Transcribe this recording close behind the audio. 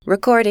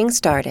Recording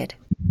started.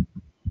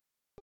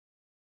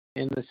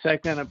 In the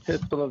second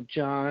epistle of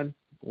John,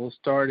 we'll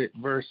start at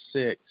verse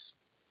 6.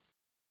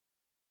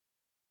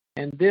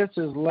 And this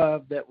is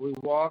love, that we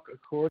walk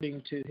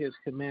according to his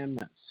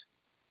commandments.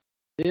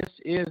 This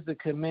is the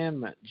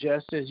commandment,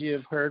 just as you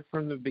have heard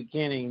from the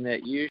beginning,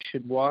 that you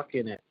should walk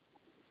in it.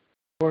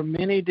 For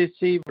many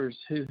deceivers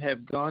who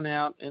have gone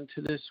out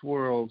into this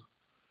world,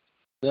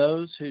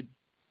 those who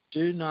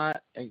do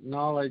not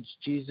acknowledge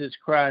Jesus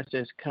Christ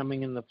as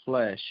coming in the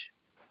flesh.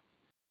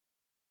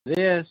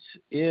 This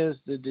is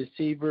the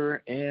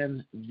deceiver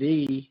and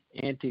the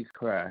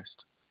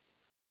Antichrist.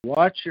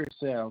 Watch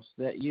yourselves,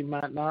 that you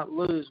might not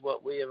lose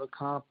what we have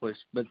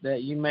accomplished, but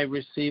that you may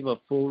receive a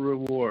full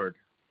reward.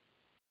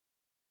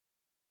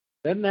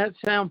 Doesn't that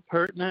sound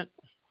pertinent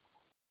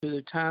to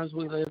the times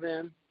we live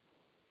in?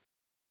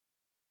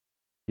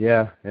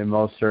 Yeah, it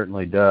most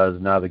certainly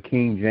does. Now, the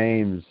King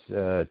James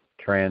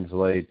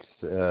translates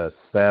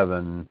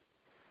 7,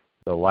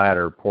 the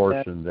latter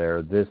portion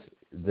there. This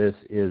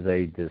is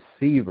a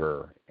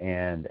deceiver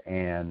and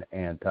an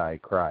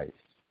antichrist.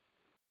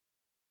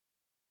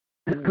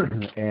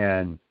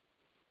 And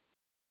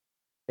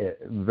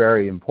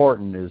very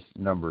important is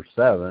number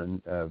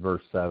 7,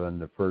 verse 7,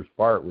 the first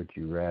part which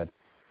you read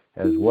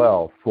as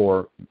well.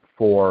 For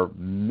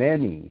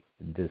many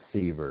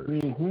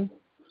deceivers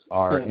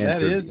are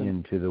entered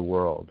into the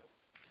world.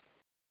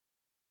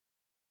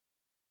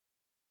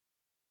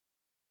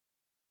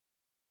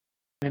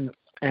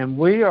 And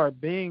we are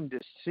being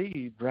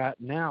deceived right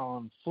now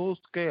on full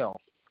scale.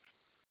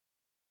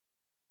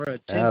 We're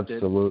attempted.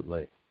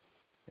 Absolutely.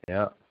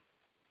 Yeah.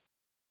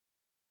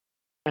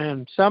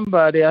 And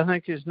somebody, I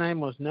think his name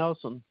was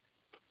Nelson,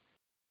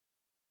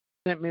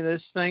 sent me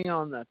this thing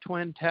on the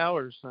Twin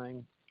Towers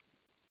thing.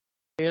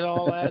 It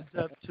all adds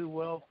up too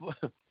well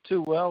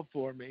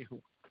for me.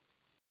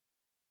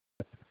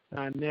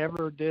 I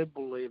never did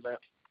believe it.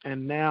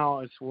 And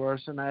now it's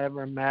worse than I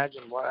ever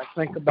imagined what I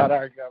think about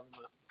our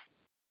government.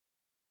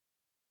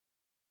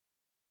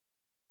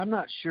 I'm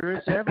not sure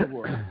it's ever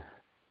worked.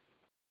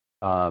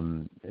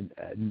 I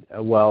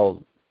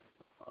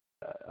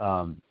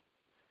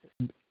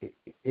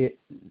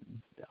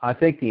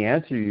think the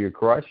answer to your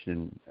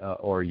question,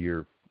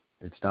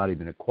 it's not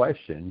even a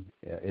question,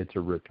 it's a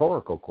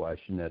rhetorical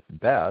question at the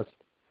best.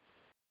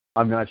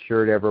 I'm not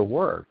sure it ever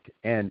worked.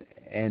 And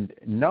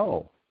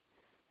no,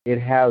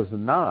 it has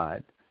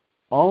not.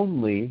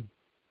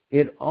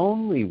 It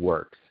only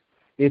works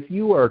if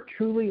you are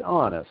truly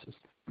honest.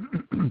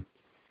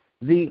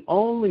 The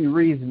only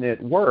reason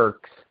it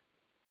works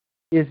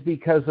is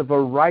because of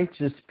a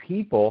righteous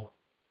people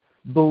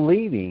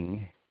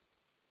believing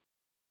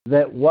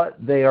that what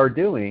they are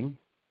doing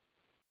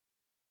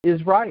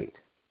is right.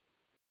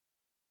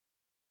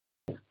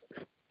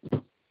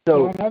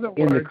 So, in other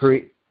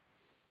words,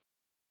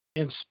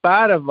 in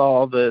spite of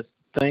all the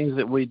things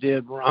that we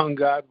did wrong,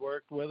 God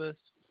worked with us.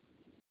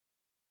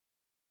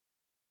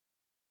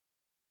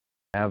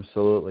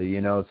 Absolutely.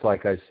 It's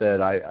like I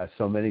said, I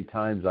so many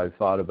times I've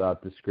thought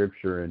about the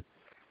scripture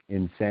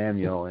in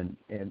Samuel, and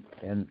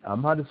I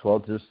might as well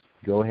just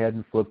go ahead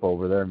and flip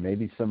over there.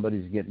 Maybe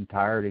somebody's getting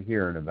tired of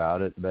hearing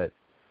about it, but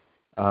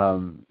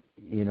for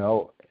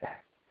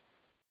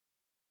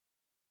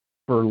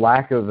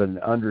lack of an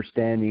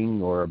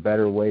understanding or a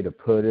better way to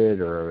put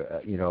it,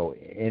 or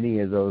any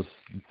of those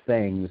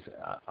things,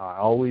 I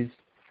always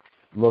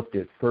looked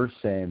at 1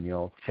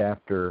 Samuel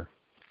chapter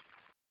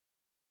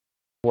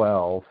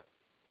 12.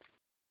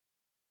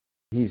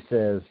 He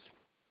says,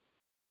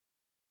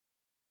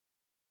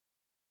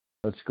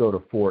 let's go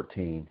to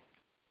 14.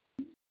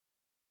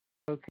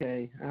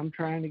 Okay, I'm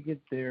trying to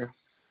get there.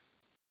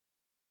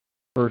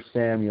 1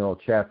 Samuel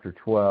chapter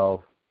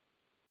 12.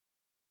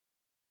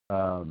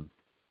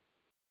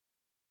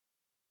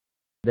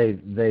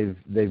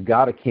 They've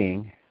got a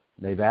king.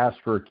 They've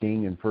asked for a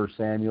king in 1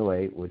 Samuel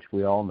 8, which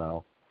we all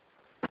know.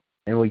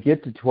 And we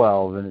get to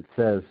 12, and it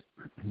says,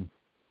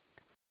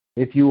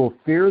 if you will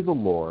fear the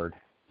Lord,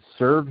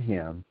 serve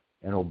him,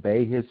 and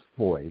obey his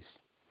voice,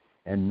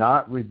 and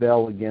not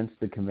rebel against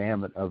the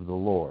commandment of the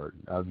Lord,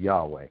 of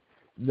Yahweh,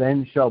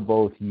 then shall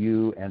both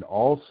you and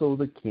also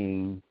the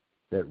king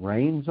that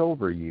reigns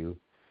over you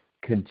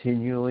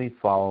continually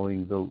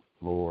following the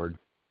Lord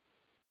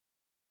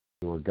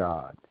your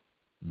God.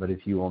 But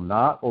if you will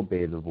not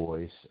obey the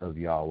voice of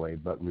Yahweh,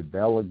 but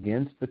rebel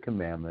against the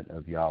commandment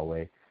of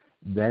Yahweh,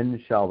 then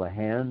shall the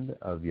hand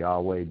of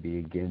Yahweh be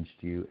against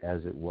you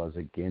as it was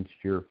against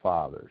your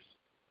fathers.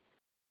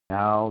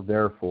 Now,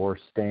 therefore,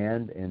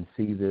 stand and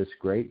see this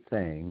great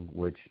thing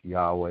which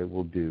Yahweh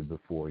will do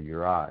before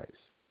your eyes.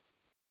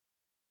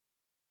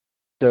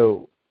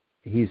 So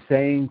he's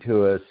saying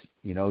to us,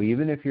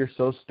 even if you're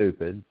so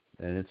stupid,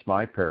 and it's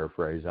my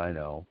paraphrase, I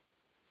know,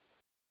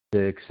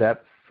 to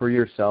accept for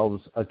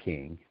yourselves a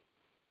king,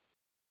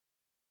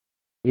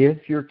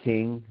 if your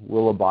king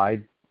will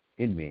abide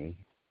in me,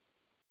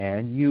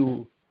 and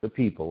you, the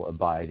people,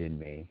 abide in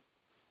me,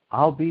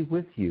 I'll be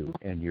with you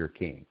and your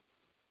king.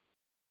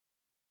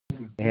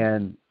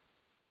 And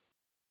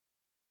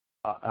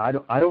I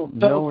don't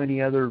know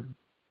any other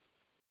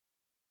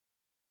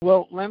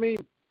Well, let me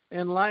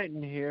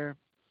enlighten here.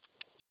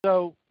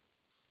 So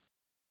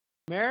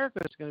America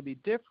is going to be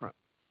different.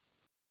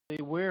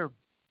 See, we're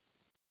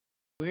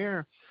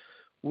going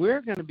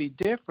to be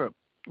different.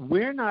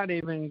 We're not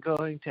even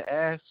going to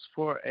ask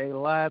for a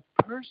live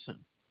person.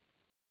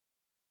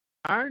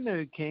 Our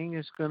new king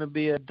is going to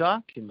be a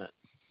document.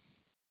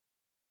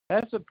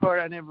 That's the part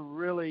I never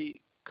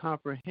really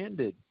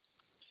comprehended.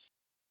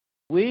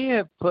 We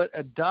have put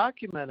a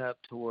document up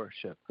to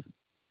worship.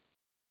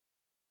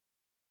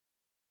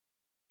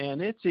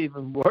 And it's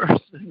even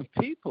worse than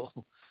people.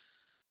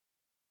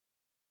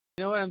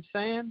 You know what I'm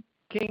saying?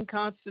 King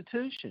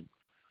Constitution.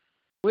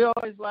 We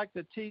always like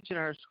to teach in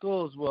our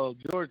schools, well,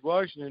 George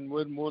Washington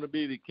wouldn't want to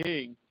be the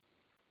king.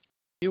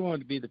 He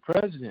wanted to be the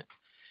president.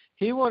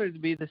 He wanted to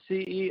be the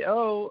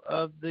CEO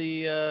of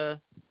the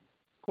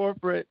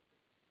corporate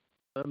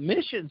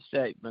mission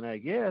statement, I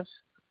guess.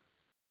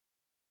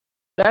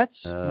 That's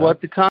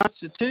what the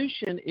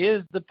Constitution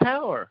is, the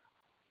power.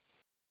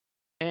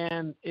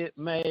 And it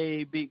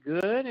may be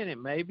good and it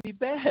may be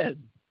bad,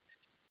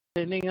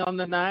 depending on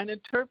the 9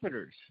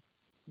 interpreters.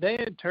 They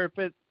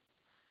interpret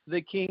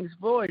the king's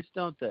voice,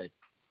 don't they?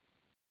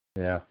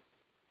 Yeah.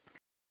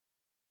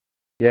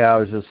 Yeah, I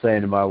was just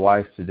saying to my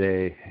wife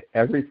today,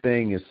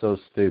 everything is so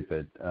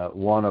stupid.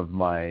 One of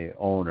my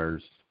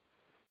owners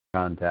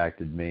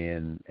contacted me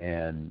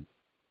and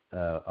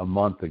a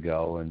month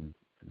ago and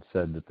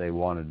said that they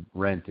wanted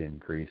rent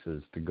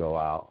increases to go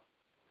out.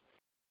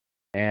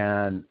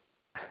 And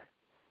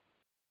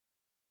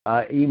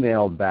I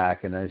emailed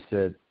back and I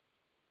said,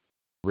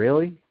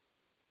 really?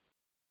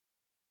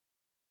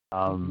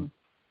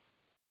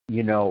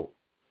 You know,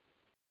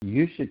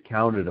 you should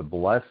count it a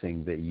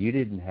blessing that you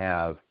didn't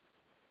have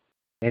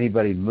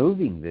anybody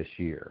moving this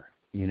year,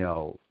 you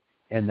know,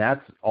 and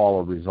that's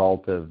all a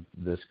result of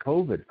this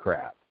COVID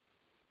crap.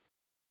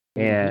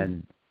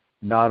 And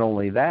not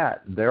only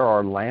that, there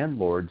are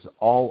landlords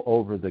all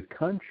over the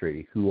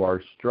country who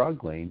are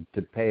struggling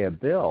to pay a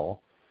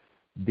bill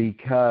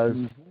because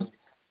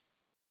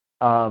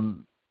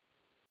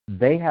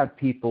they have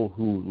people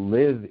who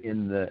live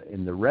in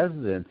the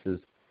residences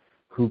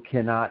who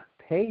cannot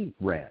pay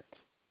rent.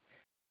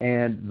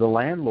 And the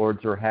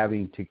landlords are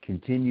having to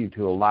continue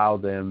to allow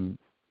them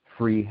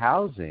free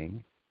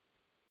housing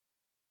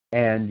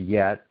and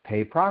yet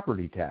pay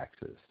property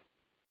taxes.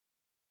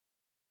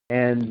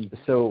 And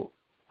so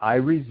I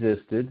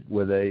resisted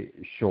with a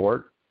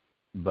short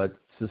but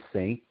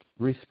succinct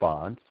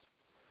response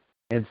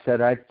and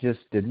said I just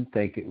didn't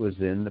think it was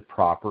in the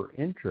proper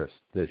interest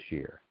this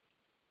year.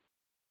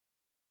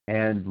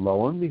 And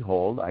lo and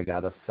behold, I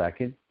got a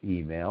second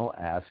email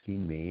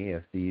asking me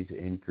if these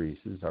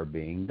increases are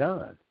being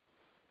done.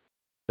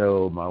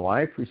 So my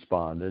wife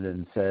responded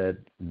and said,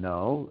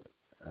 no,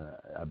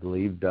 I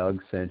believe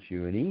Doug sent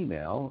you an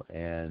email.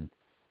 And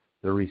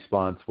the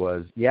response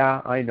was,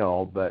 yeah, I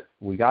know, but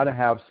we got to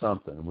have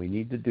something. We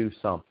need to do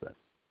something.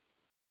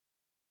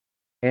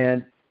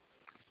 And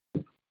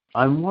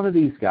I'm one of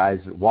these guys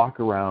that walk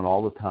around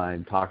all the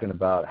time talking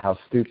about how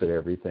stupid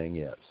everything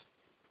is.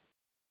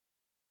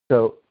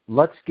 So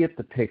let's get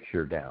the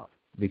picture down,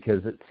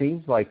 because it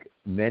seems like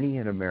many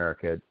in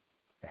America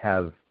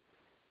have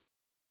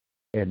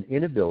an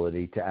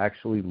inability to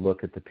actually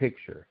look at the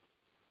picture.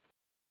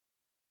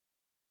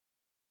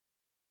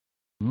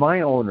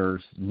 My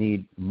owners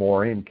need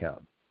more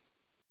income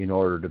in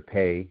order to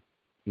pay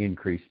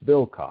increased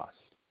bill costs,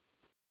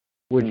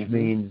 which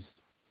means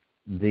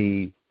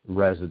the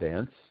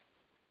residents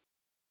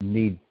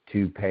need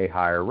to pay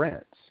higher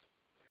rents,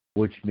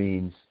 which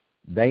means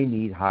they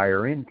need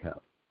higher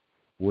income,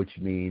 which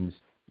means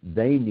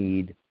they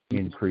need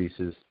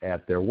increases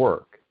at their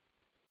work.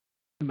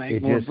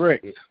 Make more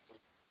bricks.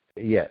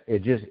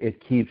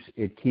 It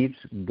keeps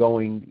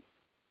going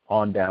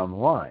on down the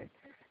line.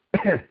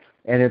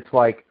 And it's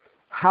like,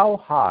 how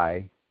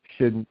high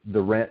should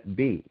the rent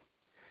be?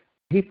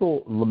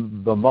 People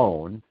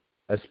bemoan,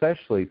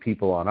 especially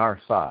people on our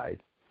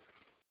side,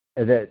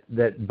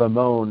 that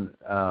bemoan,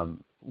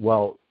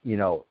 well, you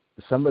know,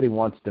 somebody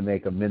wants to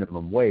make a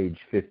minimum wage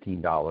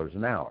 $15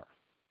 an hour.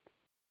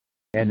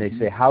 And they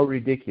say, how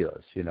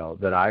ridiculous, you know,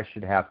 that I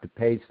should have to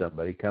pay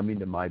somebody coming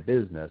to my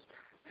business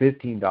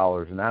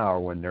 $15 an hour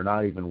when they're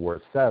not even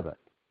worth $7.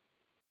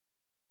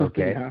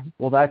 Okay.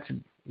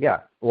 Yeah.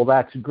 Well,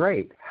 that's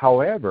great.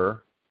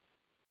 However,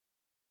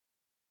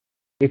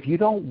 if you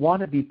don't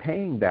want to be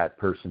paying that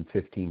person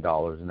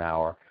 $15 an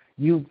hour,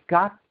 you've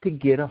got to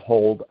get a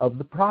hold of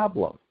the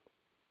problem.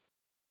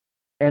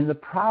 And the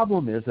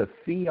problem is a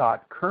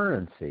fiat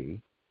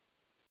currency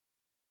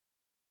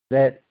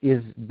that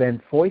has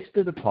been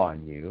foisted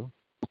upon you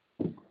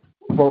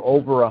for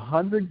over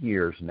 100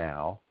 years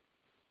now,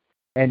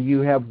 and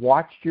you have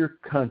watched your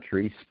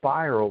country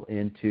spiral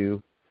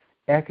into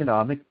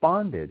economic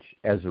bondage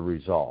as a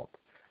result.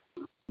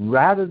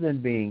 Rather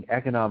than being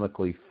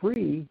economically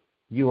free,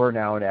 you are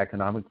now in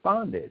economic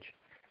bondage.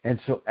 And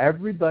so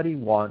everybody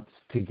wants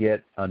to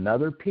get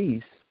another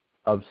piece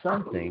of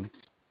something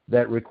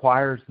that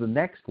requires the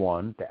next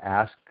one to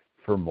ask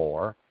for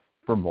more,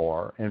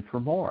 and for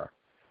more.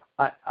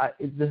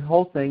 The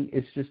whole thing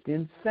is just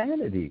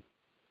insanity.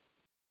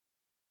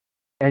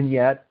 And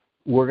yet,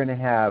 we're going to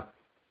have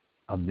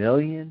 1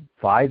 million,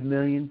 5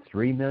 million,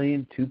 3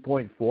 million,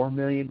 2.4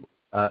 million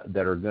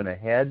that are going to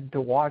head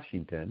to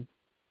Washington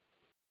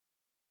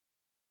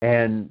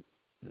and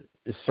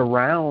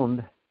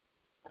surround,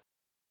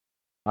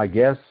 I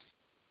guess,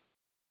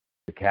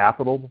 the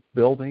Capitol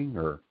building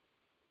or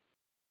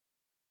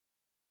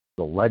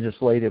the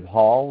legislative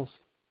halls.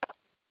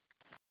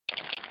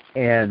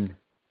 And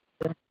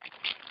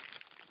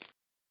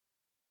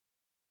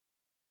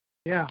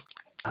yeah,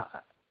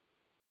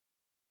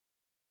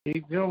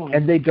 keep going.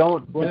 And they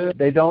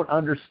don't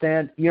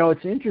understand. You know,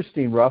 it's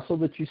interesting, Russell,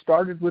 that you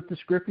started with the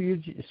scripture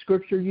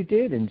you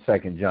did in 2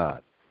 John.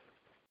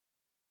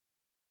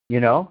 You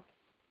know,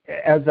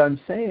 as I'm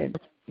saying,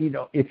 you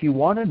know, if you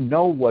want to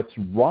know what's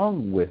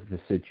wrong with the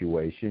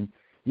situation,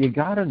 you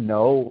got to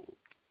know,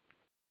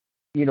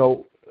 you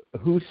know,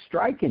 who's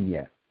striking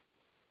you.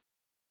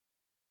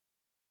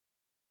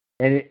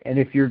 And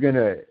if you're going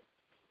to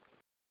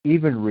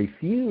even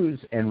refuse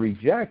and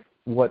reject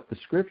what the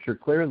scripture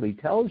clearly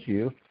tells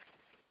you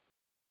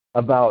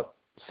about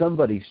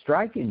somebody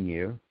striking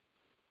you,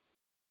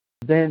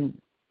 then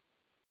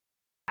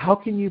how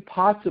can you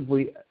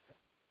possibly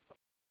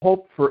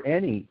hope for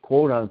any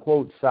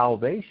quote-unquote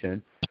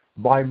salvation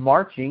by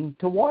marching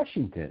to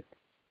Washington?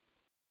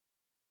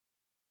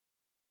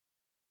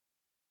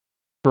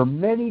 For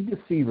many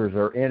deceivers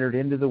are entered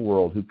into the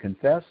world who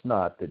confess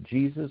not that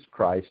Jesus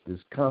Christ is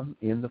come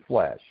in the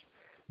flesh.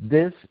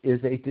 This is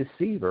a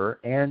deceiver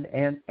and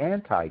an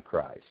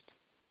antichrist.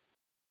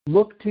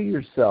 Look to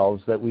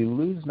yourselves that we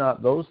lose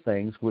not those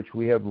things which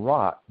we have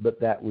wrought, but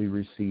that we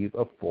receive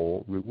a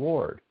full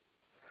reward.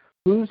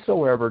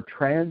 Whosoever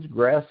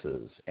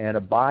transgresses and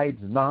abides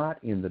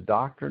not in the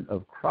doctrine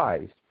of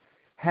Christ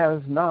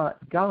has not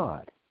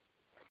God.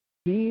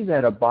 He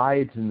that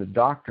abides in the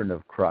doctrine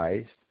of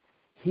Christ,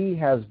 he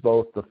has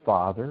both the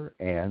Father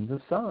and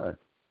the Son.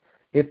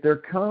 If there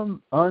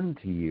come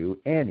unto you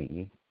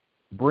any,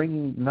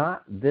 bringing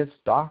not this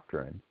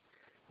doctrine,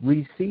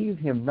 receive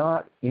him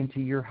not into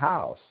your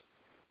house,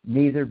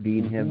 neither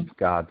bid him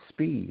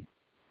Godspeed.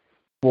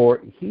 For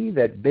he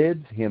that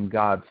bids him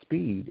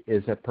Godspeed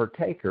is a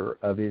partaker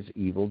of his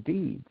evil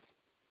deeds.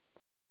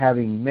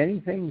 Having many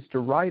things to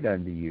write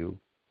unto you,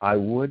 I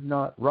would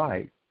not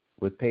write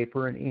with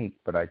paper and ink,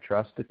 but I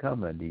trust to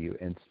come unto you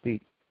and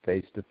speak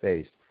face to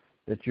face,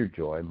 that your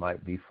joy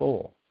might be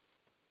full.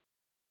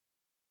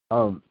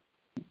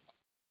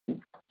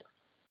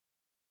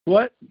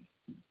 What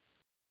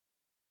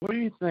do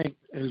you think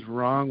is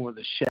wrong with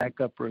a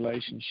shack-up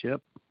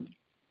relationship?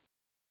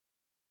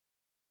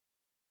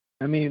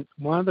 I mean,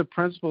 one of the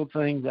principal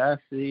things I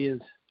see is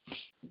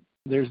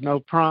there's no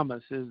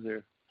promise, is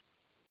there?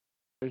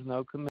 There's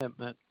no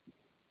commitment.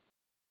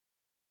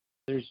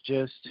 There's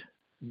just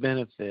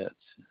benefits,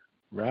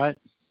 right?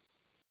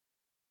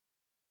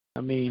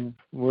 I mean,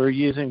 we're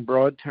using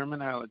broad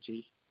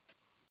terminology,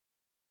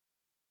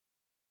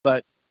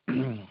 but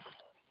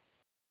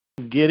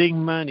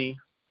getting money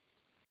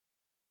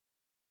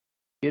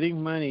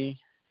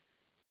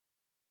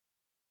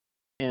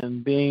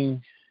and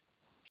being,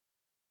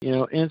 you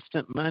know,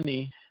 instant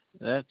money,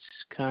 that's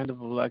kind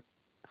of like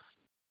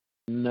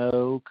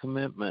no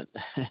commitment,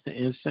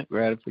 instant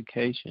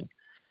gratification.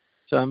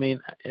 So, I mean,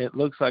 it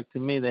looks like to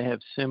me they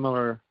have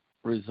similar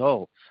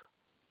results.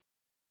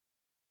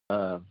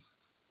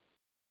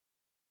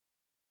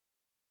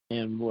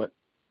 And what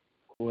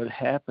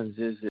happens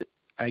is that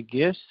I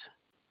guess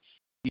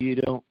you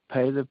don't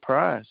pay the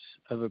price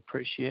of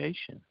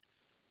appreciation.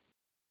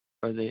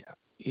 Or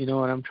you know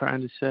what I'm trying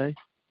to say?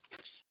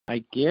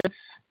 I guess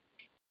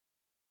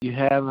you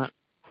haven't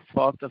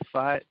fought the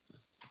fight,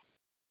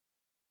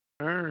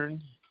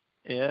 earn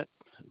it,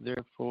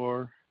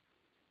 therefore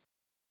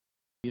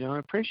you don't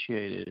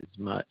appreciate it as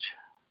much,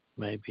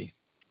 maybe.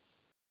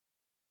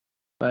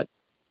 But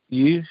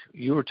you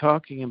were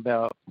talking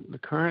about the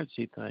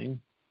currency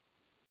thing,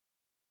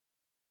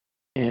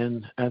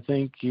 and I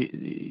think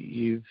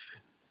you've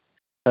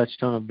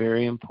touched on a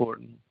very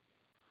important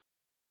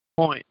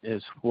point,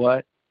 is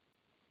what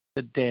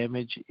the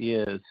damage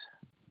is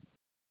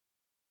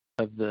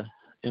of the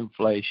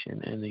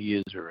inflation and the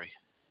usury.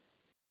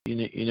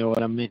 You know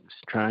what I'm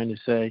trying to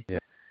say? Yeah.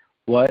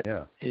 What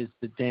is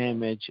the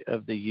damage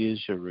of the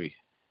usury?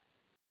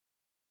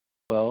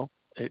 Well,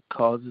 it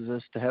causes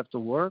us to have to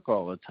work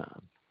all the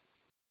time.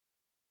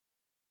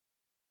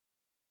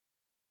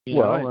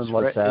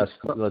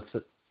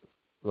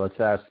 Let's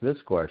ask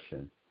this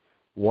question: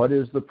 what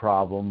is the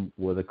problem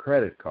with a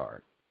credit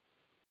card?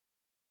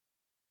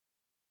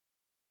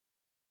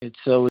 It's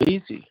so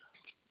easy.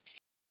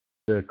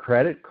 The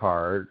credit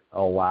card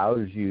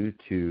allows you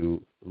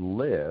to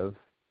live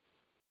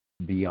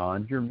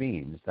beyond your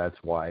means. That's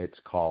why it's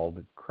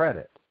called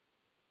credit.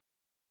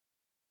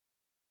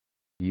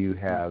 You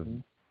have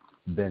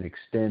been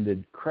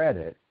extended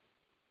credit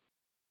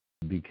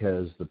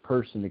because the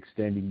person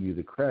extending you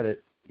the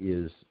credit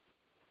is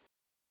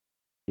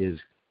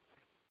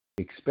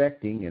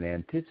expecting and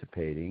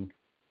anticipating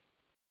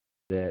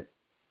that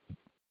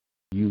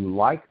you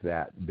like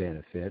that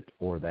benefit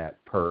or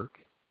that perk,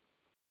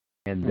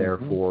 and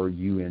therefore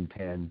you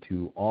intend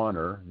to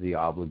honor the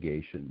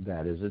obligation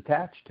that is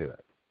attached to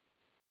it,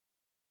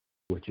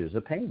 which is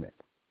a payment.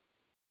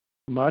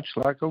 Much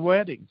like a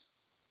wedding.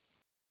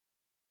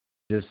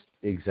 Just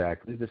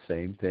exactly the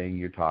same thing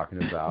you're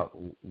talking about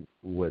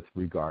with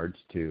regards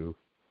to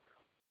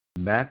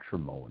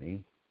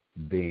matrimony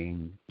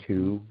being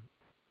two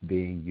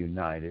being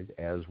united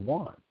as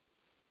one.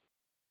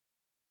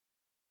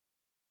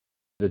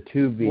 The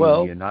two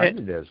being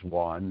united as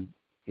one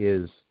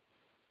is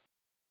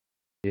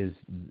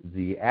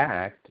the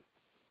act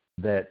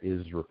that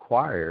is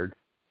required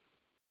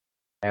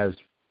as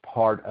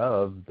part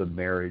of the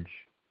marriage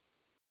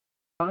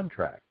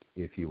contract,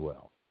 if you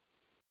will.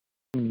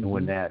 And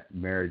when that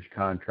marriage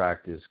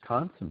contract is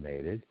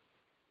consummated,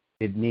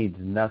 it needs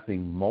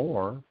nothing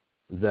more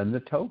than the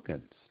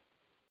tokens.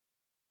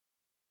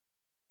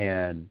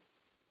 And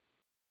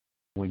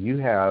when you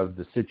have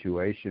the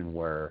situation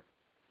where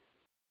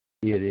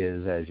it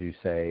is, as you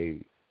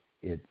say,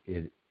 it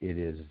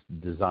is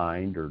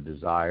designed or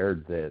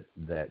desired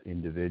that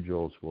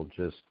individuals will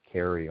just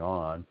carry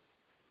on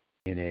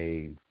in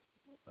a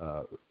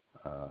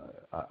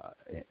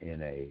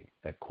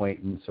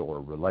acquaintance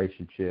or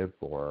relationship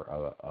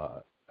or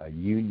a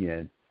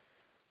union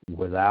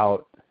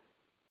without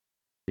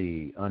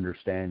the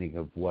understanding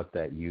of what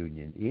that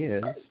union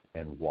is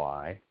and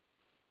why,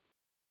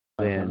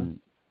 then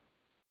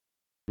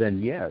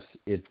yes,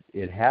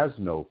 it has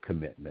no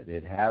commitment.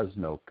 It has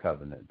no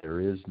covenant. There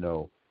is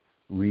no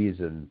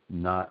reason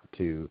not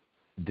to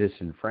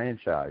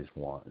disenfranchise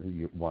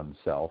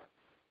oneself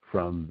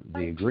from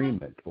the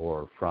agreement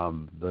or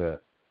from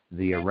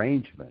the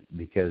arrangement,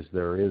 because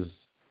there's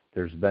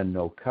been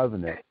no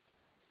covenant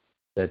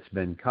that's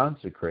been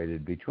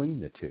consecrated between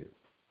the two.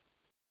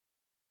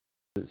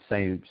 The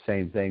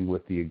same thing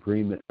with the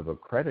agreement of a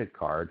credit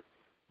card.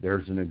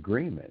 There's an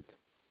agreement,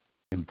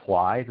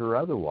 implied or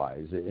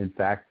otherwise. In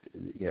fact,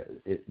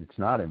 it's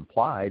not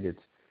implied.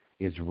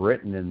 It's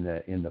written in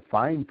the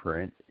fine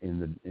print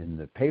in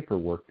the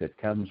paperwork that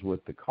comes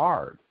with the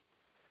card.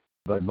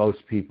 But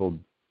most people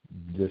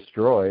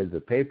destroy the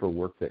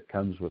paperwork that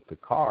comes with the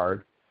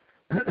card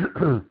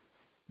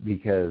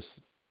because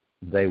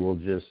they will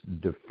just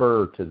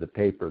defer to the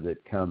paper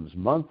that comes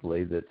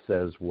monthly that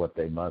says what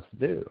they must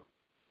do.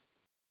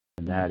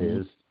 And that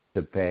is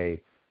to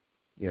pay,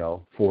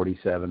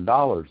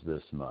 $47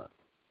 this month.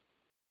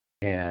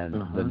 And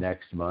the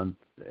next month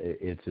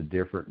it's a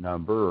different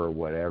number or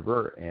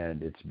whatever,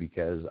 and it's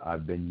because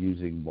I've been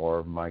using more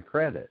of my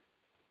credit.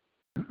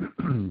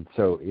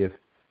 So if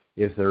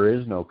there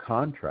is no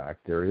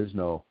contract, there is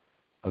no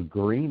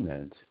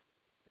agreement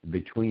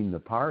between the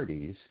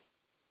parties,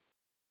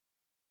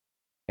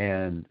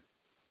 and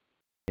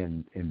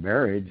in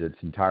marriage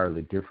it's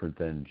entirely different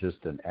than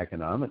just an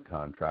economic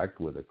contract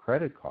with a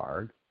credit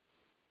card,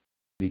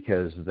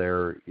 because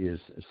there is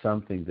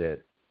something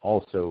that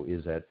also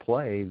is at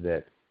play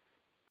that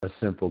a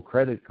simple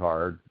credit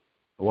card,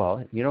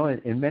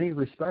 in many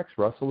respects,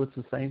 Russell, it's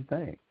the same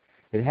thing.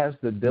 It has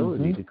the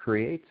ability to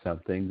create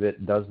something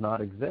that does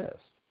not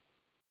exist.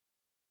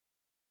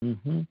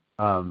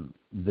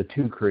 The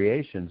two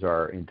creations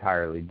are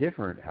entirely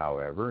different,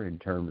 however, in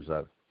terms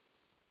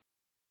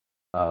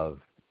of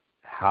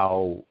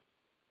how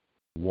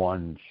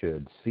one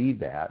should see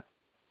that.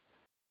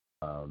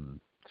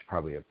 It's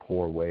probably a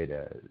poor way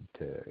to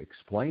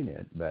explain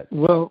it, but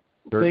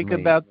think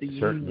about the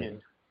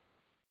union.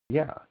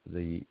 Yeah,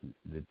 the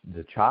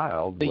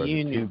child, where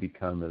the two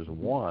become as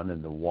one,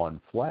 and the one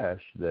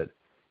flesh that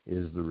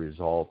is the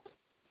result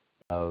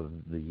of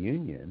the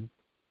union.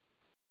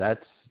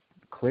 That's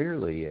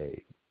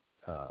clearly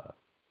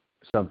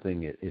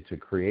something. It's a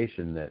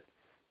creation that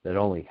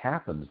only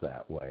happens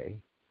that way,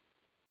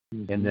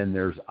 and then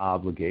there's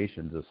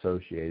obligations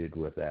associated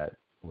with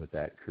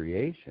that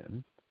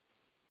creation,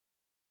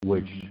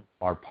 which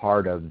are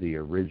part of the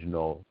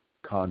original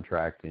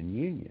contract and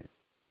union.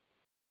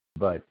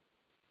 But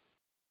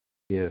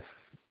if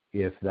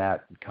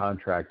that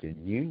contract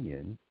and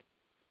union,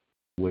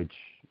 which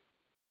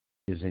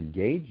is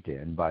engaged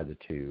in by the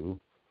two,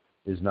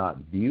 is not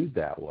viewed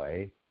that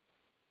way,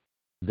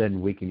 then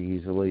we can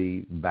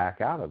easily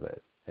back out of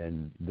it.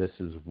 And this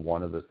is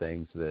one of the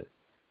things that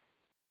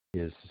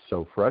is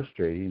so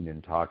frustrating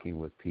in talking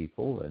with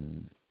people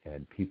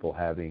and people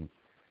having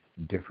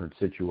different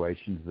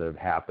situations that have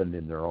happened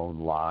in their own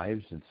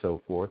lives and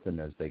so forth. And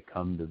as they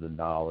come to the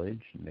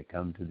knowledge and they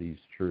come to these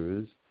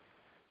truths,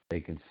 they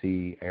can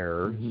see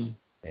errors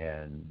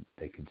and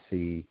they can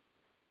see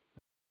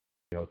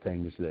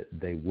things that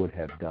they would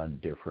have done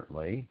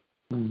differently.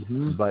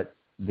 But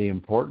the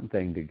important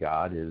thing to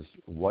God is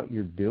what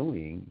you're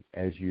doing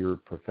as you're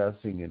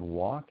professing and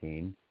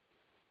walking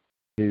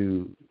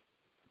to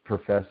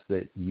profess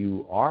that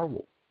you are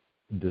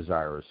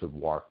desirous of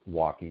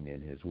walking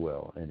in His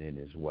will and in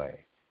His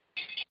way.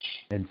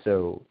 And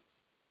so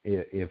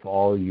if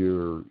all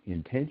your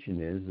intention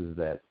is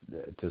that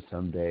to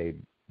someday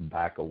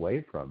back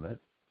away from it,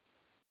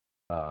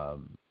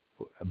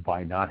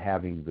 by not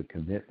having the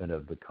commitment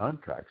of the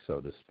contract,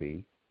 so to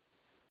speak,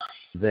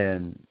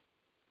 then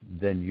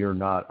you're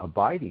not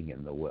abiding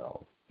in the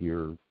will.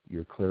 You're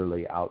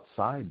clearly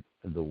outside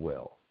the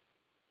will.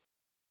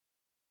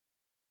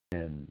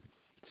 And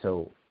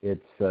so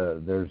it's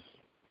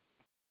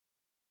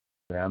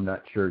I'm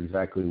not sure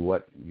exactly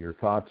what your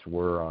thoughts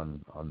were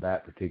on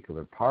that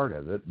particular part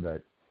of it,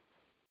 but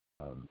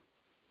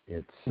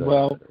it's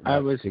I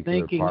was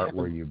thinking part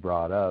where you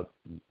brought up.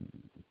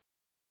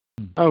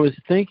 I was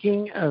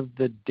thinking of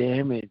the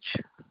damage,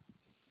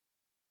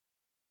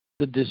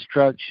 the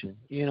destruction.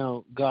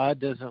 God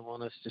doesn't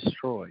want us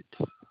destroyed.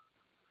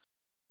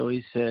 So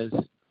he says,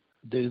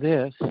 do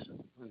this,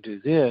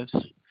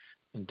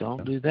 and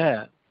don't do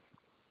that.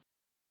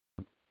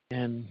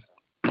 And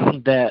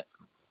that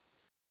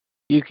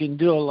you can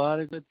do a lot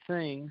of good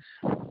things.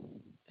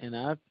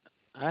 And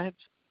I've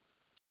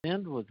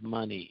sinned with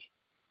money.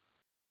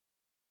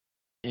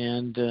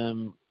 And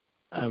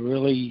I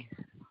really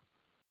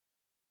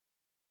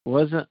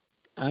wasn't,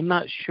 I'm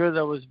not sure that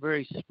I was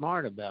very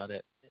smart about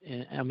it.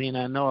 I mean,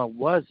 I know I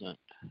wasn't,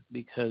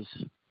 because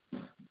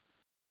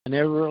I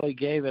never really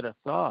gave it a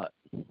thought.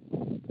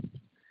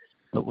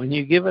 But when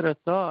you give it a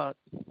thought,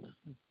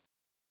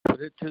 put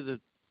it to the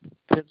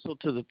pencil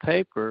to the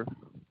paper,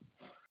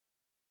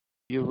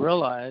 you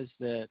realize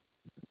that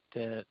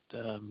the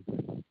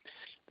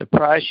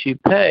price you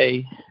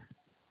pay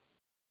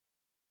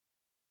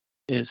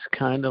is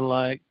kind of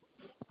like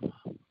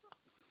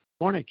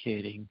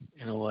fornicating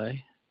in a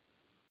way.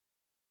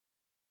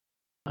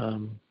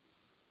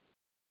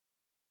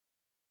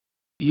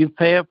 You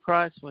pay a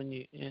price when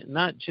you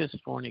not just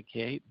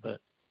fornicate, but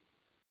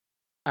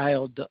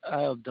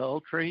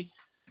idolatry.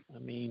 I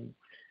mean,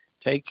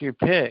 take your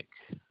pick.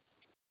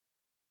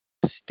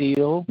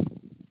 Steal,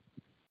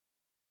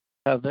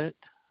 covet.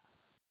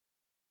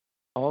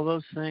 All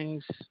those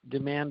things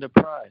demand a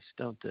price,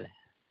 don't they?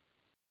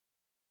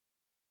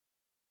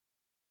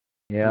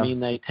 Yeah. I mean,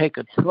 they take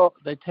a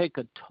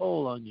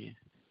toll on you.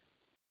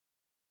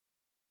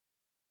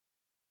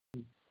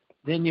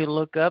 Then you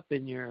look up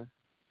and you're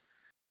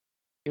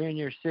in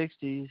your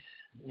 60s,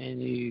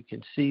 and you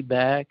can see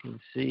back and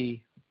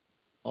see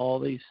all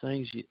these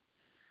things you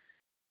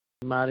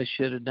might have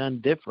should have done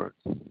different.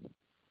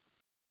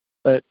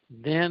 But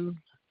then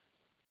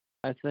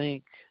I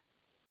think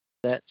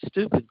that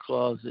stupid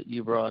clause that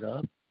you brought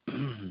up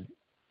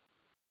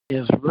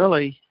is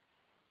really,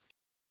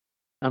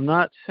 I'm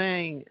not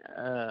saying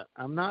that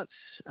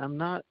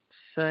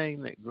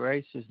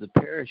grace is the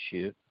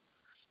parachute,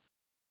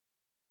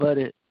 but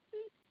it,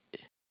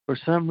 for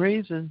some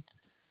reason,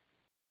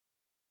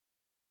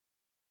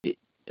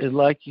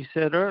 like you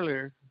said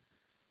earlier,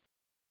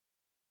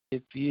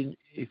 if you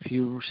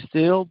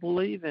still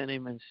believe in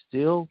him and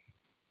still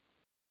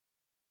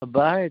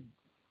abide,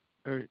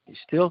 or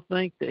still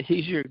think that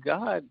he's your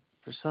God,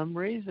 for some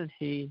reason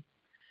he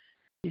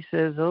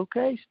says,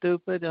 okay,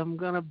 stupid, I'm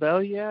going to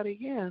bail you out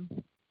again.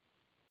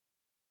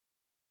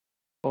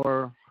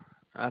 Or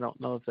I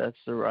don't know if that's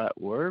the right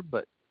word,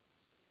 but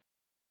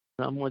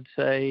some would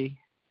say,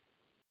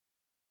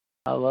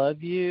 I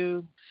love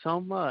you so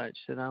much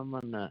that I'm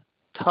going to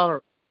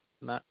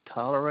not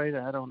tolerate,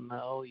 I don't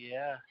know,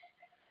 yeah.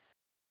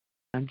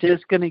 I'm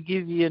just going to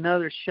give you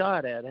another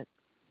shot at it,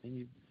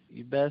 and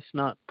you best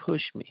not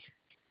push me.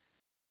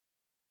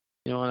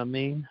 You know what I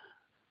mean?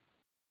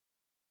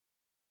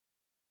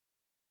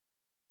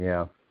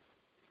 Yeah.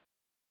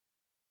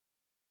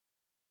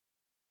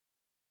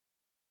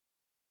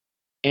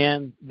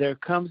 And there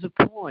comes a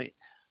point,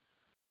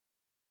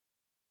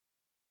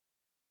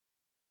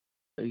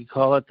 you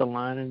call it the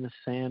line in the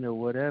sand or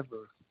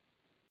whatever,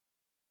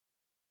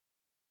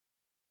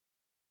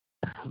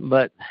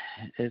 but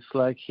it's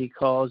like he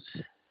calls,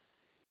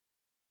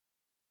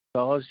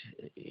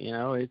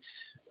 it's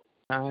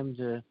time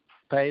to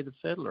pay the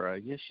fiddler, I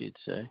guess you'd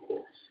say.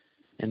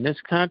 And this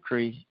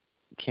country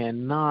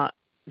cannot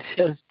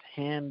just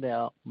hand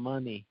out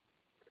money,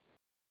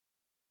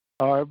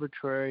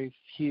 arbitrary,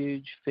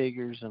 huge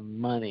figures of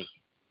money.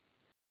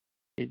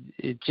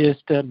 It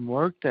just doesn't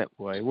work that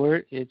way.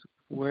 Where is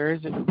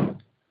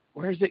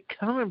it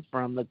coming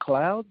from? The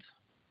clouds?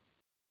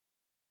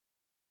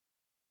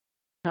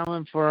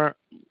 Coming for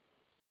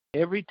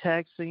every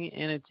taxing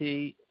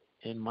entity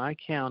in my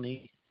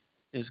county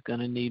is going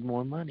to need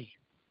more money,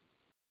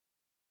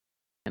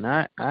 and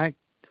I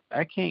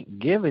can't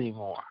give any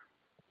more.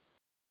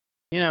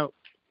 You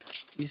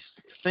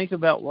think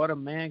about what a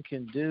man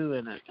can do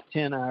in a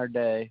 10-hour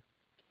day,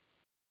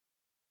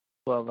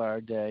 12-hour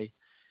day.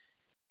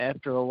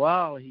 After a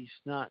while, he's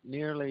not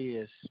nearly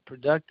as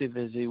productive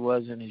as he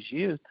was in his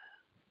youth.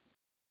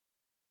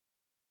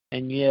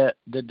 And yet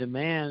the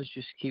demands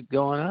just keep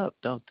going up,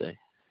 don't they?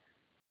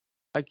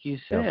 Like you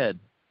said,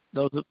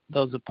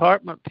 those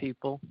apartment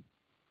people,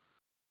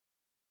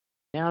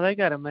 now they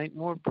got to make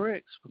more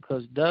bricks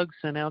because Doug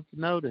sent out the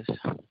notice.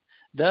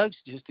 Doug's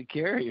just a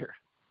carrier.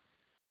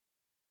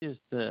 Just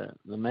the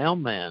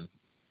mailman.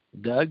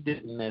 Doug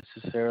didn't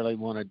necessarily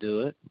want to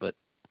do it, but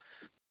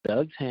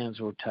Doug's hands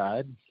were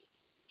tied.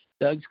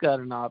 Doug's got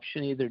an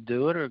option: either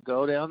do it or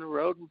go down the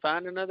road and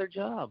find another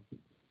job.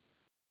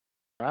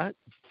 Right?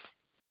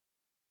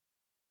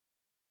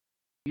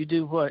 You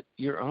do what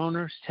your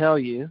owners tell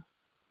you,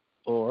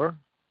 or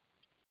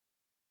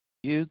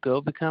you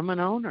go become an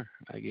owner,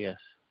 I guess.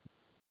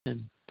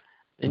 And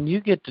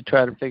you get to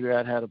try to figure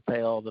out how to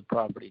pay all the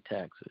property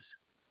taxes.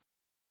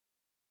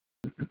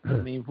 I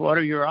mean, what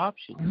are your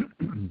options?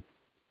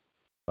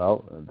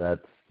 Well,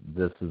 that's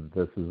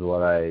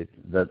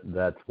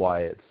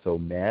why it's so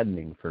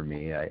maddening for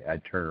me. I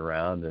turn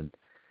around and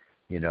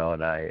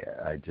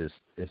I just,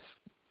 it's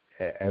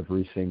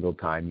every single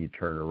time you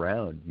turn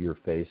around, you're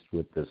faced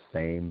with the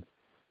same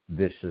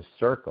vicious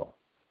circle.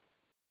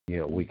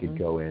 We could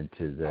go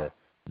into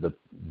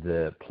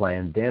the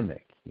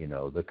pandemic,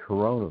 the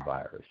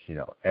coronavirus.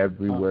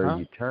 Everywhere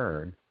you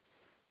turn,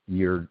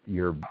 you're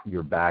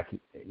back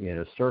in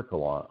a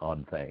circle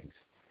on things.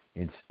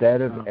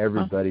 Instead of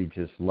everybody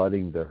just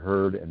letting the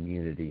herd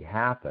immunity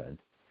happen,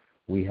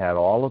 we had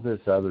all of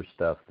this other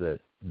stuff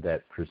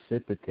that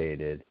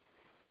precipitated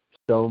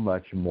so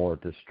much more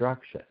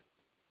destruction.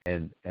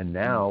 And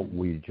now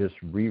we just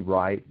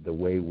rewrite the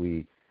way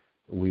we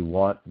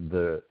want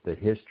the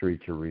history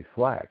to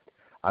reflect.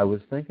 I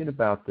was thinking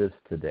about this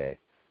today.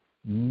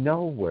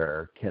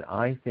 Nowhere can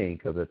I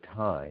think of a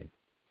time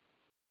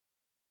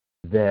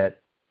that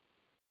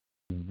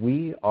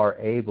we are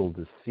able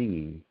to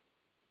see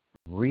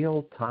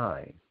real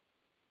time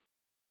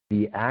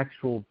the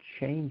actual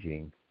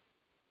changing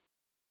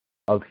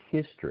of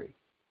history.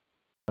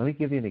 Let me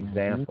give you an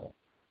example.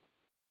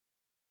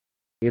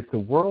 If the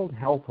World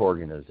Health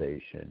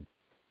Organization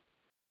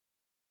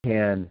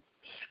can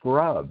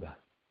scrub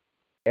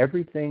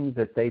everything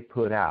that they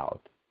put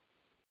out,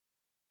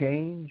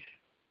 change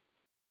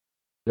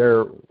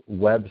their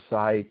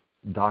website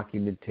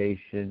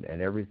documentation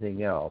and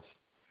everything else,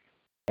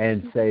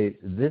 and say,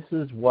 this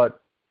is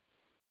what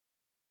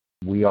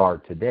we are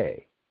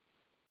today,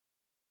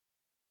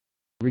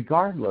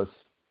 regardless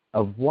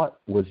of what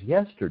was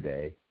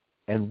yesterday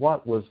and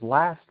what was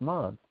last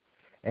month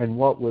and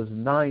what was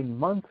 9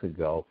 months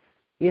ago,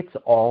 it's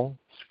all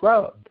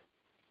scrubbed.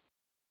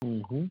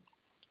 And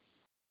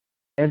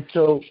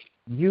so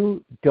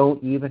you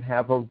don't even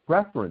have a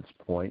reference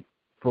point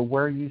for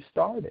where you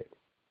started.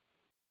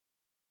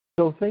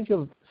 So think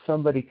of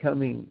somebody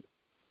coming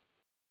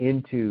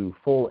into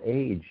full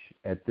age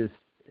at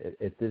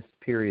this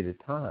period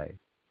of time.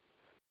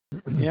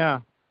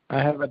 Yeah,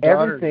 I have a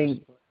daughter.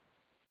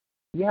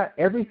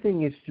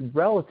 Everything is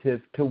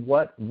relative to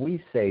what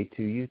we say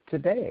to you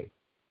today.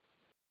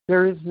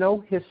 There is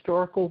no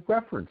historical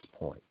reference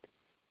point.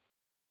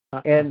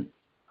 And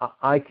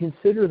I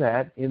consider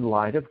that in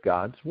light of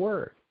God's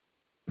Word.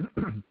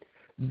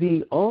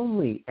 The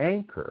only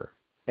anchor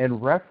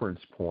and reference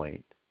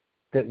point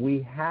that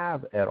we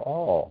have at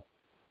all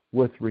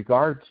with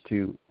regards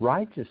to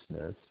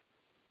righteousness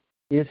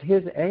is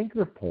His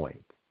anchor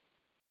point.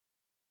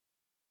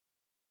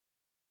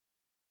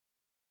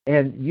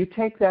 And you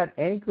take that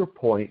anchor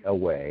point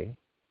away,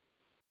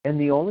 and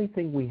the only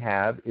thing we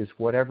have is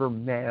whatever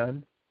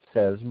man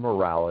says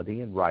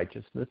morality and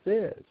righteousness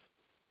is.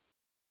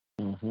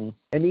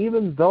 And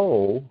even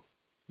though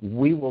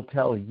we will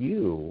tell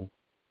you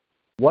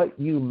what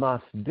you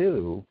must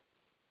do,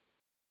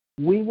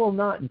 we will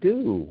not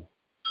do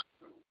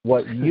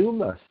what you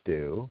must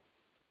do,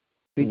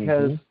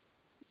 because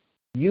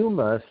you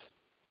must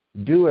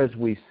do as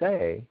we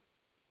say,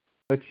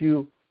 but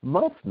you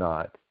must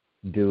not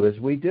do as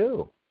we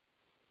do.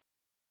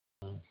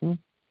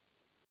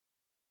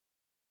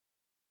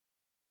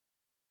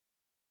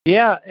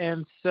 Yeah,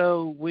 and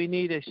so we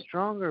need a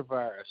stronger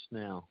virus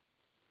now.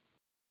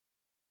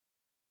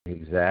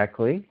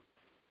 Exactly.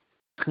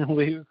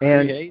 We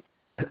create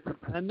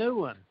a new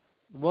one.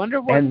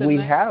 Wonder what the name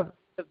of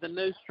the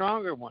new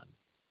stronger one.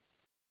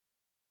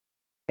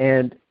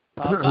 And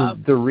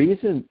the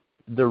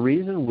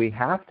reason we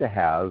have to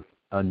have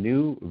a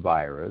new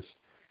virus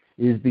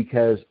is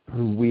because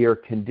we are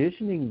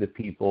conditioning the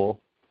people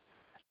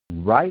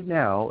right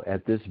now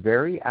at this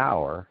very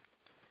hour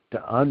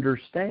to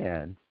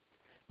understand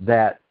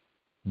that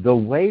the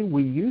way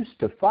we used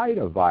to fight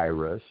a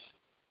virus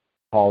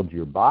called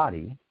your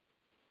body,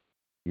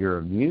 your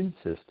immune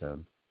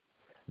system,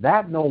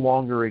 that no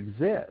longer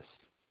exists.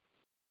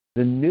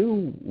 The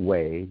new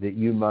way that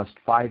you must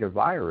fight a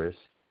virus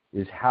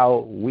is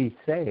how we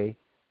say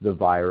the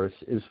virus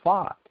is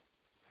fought.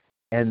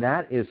 And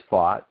that is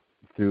fought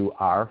through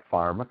our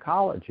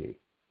pharmacology.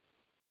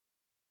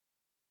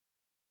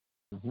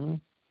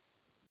 And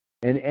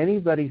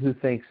anybody who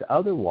thinks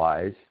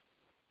otherwise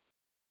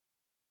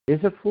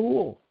is a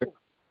fool.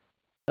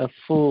 A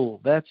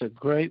fool. That's a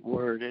great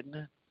word, isn't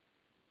it?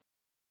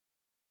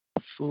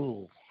 A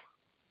fool.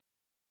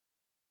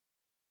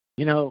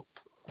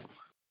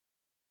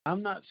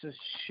 I'm not so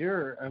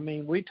sure. I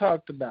mean, we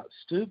talked about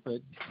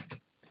stupid,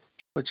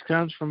 which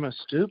comes from a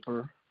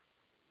stupor,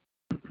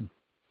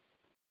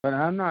 but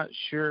I'm not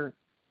sure.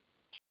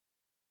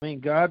 I mean,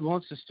 God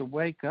wants us to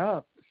wake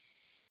up,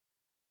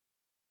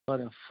 but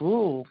a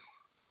fool,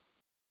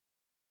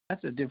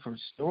 that's a different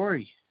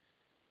story.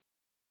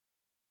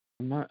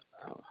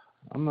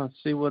 I'm going to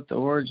see what the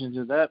origins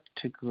of that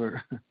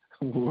particular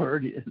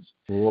word is.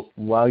 Well,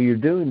 while you're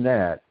doing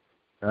that,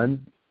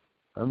 I'm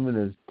going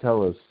to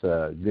tell us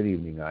good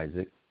evening,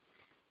 Isaac.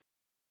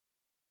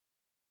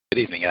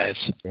 Good evening, guys.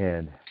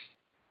 And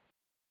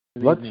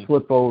Good let's evening.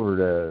 flip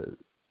over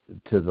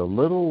to the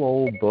little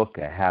old book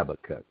of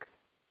Habakkuk.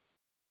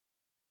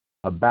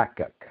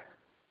 Habakkuk.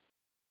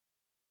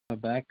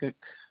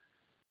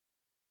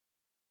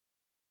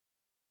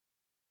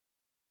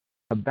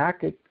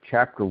 Habakkuk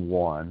chapter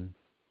 1,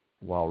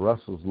 while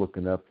Russell's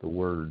looking up the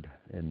word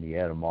in the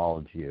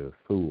etymology of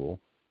fool,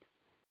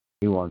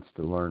 he wants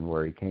to learn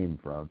where he came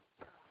from.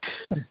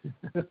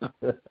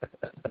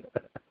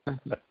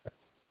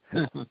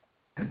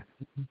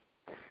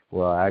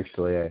 Well,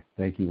 actually, I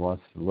think he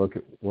wants to look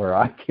at where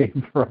I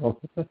came from.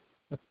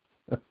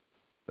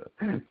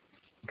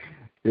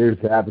 Here's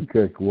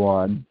Habakkuk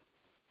 1.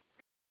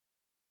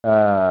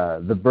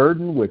 The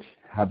burden which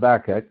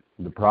Habakkuk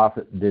the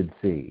prophet did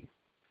see.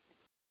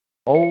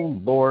 O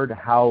Lord,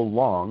 how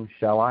long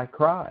shall I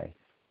cry,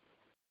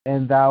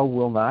 and thou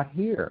wilt not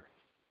hear?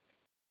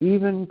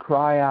 Even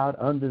cry out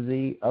unto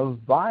thee of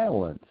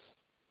violence,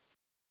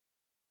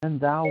 and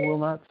thou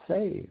wilt not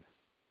save.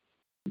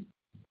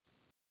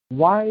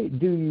 Why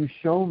do you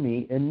show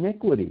me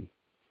iniquity,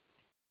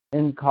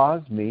 and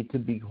cause me to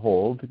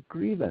behold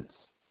grievance?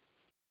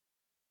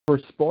 For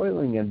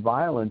spoiling and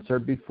violence are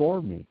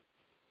before me,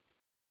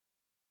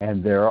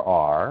 and there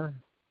are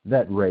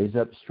that raise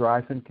up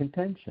strife and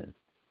contention.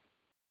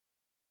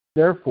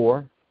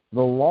 Therefore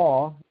the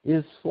law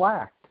is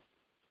slacked,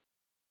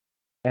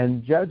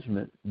 and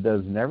judgment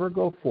does never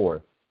go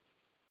forth,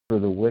 for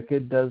the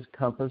wicked does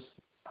compass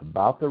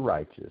about the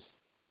righteous.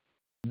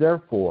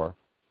 Therefore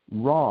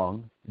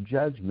wrong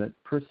judgment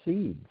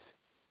proceeds.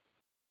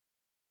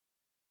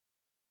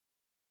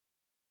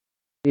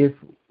 If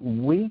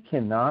we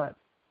cannot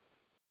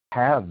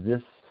have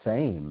this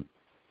same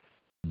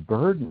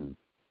burden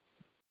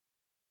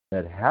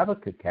that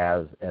Habakkuk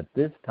has at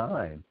this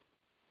time,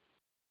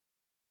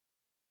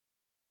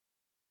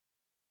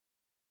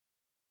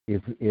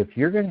 if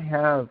you're going to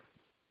have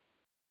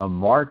a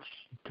march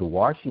to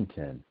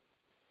Washington,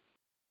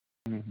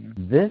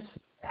 this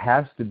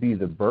has to be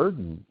the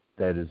burden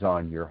that is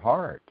on your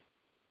heart.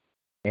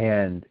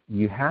 And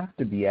you have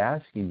to be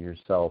asking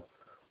yourself,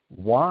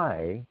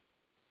 why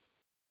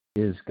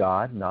is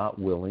God not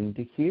willing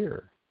to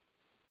hear?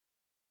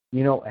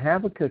 You know,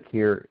 Habakkuk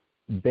here,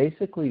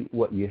 basically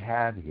what you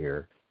have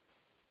here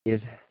is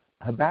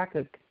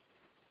Habakkuk,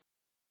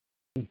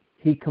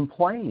 he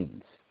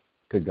complains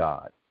to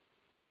God.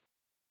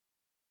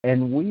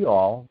 And we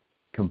all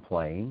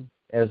complain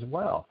as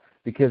well,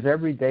 because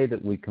every day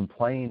that we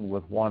complain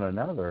with one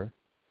another,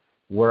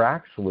 we're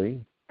actually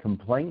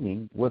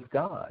complaining with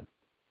God.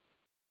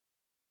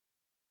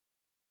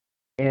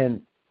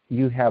 And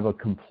you have a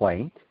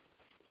complaint,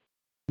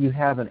 you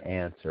have an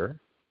answer,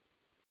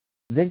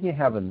 then you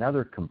have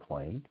another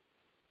complaint,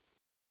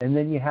 and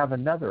then you have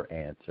another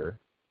answer,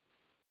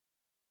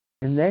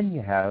 and then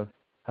you have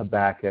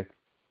Habakkuk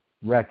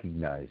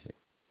recognizing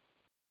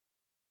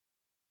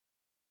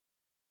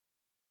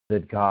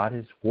that God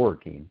is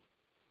working,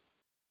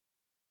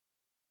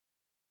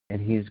 and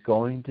he's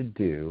going to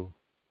do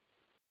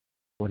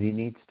what he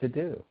needs to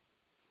do.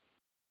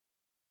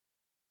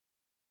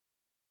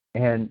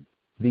 And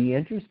the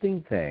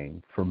interesting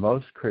thing for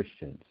most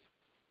Christians,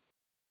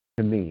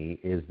 to me,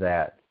 is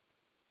that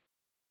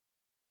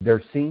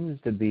there seems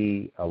to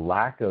be a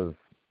lack of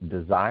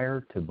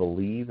desire to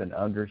believe and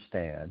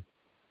understand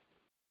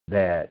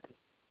that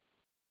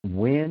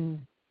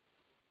when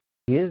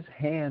his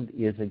hand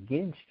is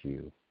against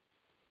you,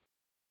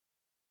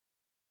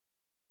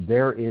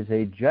 there is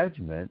a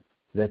judgment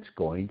that's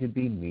going to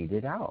be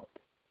meted out.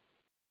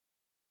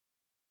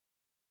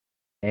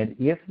 And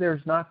if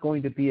there's not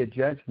going to be a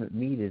judgment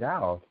meted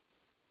out,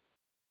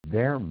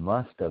 there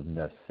must of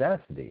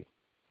necessity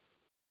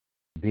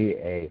be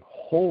a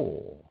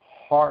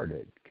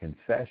wholehearted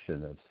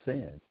confession of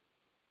sin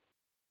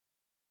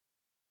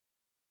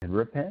and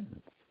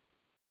repentance.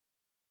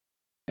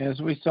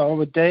 As we saw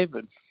with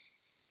David.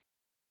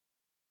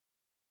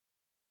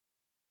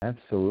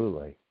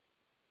 Absolutely.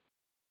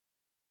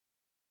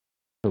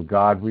 So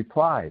God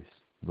replies,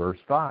 verse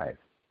 5,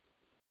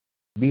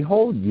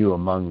 Behold you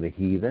among the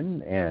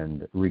heathen,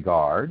 and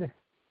regard,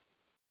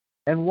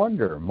 and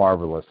wonder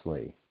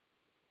marvelously,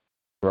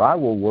 for I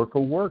will work a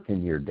work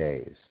in your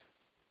days,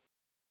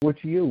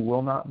 which you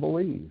will not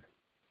believe,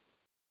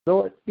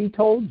 though it be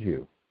told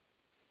you.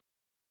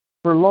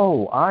 For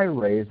lo, I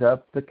raise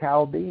up the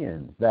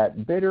Chaldeans,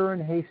 that bitter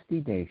and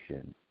hasty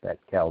nation, that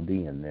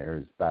Chaldean there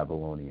is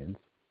Babylonians,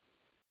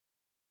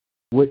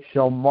 which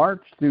shall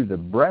march through the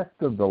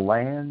breadth of the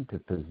land to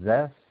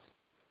possess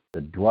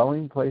the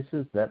dwelling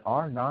places that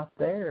are not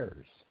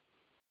theirs.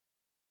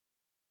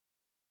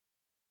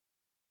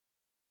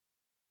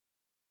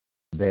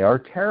 They are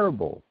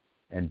terrible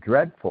and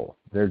dreadful.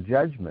 Their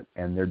judgment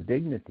and their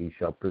dignity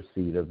shall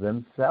proceed of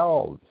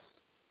themselves.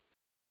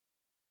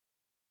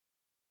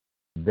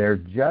 Their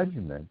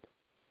judgment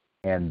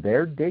and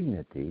their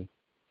dignity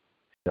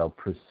shall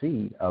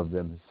proceed of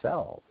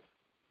themselves.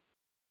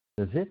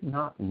 Does it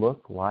not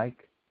look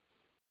like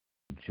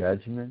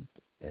judgment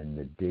and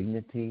the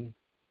dignity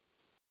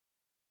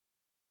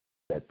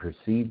that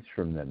proceeds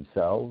from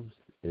themselves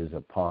is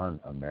upon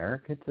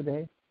America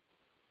today?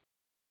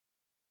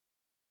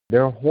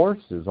 Their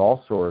horses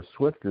also are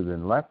swifter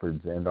than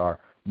leopards and are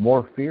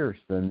more fierce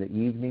than the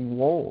evening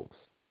wolves.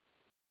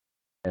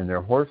 And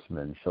their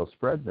horsemen shall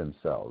spread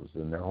themselves,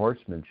 and their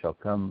horsemen shall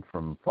come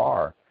from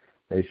far.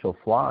 They shall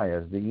fly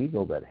as the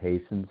eagle that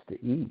hastens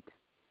to eat.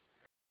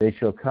 They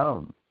shall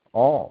come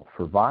all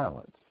for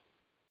violence.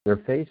 Their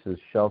faces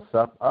shall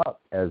sup up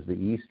as the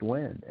east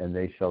wind, and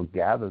they shall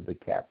gather the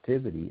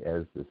captivity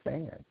as the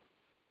sand.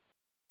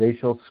 They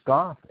shall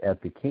scoff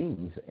at the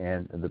kings,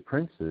 and the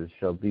princes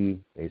shall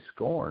be a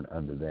scorn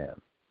unto them.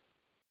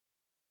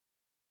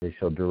 They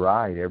shall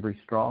deride every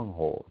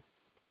stronghold.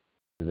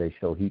 They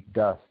shall heap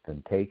dust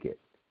and take it.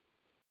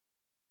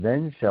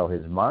 Then shall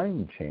his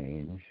mind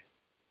change,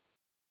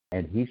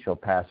 and he shall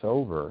pass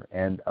over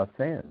and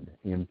offend,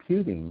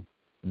 imputing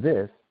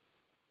this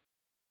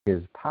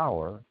his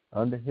power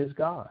unto his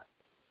God.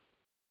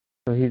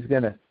 So he's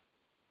going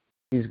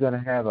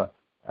to have a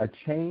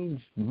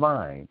changed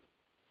mind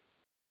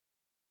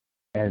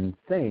and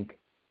think,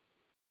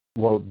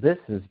 well, this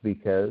is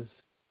because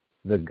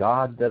the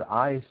God that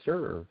I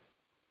serve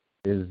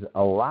is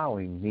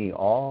allowing me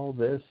all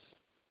this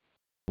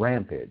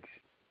rampage.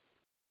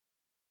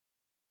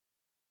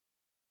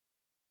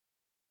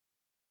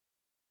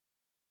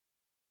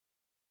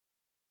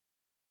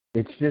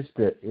 It's just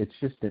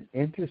an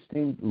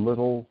interesting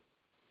little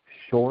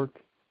short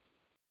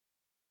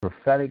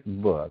prophetic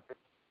book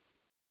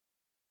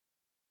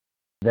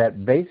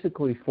that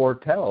basically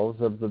foretells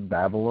of the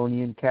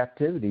Babylonian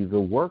captivity, the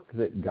work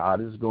that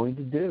God is going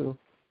to do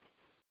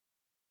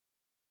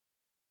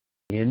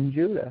in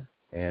Judah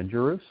and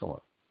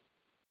Jerusalem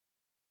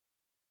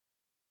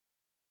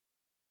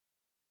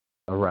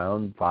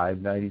around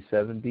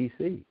 597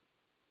 BC.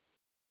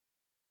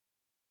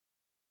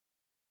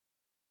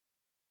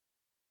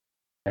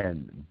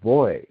 And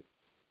boy,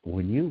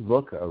 when you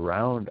look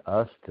around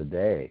us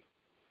today,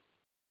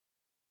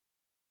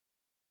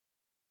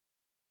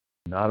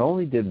 not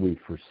only did we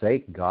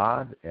forsake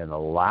God and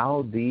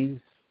allow these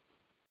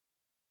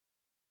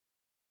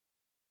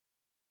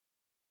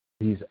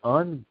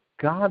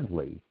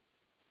ungodly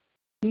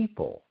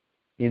people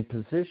in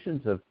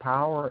positions of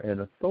power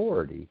and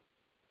authority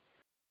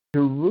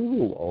to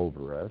rule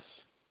over us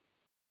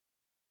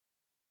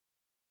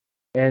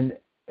and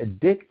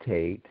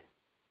dictate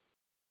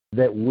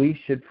that we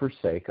should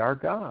forsake our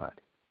God.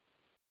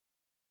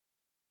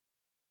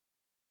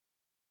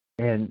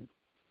 And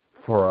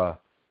for a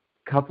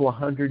couple of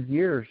 100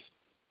 years,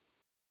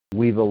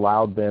 we've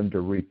allowed them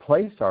to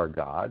replace our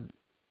God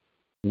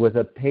with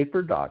a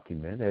paper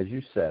document, as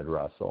you said,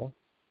 Russell,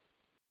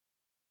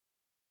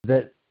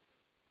 that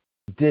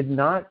did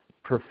not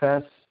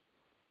profess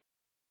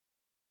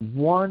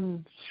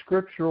one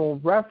scriptural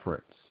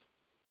reference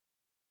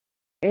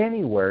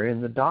anywhere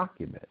in the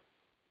document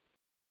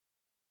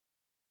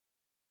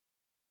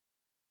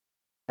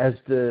as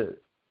to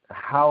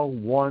how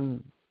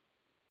one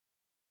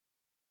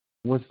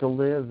was to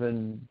live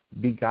and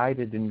be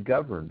guided and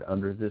governed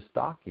under this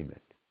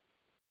document.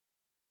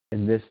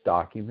 And this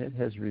document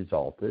has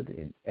resulted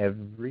in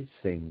every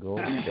single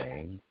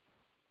thing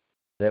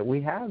that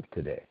we have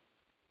today.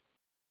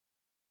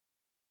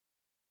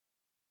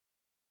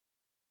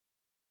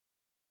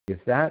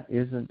 If that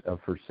isn't a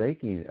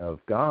forsaking of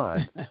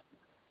God,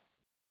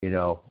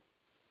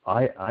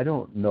 I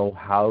don't know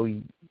how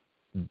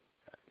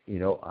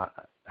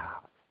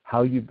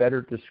how you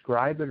better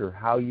describe it or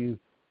how you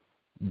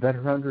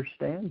better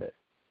understand it.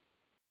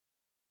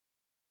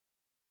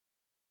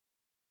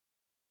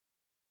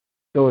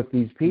 So if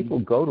these people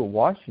go to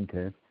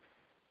Washington,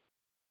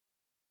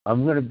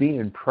 I'm going to be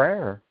in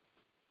prayer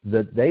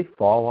that they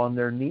fall on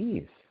their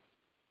knees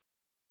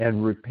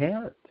and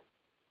repent.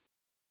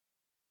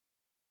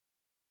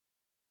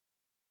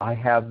 I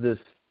have this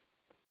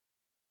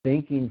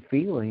thinking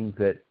feeling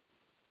that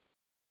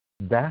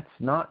that's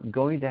not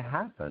going to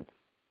happen,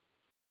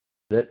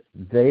 that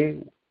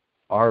they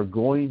are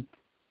going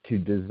to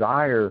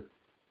desire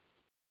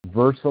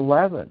verse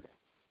 11,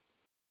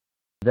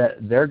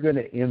 that they're going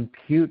to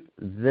impute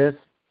this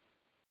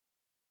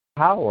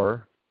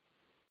power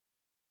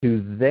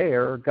to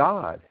their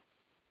God.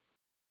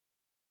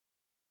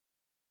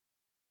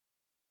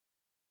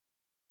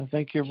 I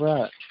think you're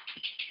right.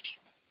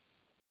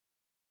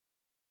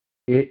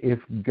 If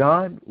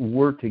God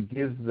were to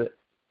give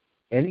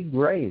any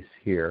grace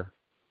here,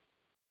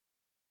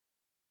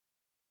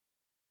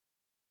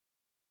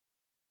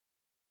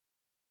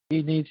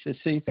 He needs to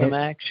see some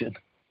action.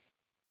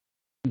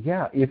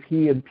 Yeah, if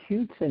he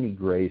imputes any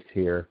grace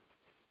here,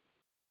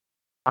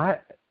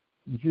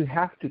 you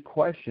have to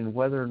question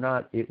whether or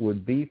not it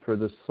would be for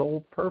the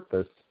sole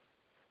purpose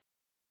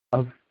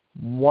of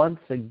once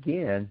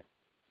again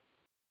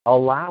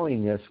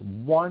allowing us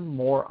one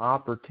more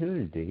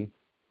opportunity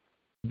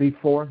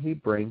before he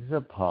brings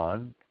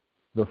upon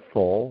the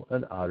full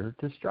and utter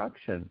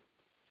destruction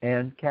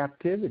and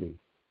captivity.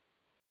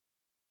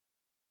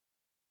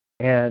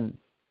 And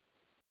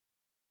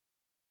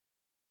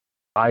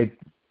I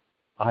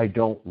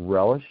don't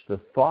relish the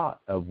thought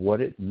of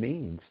what it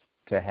means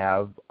to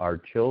have our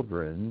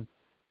children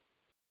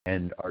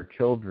and our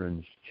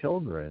children's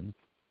children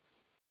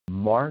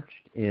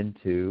marched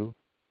into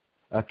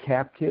a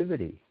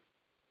captivity,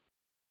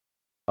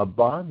 a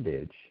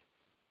bondage.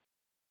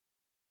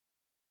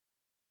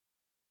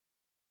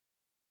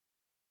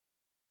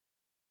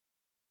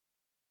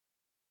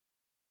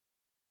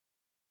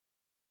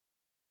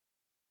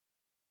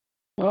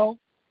 Well,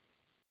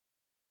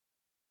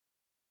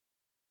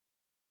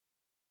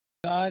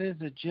 God is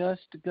a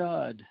just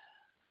God.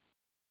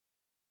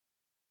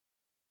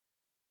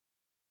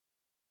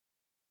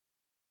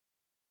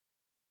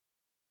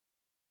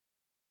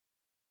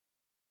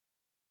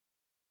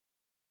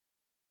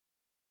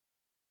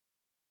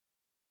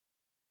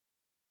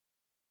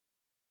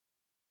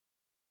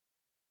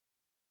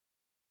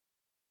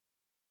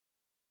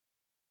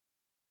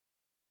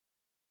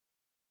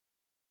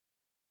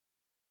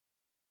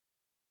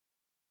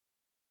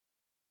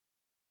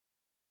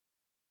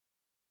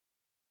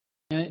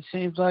 And it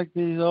seems like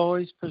He's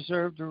always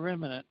preserved a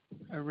remnant,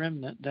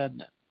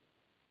 doesn't it?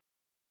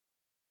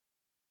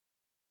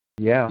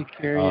 Yeah. To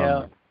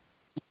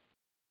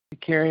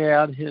carry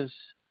out His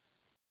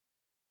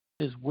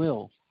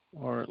will,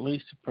 or at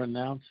least to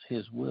pronounce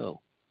His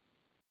will.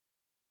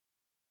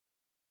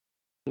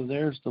 So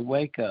there's the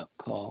wake-up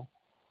call.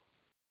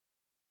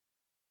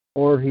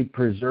 Or He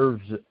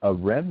preserves a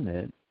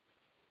remnant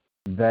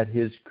that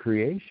His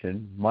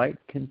creation might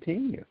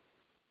continue.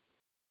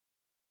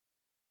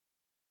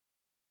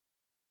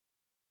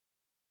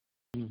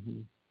 Mm-hmm.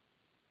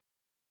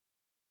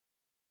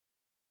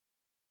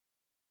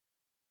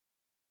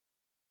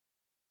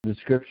 The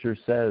scripture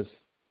says,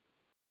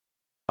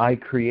 I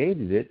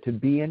created it to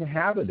be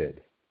inhabited.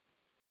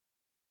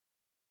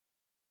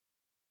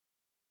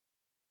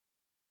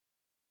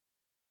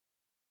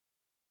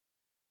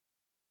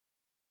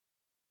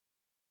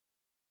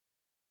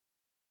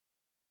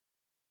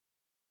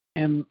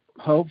 And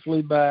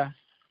hopefully by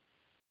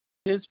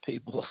His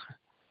people,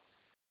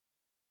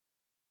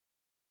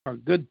 or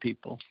good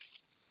people,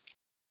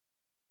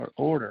 or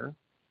order.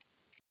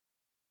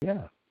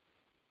 Yeah.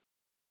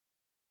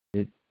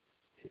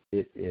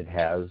 It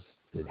has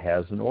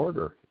an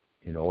order,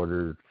 in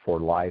order for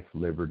life,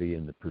 liberty,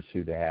 and the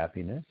pursuit of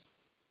happiness.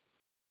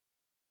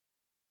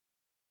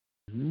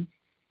 Mm-hmm.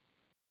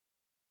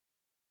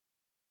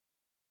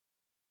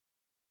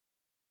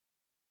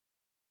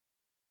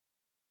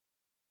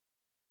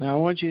 Now I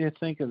want you to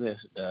think of this,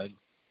 Doug.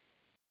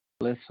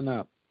 Listen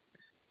up.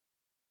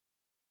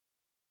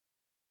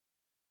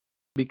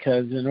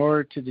 Because in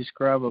order to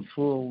describe a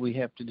fool, we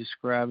have to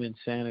describe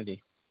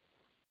insanity.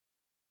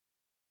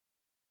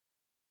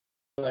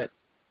 But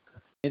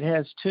it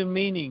has two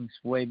meanings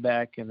way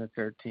back in the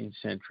 13th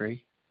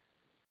century.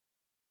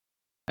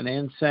 An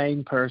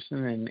insane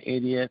person, an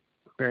idiot,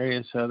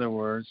 various other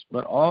words.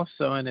 But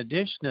also, in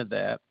addition to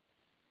that,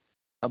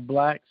 a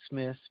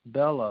blacksmith's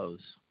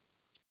bellows.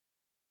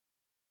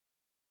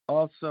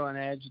 Also an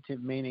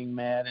adjective meaning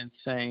mad,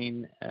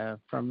 insane,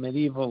 from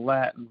medieval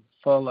Latin,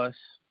 follus,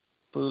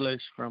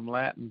 foolish, from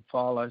Latin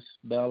follus,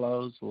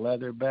 bellows,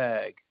 leather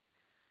bag.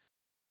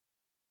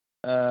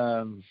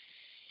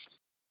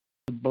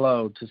 To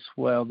blow, to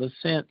swell. The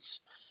sense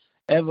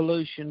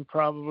evolution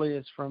probably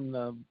is from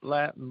the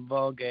Latin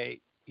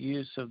Vulgate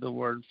use of the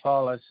word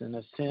phallus in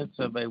a sense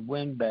of a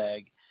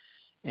windbag,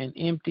 an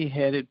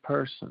empty-headed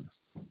person.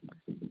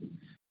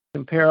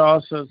 Compare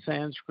also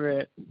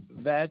Sanskrit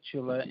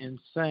vatula,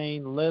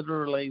 insane,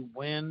 literally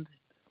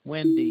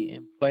windy,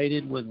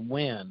 inflated with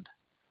wind.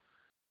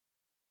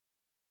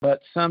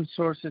 But some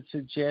sources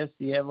suggest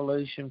the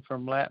evolution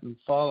from Latin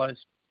phallus,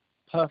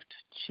 puffed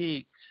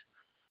cheeks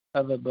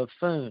of a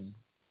buffoon.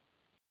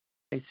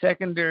 A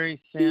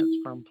secondary sense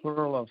from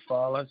plural of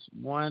phallus,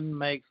 one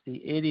makes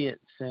the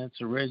idiot sense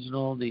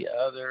original, the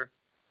other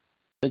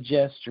the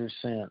jester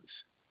sense.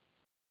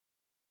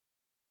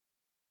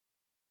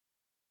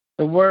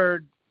 The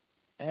word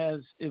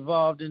has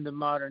evolved into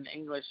modern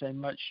English a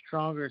much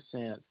stronger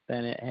sense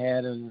than it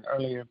had in an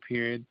earlier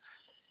period.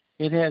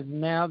 It has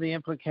now the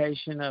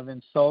implication of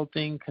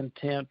insulting,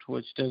 contempt,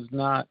 which does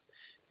not,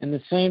 in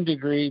the same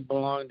degree,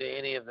 belong to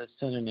any of the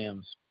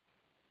synonyms.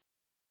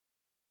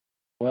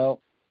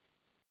 Well,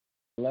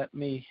 let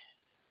me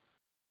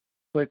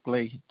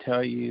quickly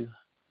tell you,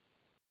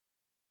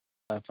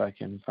 if I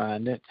can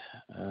find it,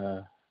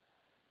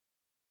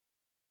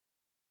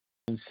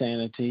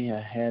 insanity.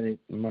 I had it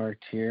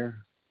marked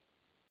here.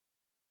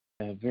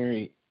 A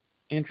very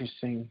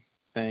interesting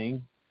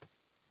thing.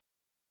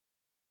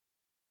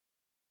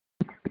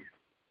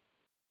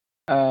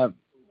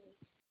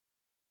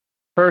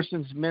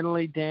 Persons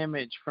mentally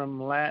damaged,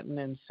 from Latin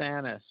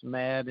insanus,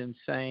 mad,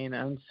 insane,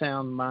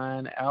 unsound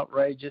mind,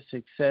 outrageous,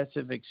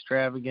 excessive,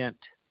 extravagant.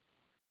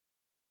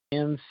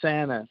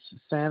 Insanus.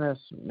 Sanus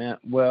meant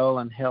well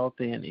and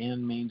healthy, and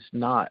in means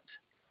not.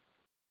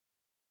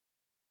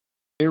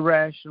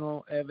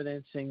 Irrational,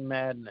 evidencing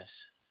madness.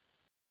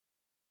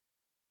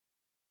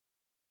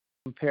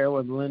 compare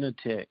with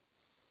lunatic.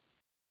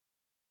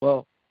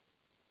 Well,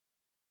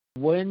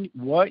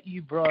 what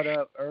you brought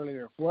up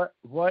earlier, what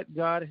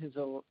God has,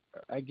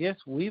 I guess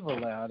we've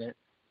allowed it,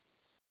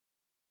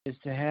 is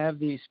to have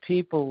these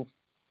people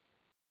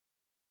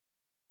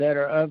that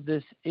are of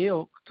this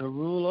ilk to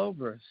rule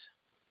over us.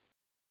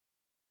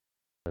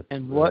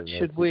 And what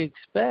should we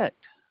expect?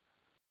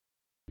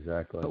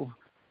 Exactly. So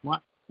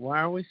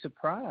why are we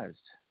surprised?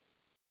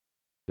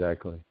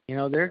 Exactly. You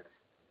know, they're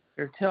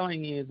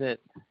telling you that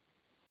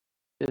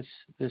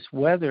this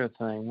weather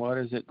thing, what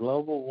is it,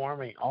 global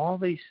warming, all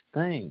these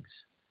things.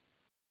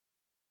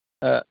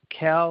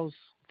 Cows'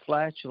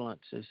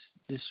 flatulence is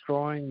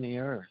destroying the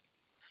earth.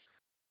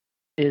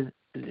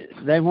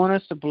 They want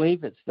us to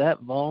believe it's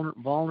that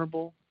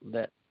vulnerable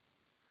that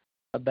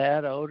a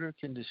bad odor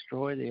can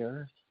destroy the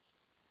earth?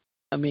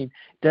 I mean,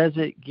 does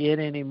it get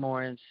any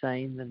more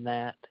insane than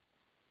that?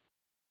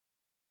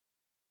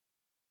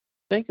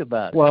 Think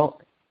about it.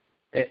 Well,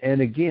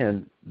 and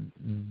again,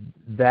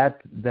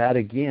 that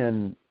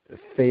again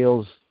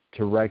fails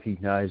to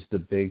recognize the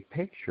big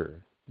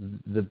picture.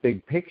 The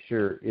big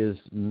picture is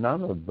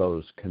none of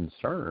those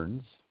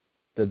concerns.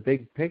 The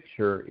big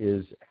picture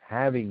is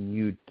having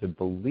you to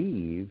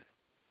believe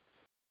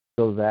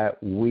so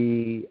that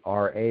we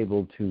are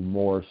able to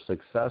more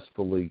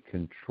successfully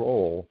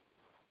control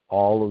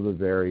all of the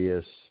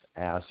various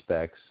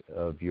aspects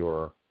of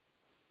your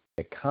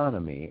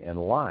economy and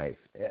life.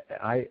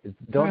 I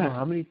don't know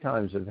how many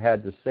times I've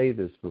had to say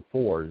this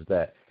before, is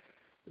that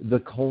the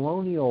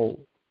colonial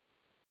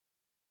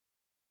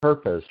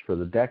purpose for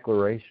the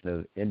Declaration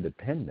of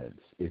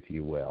Independence, if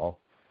you will,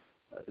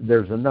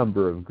 there's a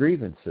number of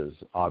grievances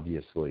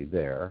obviously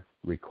there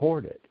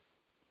recorded.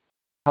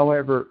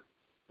 However,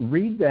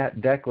 read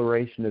that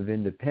Declaration of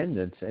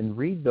Independence and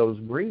read those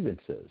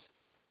grievances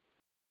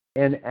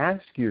and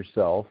ask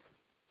yourself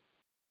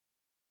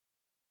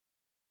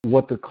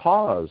what the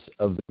cause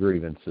of the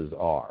grievances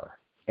are.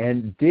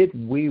 And did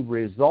we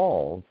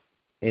resolve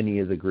any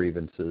of the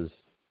grievances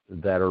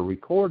that are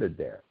recorded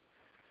there?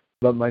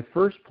 But my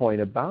first point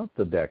about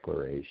the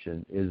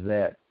Declaration is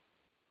that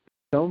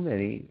so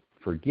many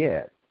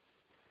forget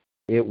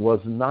it was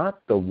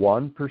not the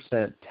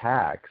 1%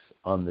 tax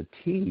on the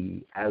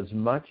tea as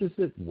much as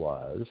it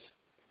was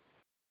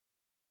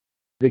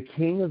the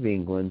King of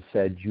England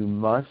said you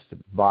must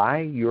buy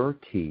your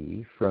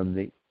tea from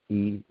the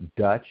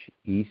Dutch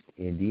East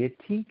India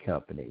Tea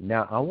Company.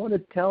 Now, I want to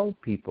tell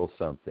people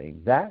something.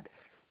 That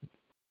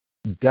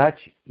Dutch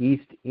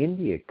East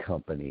India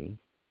Company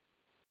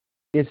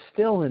is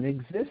still in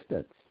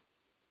existence.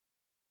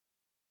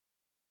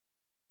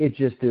 It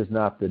just is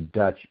not the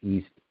Dutch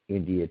East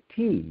India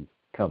Tea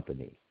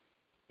Company.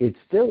 It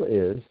still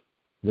is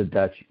the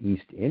Dutch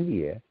East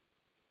India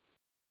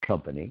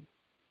Company.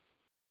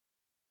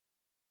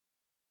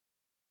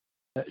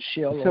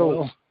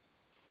 So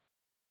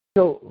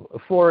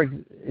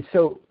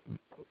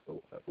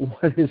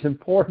what is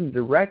important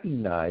to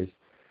recognize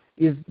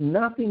is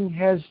nothing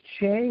has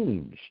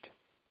changed.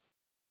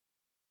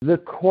 The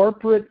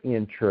corporate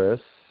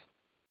interests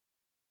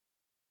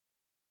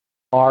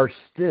are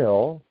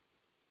still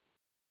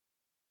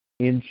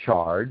in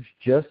charge,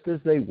 just as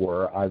they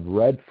were. I've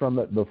read from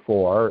it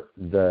before.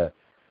 The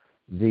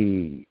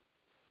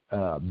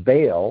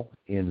Baal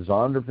in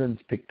Zondervan's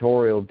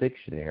Pictorial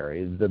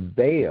Dictionary, the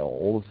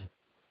Baals,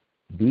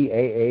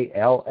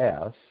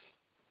 Baals,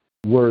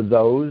 were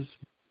those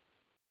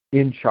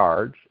in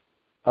charge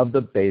of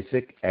the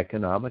basic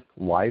economic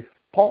life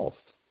pulse.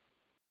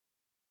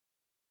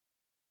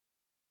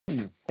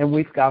 And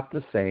we've got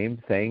the same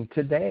thing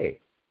today.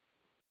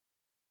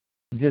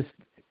 Just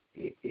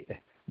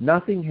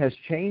nothing has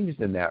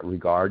changed in that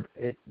regard.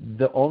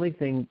 The only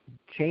thing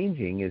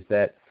changing is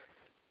that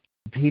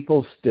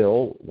people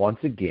still, once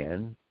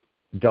again,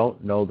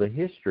 don't know the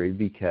history,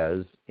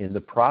 because in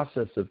the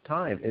process of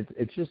time,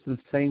 it's just the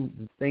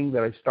same thing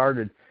that I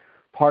started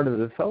part of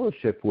the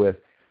fellowship with.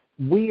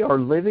 We are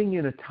living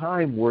in a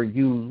time where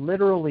you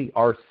literally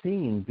are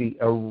seeing the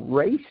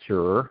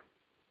erasure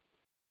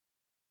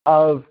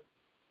of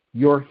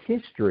your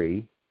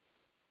history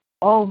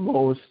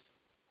almost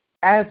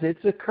as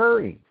it's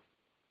occurring.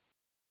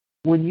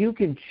 When you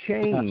can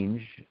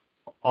change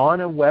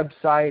on a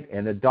website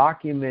and a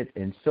document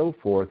and so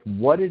forth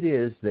what it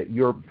is that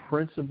your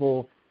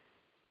principal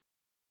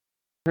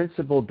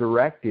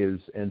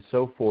directives and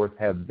so forth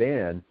have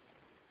been,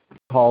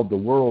 called the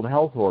World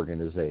Health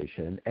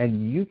Organization,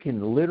 and you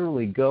can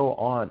literally go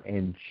on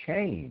and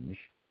change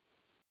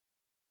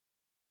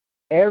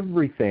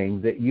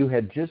everything that you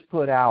had just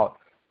put out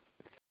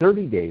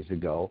 30 days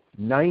ago,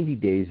 90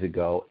 days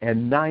ago,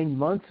 and 9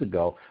 months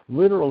ago,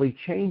 literally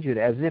change it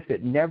as if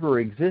it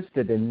never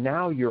existed, and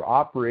now you're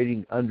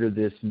operating under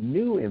this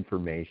new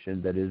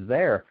information that is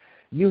there.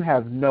 You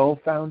have no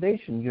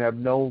foundation. You have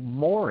no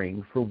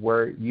mooring for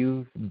where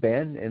you've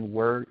been and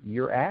where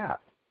you're at.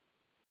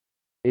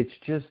 It's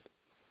just,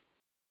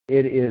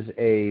 it is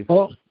a...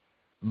 Well,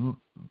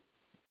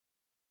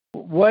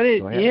 what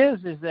it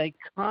is a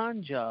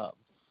con job.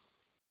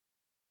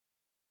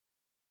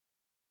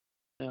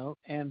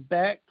 And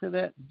back to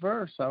that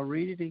verse, I'll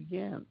read it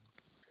again.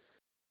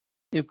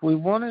 If we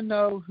want to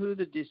know who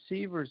the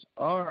deceivers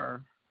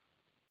are,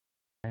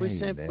 we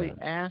simply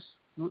ask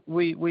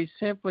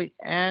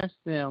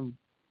them,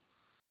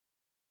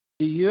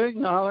 do you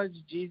acknowledge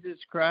Jesus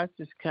Christ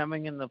is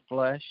coming in the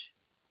flesh?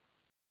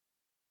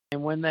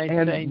 And when they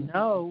say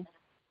no,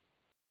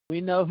 we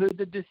know who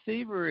the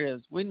deceiver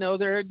is. We know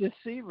they're a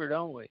deceiver,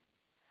 don't we?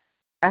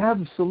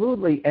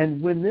 Absolutely.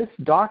 And when this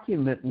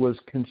document was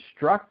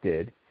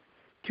constructed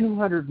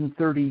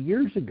 230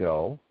 years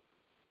ago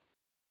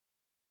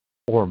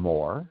or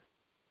more,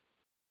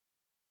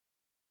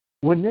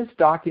 when this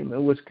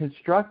document was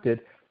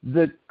constructed,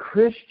 the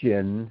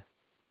Christian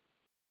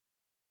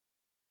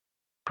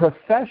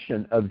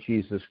profession of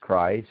Jesus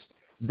Christ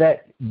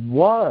that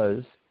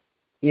was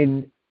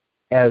in,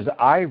 as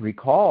I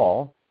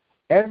recall,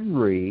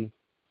 every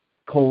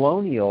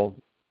colonial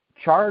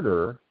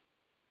charter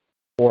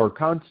or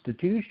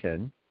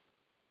constitution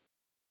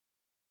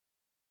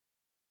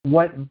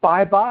went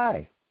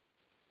bye-bye,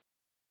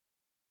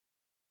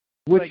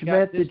 which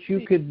meant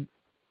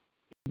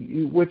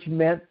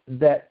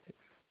that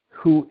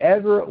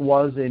whoever it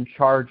was in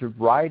charge of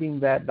writing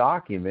that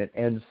document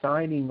and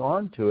signing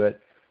on to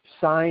it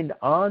signed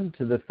on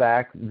to the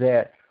fact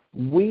that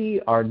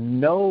we are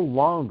no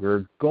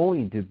longer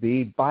going to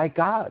be by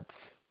gods.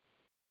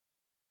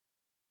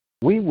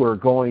 We were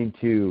going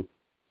to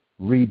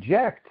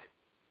reject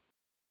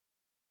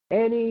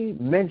any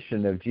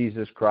mention of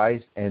Jesus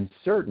Christ, and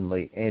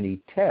certainly any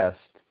test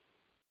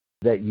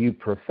that you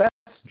profess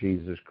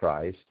Jesus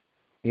Christ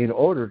in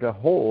order to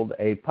hold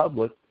a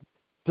public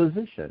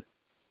position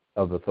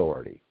of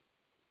authority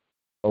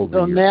over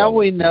so your now fellow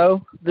we people.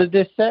 know the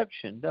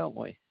deception, don't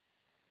we?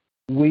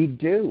 We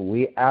do.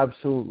 We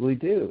absolutely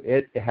do.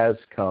 It has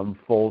come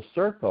full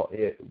circle.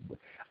 It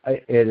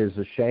is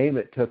a shame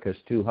it took us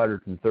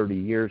 230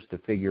 years to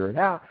figure it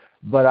out,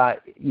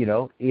 but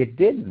it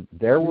didn't.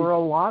 There were a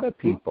lot of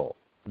people.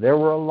 There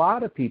were a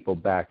lot of people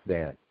back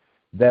then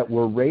that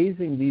were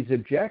raising these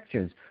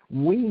objections.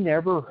 We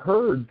never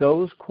heard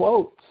those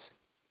quotes.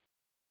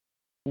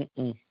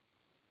 The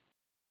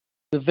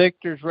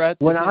victor's right.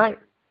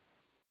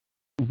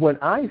 When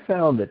I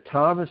found that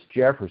Thomas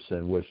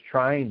Jefferson was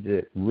trying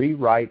to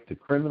rewrite the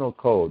criminal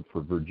code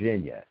for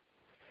Virginia,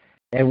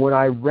 and when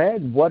I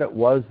read what it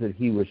was that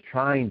he was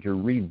trying to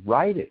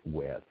rewrite it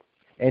with,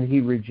 and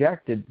he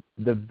rejected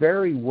the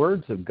very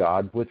words of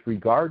God with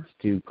regards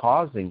to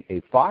causing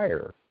a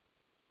fire,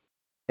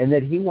 and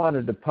that he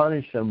wanted to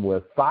punish them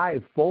with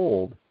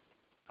fivefold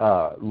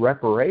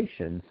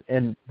reparations,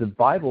 and the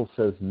Bible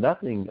says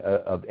nothing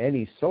of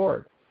any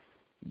sort,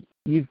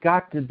 you've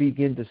got to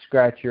begin to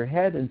scratch your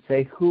head and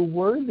say, who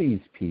were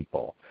these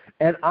people?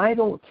 And I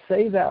don't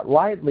say that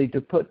lightly to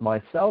put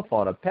myself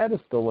on a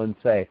pedestal and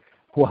say,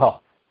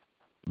 well,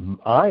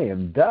 I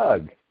am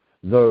Doug,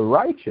 the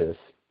righteous.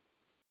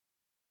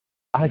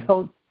 I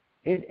don't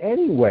in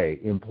any way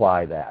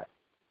imply that.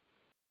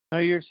 No,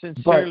 you're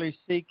sincerely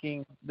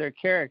seeking their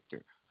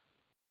character.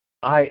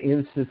 I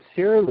am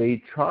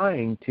sincerely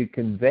trying to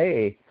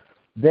convey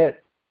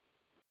that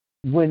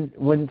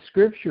when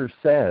Scripture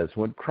says,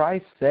 when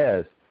Christ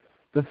says,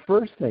 the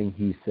first thing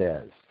he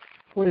says,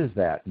 what is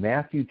that,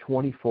 Matthew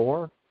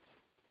 24?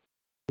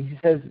 He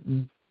says,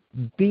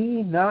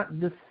 be not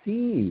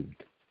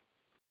deceived.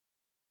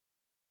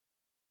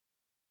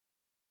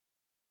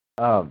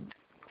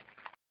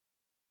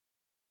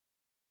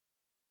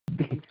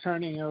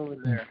 Turning over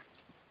there.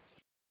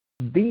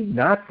 Be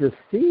not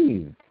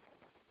deceived.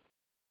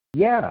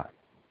 Yeah.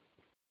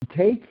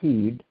 Take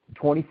heed,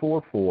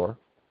 24:4,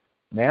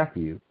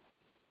 Matthew.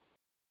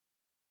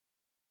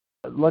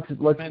 Let's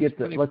get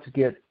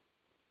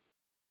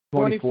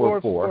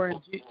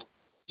 24:4.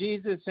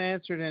 Jesus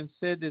answered and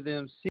said to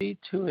them, see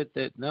to it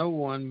that no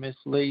one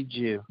misleads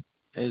you,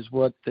 is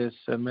what this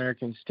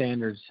American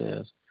Standard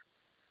says.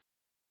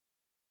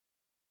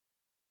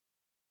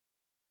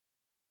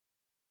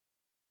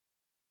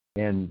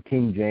 And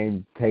King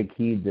James, take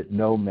heed that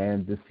no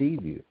man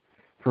deceive you.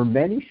 For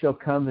many shall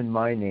come in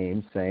my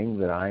name, saying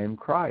that I am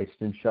Christ,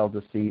 and shall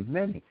deceive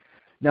many.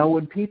 Now,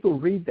 when people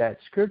read that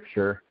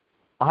scripture,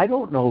 I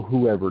don't know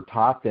whoever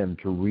taught them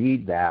to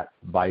read that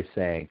by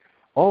saying,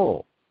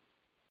 oh,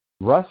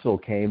 Russell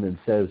came and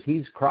says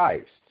he's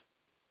Christ.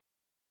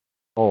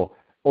 Oh,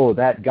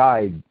 that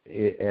guy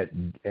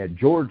at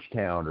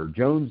Georgetown or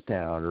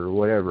Jonestown or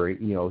whatever,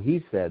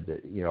 he said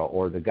that,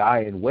 or the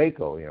guy in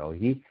Waco,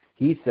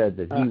 he said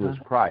that he was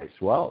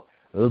Christ. Well,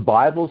 the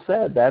Bible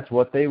said that's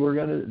what they were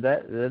going to,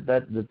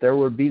 that there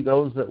would be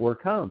those that were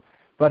come.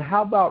 But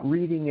how about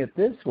reading it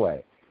this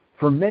way?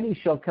 For many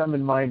shall come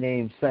in my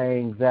name,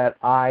 saying that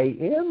I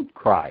am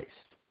Christ.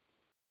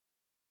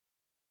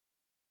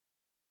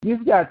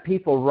 You've got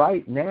people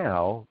right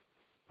now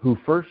who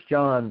 2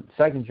 John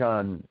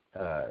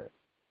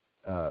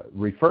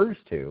refers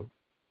to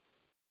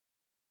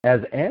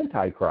as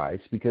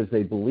Antichrist because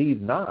they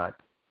believe not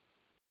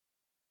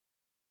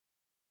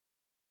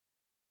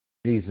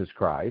Jesus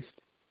Christ.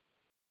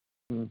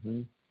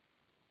 Mm-hmm.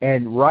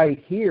 And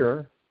right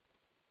here,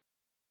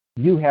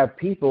 you have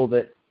people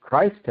that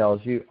Christ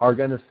tells you are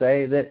going to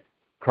say that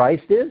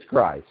Christ is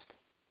Christ.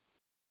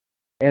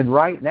 And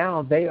right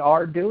now they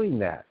are doing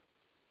that.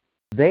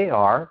 They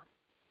are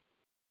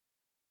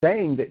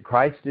saying that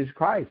Christ is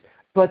Christ.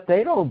 But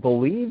they don't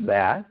believe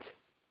that.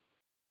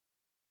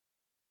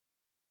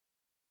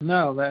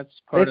 No, that's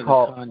part of the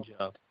con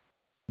job.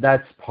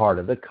 That's part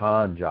of the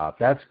con job.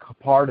 That's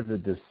part of the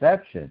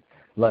deception.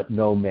 Let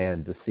no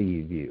man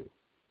deceive you.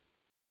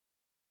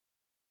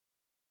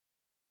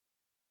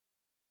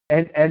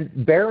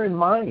 And bear in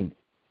mind,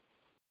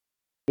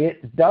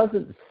 it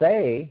doesn't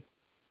say,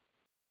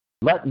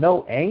 let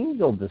no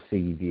angel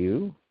deceive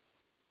you.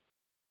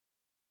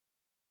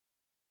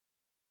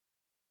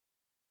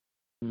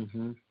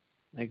 Mm-hmm.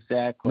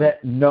 Exactly.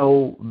 Let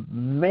no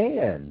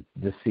man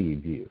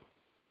deceive you.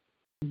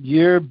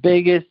 Your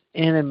biggest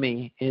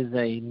enemy is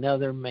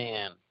another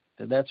man.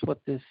 That's what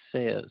this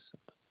says,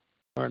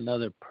 or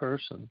another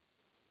person.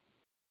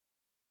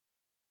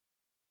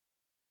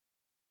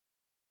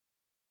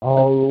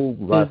 Oh,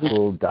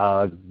 Russell,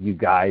 Doug, you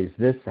guys,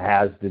 this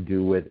has to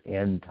do with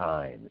end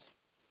times.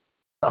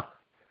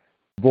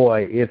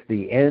 Boy, if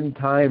the end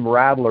time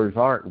rattlers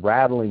aren't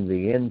rattling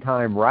the end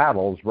time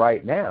rattles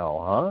right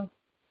now, huh?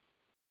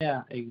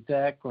 Yeah,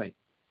 exactly.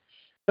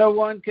 So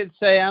one could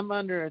say I'm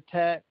under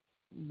attack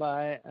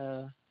by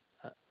an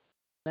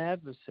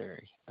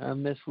adversary, a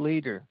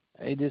misleader,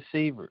 a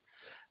deceiver.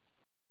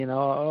 You know,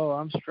 oh,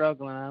 I'm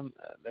struggling.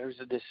 There's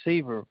a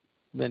deceiver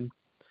been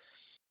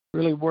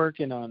really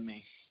working on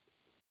me.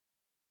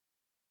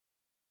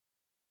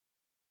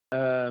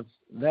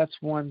 That's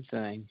one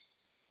thing.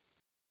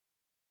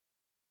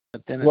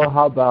 But then well,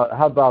 how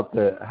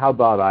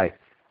about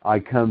I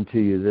come to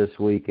you this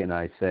week and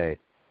I say,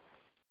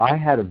 I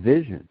had a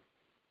vision.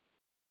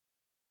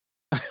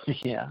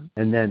 Yeah.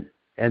 And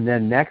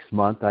then next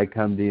month I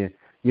come to you,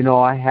 you know,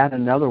 I had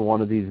another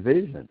one of these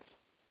visions.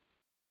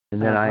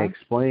 And then I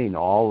explain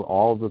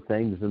all the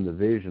things in the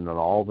vision and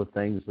all the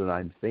things that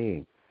I'm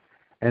seeing.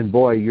 And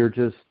boy, you're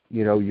just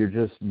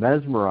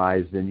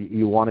mesmerized, and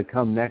you want to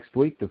come next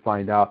week to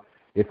find out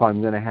if I'm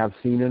going to have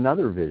seen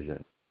another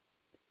vision.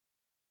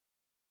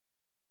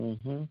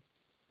 Mm-hmm.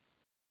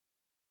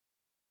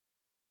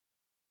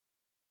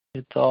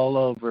 It's all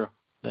over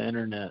the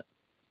internet.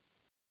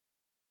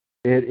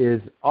 It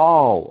is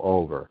all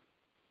over.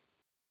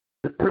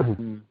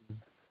 Mm-hmm.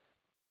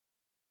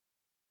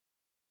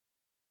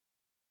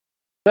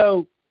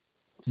 But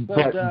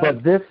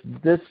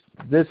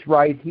this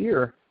right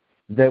here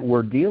that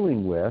we're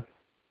dealing with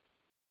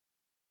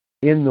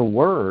in the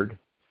Word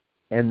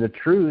and the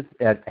truth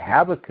at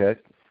Habakkuk,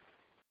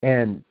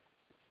 and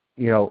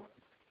you know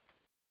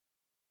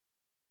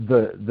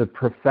the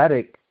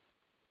prophetic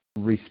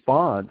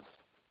response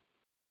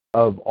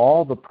of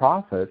all the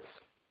prophets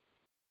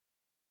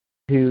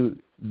to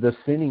the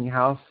sinning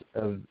house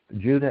of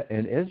Judah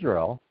and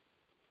Israel,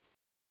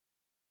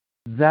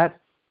 that's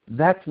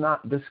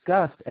not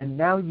discussed. And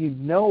now you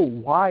know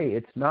why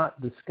it's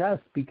not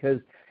discussed, because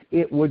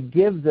it would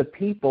give the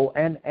people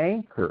an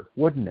anchor,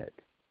 wouldn't it?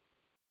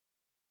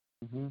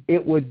 Mm-hmm.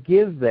 It would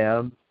give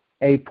them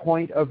a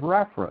point of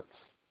reference.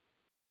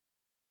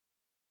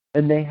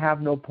 And they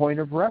have no point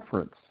of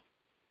reference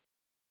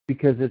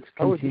because it's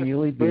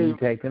continually being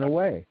taken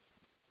away.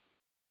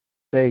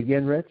 Say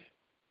again, Rich?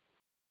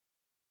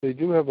 They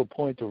do have a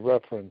point of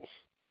reference.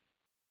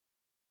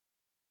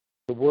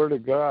 The Word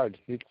of God,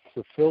 it's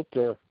a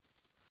filter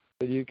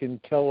that you can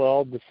tell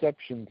all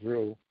deception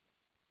through.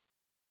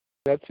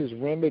 That's his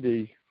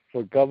remedy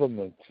for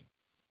government.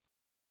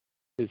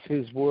 It's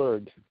his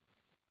Word.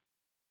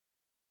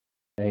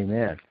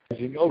 Amen. As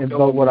you know,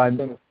 but what I'm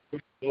going to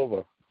push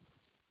over.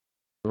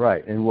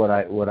 Right, and what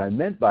I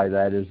meant by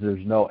that is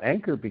there's no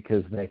anchor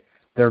because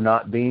they're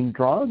not being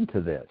drawn to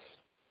this.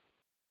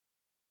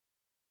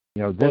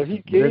 You know, well, he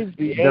gave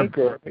the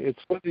anchor. It's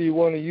whether you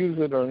want to use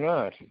it or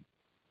not.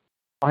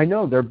 I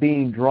know they're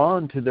being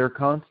drawn to their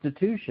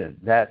constitution.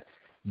 That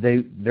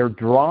they're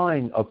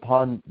drawing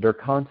upon their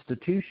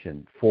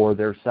constitution for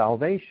their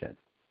salvation.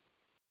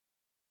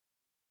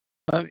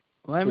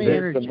 Let me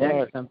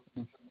interject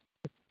something.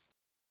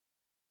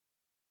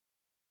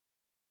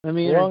 Let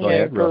me interject. Go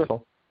ahead,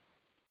 Russell.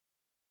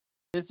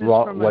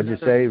 What'd you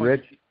say,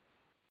 Rich?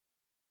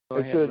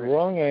 I said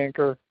wrong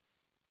anchor.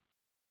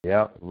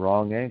 Yeah,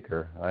 wrong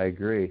anchor. I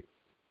agree.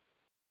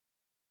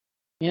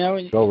 You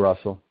know, go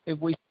Russell. If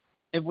we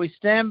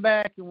stand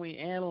back and we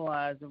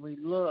analyze and we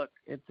look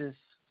at this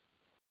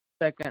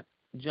 2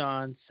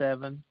 John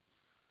 7,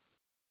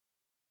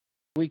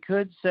 we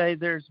could say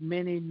there's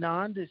many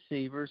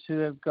non-deceivers who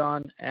have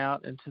gone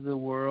out into the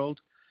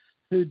world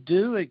who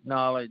do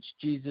acknowledge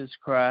Jesus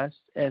Christ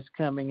as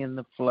coming in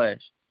the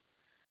flesh.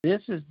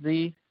 This is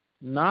the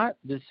not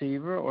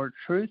deceiver or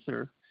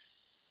truther,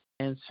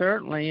 and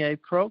certainly a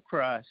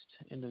pro-Christ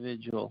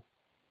individual.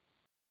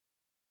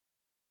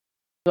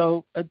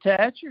 So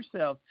attach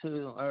yourself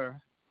to,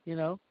 or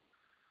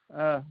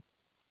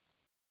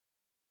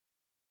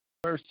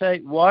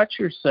say, watch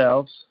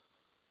yourselves.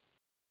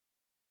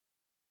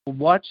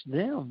 Watch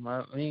them.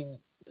 I mean,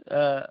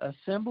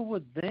 assemble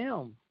with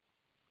them.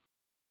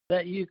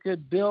 that you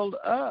could build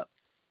up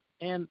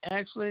and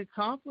actually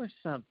accomplish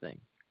something.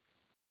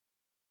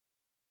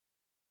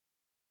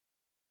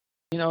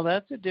 You know,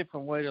 that's a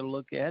different way to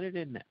look at it,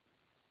 isn't it?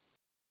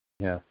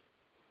 Yeah.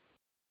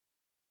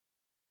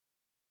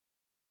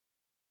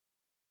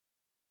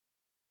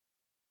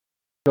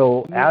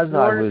 So as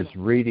I was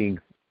reading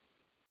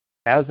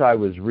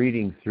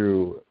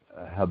through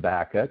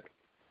Habakkuk,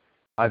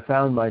 I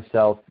found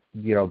myself,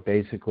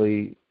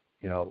 basically,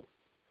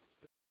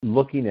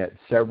 looking at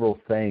several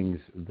things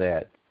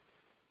that,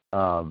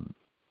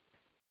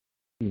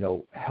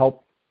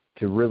 help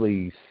to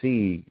really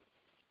see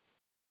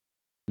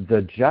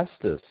the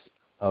justice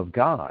of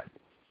God.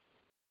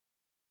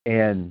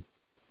 And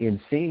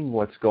in seeing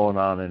what's going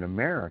on in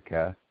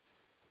America,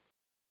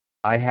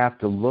 I have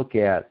to look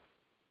at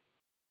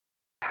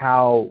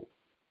how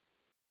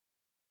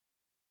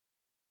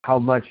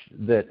much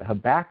that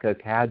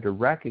Habakkuk had to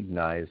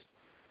recognize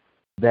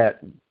that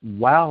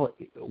while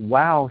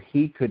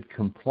he could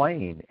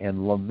complain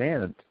and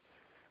lament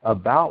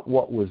about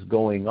what was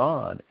going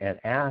on and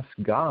ask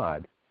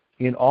God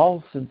in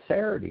all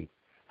sincerity,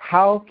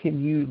 how can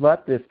you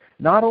let this,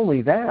 not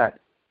only that,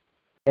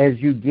 as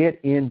you get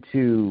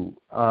into,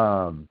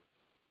 as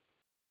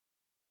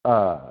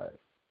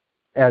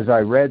I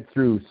read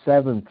through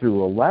 7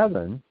 through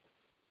 11,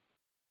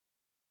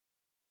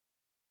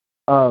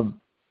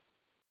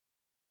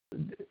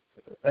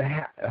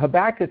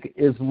 Habakkuk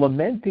is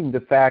lamenting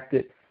the fact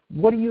that,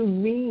 what do you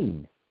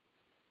mean,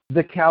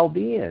 the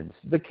Chaldeans?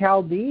 The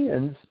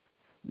Chaldeans,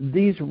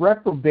 these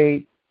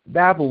reprobate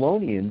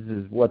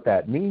Babylonians is what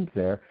that means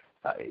there.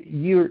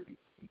 You're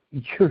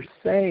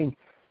saying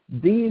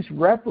these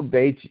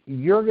reprobates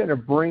you're going to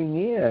bring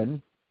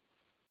in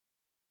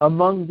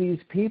among these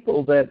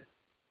people that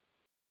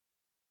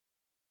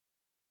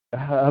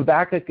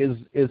Habakkuk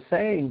is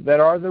saying that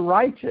are the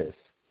righteous.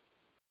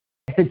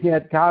 And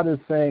yet God is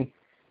saying,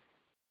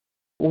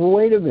 well,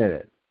 wait a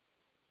minute.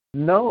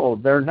 No,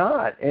 they're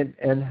not.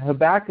 And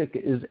Habakkuk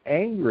is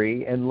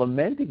angry and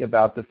lamenting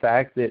about the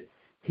fact that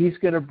he's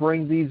going to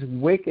bring these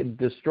wicked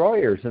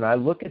destroyers. And I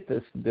look at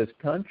this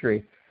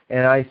country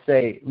and I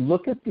say,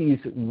 look at these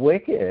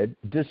wicked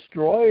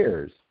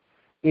destroyers.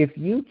 If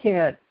you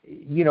can't,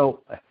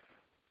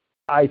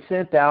 I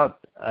sent out,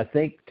 I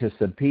think, to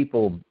some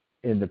people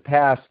in the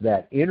past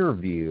that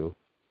interview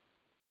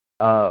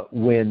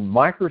when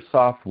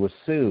Microsoft was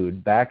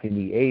sued back in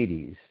the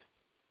 80s,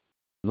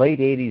 late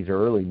 80s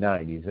or early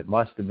 90s. It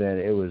must have been,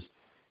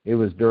 it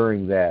was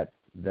during that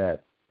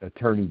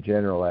attorney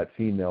general, that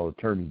female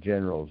attorney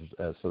general,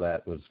 so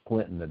that was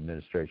Clinton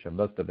administration. It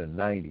must have been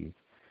 90s.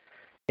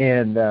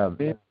 And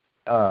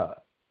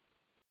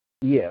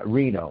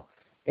Reno.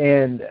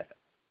 And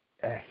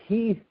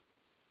he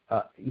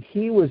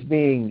was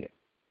being,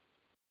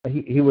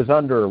 he was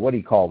under, what do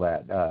you call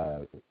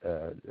that,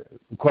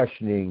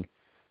 questioning,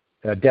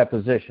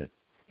 deposition.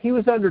 He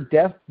was under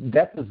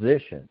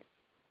deposition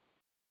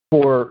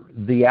for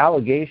the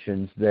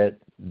allegations that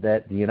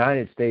the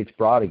United States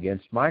brought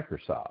against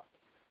Microsoft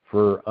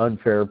for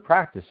unfair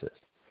practices.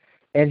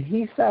 And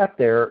he sat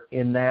there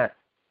in that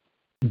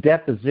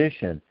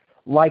deposition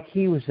like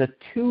he was a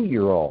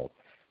 2-year-old.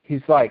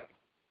 He's like,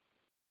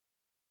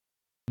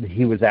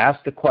 he was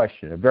asked a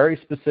question, a very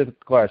specific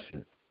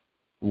question.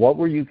 What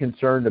were you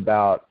concerned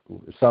about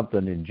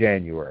something in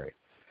January?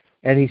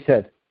 And he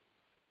said,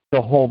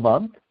 the whole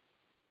month?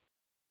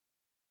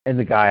 And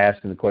the guy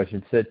asking the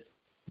question said,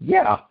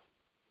 yeah.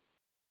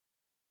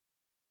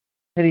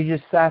 And he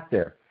just sat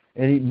there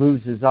and he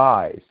moves his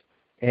eyes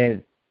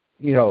and,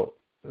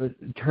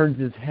 turns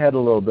his head a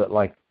little bit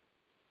like,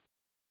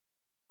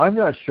 I'm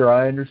not sure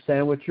I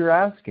understand what you're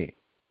asking.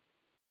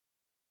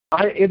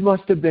 It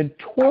must have been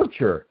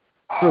torture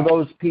for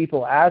those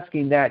people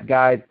asking that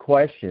guy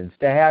questions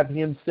to have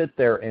him sit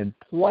there and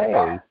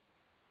play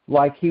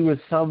like he was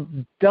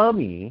some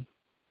dummy.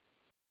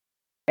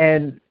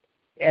 And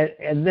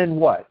then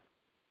what?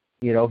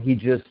 He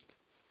just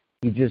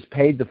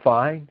paid the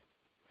fine,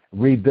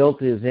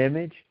 rebuilt his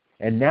image,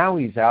 and now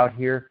he's out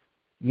here,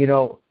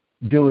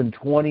 doing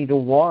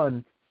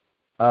 20-to-1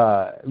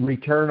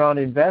 return on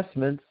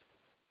investments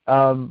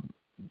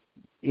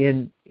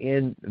in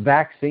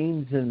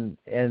vaccines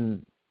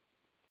and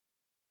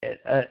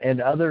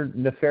other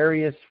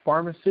nefarious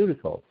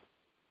pharmaceuticals.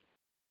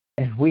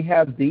 And we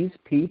have these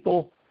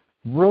people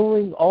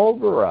ruling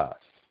over us.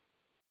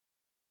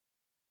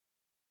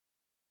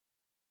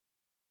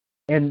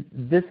 And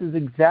this is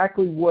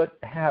exactly what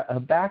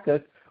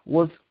Habakkuk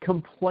was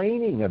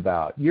complaining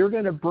about. You're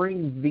going to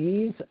bring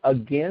these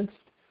against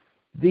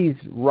these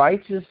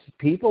righteous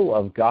people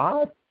of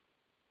God?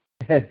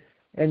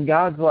 And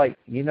God's like,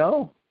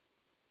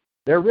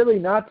 they're really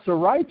not so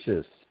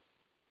righteous.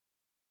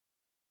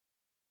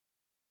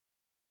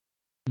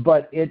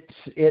 But it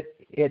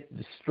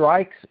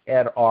strikes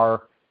at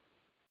our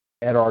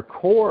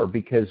core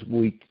because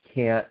we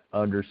can't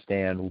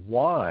understand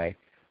why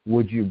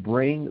would you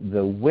bring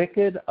the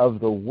wicked of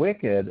the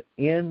wicked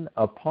in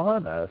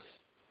upon us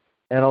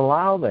and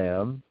allow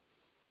them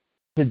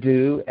to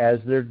do as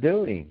they're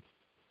doing.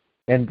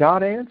 And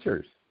God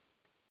answers.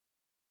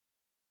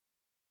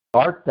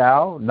 Art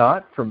thou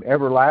not from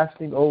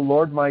everlasting, O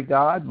Lord my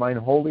God, mine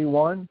Holy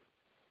One?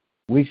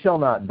 We shall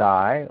not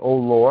die, O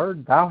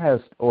Lord. Thou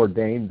hast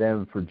ordained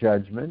them for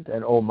judgment,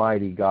 and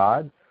Almighty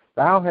God,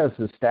 thou hast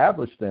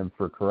established them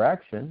for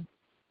correction.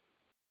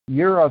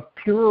 You are of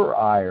purer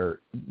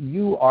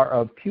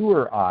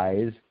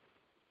eyes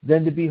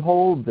than to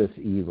behold this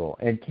evil.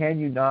 And can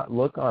you not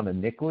look on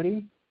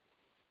iniquity?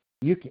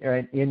 You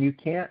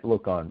can't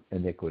look on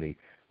iniquity.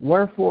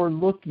 Wherefore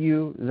look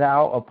you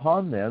thou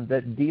upon them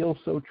that deal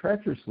so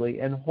treacherously,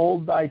 and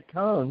hold thy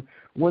tongue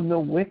when the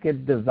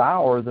wicked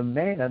devour the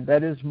man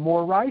that is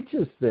more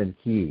righteous than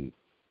he,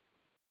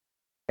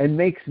 and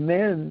makes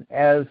men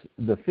as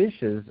the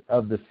fishes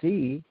of the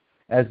sea,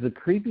 as the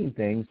creeping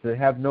things that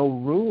have no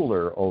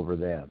ruler over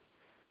them.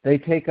 They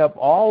take up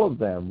all of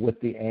them with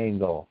the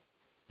angle.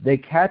 They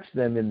catch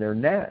them in their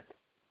net,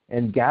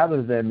 and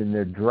gather them in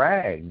their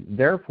drag.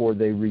 Therefore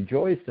they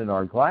rejoice and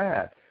are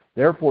glad.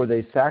 Therefore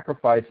they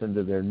sacrifice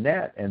unto their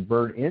net, and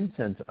burn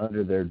incense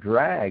under their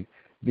drag,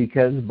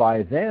 because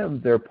by them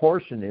their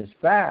portion is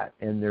fat,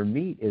 and their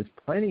meat is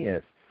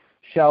plenteous.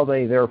 Shall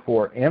they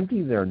therefore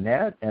empty their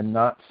net, and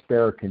not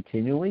spare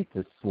continually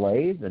to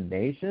slay the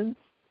nations?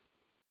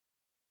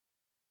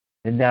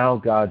 And now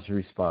God's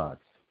response.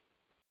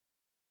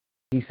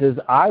 He says,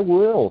 I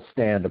will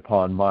stand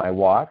upon my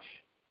watch,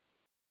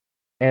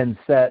 and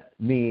set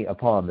me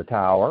upon the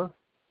tower,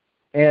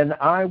 and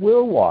I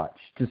will watch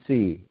to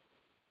see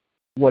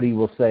what he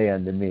will say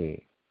unto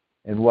me,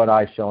 and what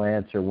I shall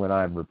answer when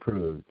I am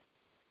reproved.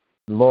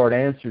 The Lord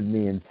answered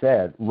me and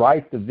said,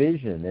 write the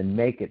vision, and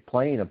make it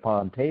plain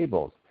upon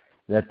tables,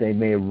 that they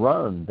may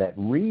run that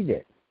read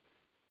it,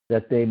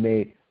 that they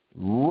may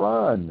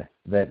run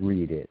that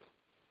read it.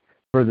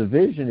 For the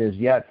vision is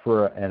yet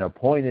for an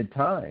appointed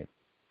time,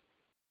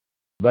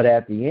 but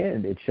at the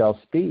end it shall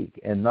speak,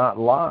 and not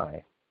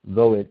lie.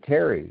 Though it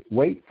tarry,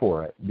 wait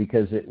for it,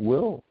 because it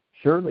will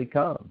surely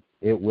come.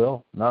 It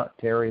will not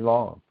tarry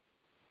long.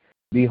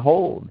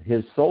 Behold,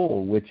 his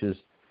soul which is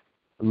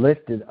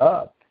lifted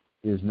up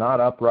is not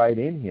upright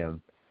in him,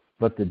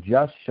 but the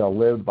just shall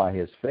live by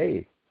his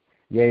faith.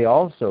 Yea,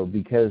 also,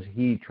 because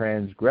he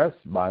transgressed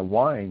by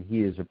wine,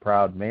 he is a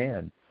proud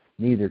man,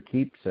 neither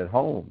keeps at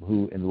home,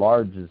 who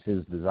enlarges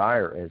his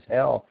desire as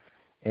hell,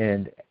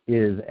 and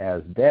is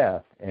as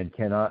death, and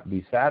cannot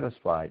be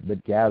satisfied,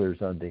 but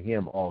gathers unto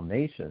him all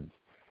nations,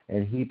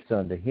 and heaps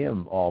unto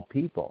him all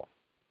people.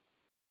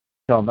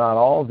 Shall not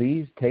all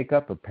these take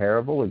up a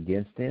parable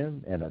against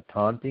him, and a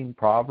taunting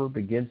proverb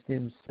against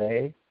him,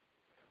 say,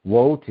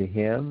 woe to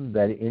him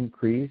that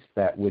increased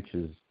that which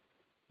is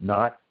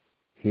not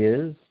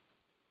his?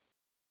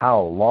 How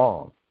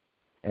long?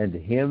 And to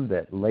him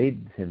that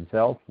laid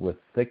himself with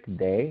thick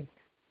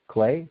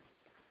clay?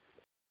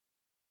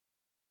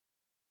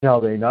 Shall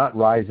they not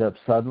rise up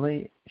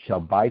suddenly, shall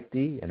bite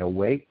thee, and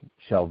awake,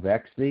 shall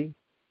vex thee,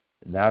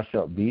 and thou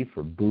shalt be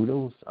for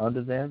boodles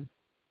unto them?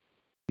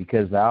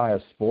 Because thou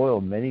hast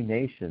spoiled many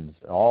nations,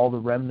 all the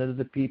remnant of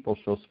the people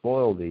shall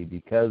spoil thee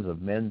because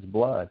of men's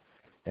blood,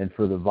 and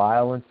for the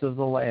violence of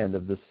the land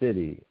of the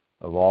city,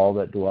 of all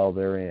that dwell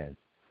therein.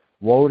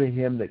 Woe to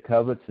him that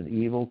covets an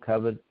evil,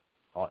 coveteth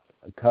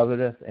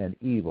an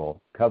evil,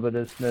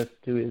 covetousness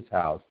to his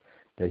house,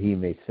 that he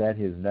may set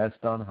his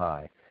nest on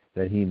high,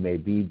 that he may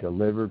be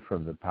delivered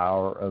from the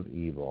power of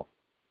evil.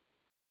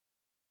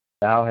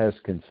 Thou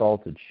hast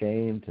consulted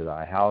shame to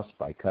thy house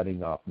by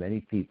cutting off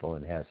many people,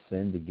 and hast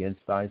sinned against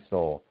thy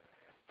soul.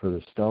 For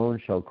the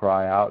stone shall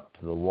cry out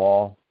to the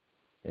wall,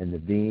 and the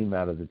beam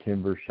out of the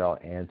timber shall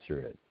answer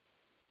it.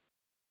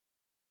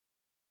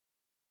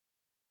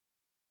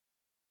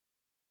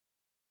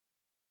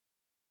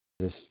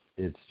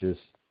 It's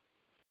just,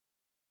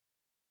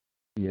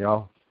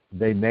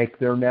 they make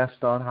their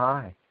nest on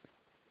high.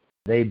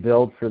 They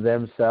build for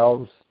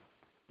themselves.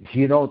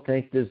 You don't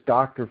think this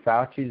Dr.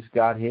 Fauci's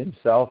got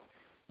himself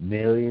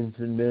millions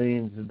and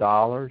millions of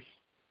dollars?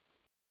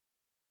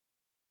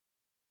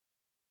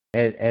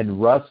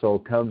 And Russell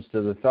comes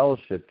to the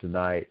fellowship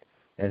tonight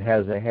and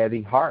has a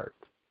heavy heart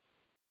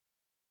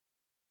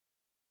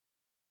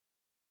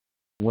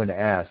when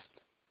asked,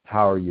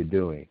 how are you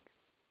doing?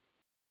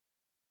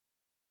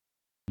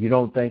 You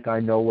don't think I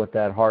know what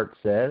that heart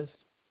says?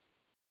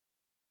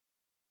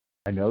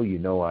 I know you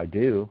know I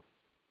do.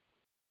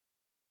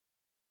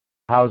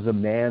 How's a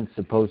man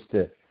supposed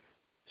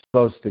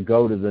to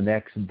go to the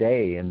next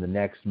day and the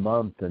next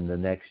month and the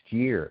next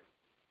year,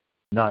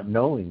 not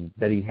knowing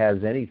that he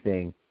has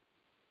anything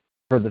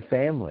for the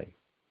family?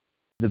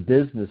 The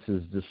business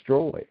is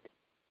destroyed.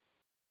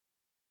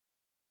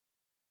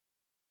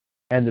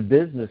 And the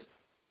business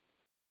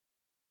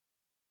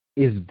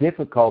is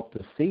difficult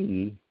to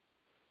see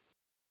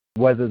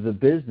whether the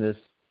business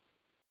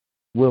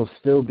will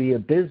still be a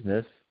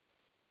business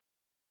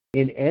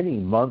in any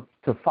month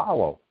to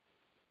follow.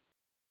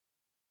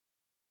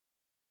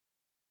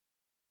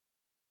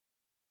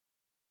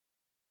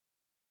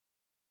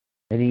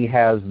 And he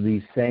has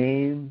the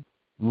same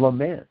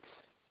laments,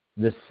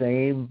 the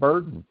same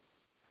burden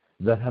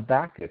that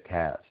Habakkuk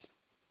has.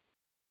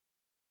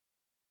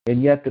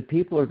 And yet the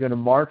people are going to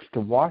march to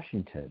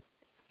Washington.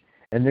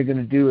 And they're going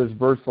to do as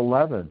verse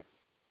 11,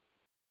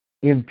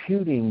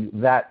 imputing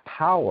that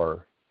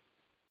power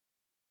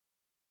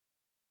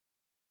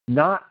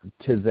not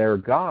to their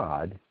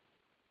God,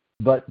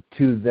 but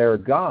to their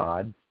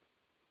God,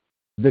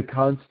 the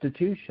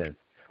Constitution.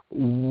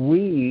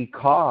 We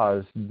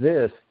caused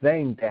this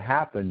thing to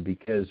happen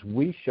because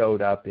we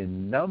showed up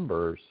in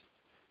numbers.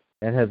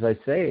 And as I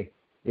say,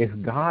 if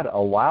God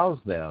allows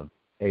them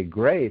a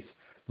grace,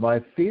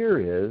 my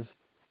fear is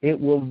it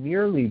will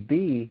merely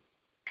be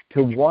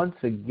to once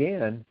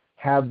again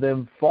have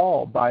them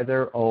fall by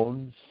their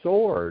own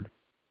sword.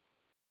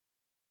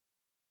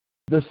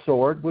 The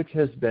sword which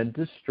has been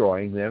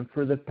destroying them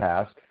for the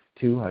past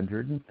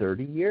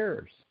 230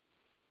 years.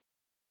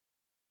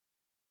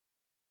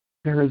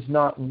 There is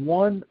not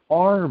one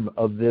arm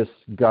of this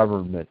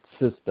government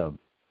system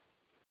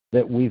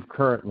that we've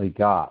currently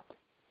got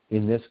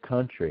in this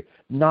country.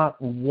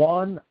 Not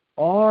one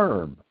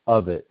arm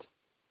of it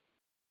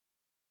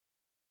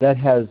that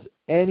has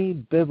any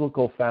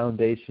biblical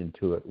foundation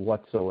to it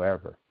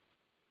whatsoever.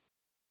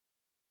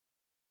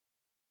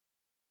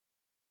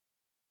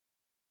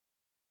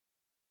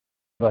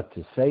 But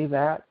to say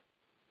that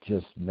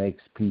just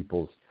makes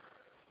people's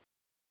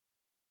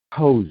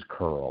toes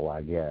curl,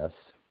 I guess.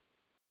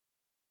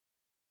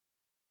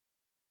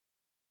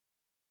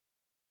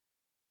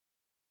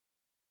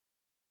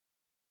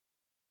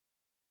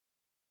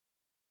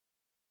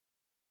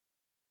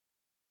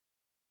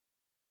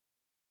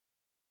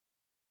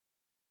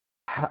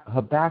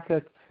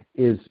 Habakkuk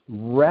is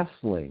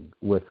wrestling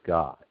with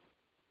God.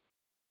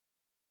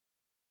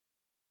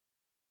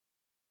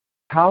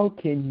 How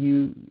can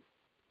you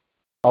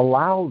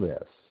allow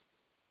this?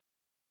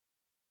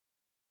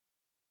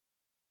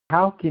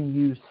 How can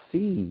you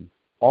see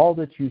all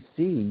that you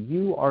see?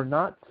 You are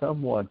not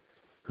someone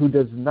who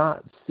does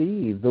not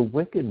see the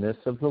wickedness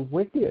of the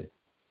wicked.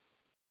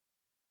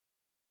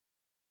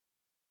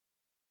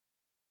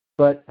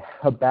 But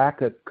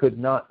Habakkuk could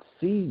not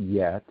see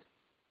yet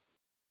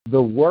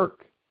the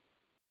work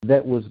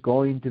that was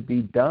going to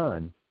be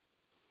done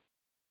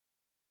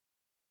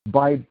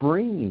by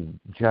bringing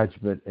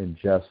judgment and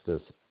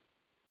justice.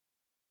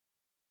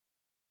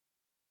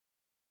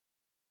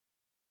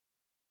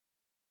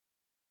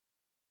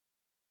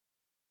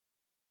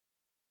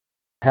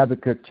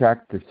 Habakkuk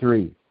chapter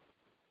 3,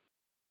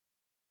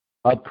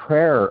 a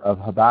prayer of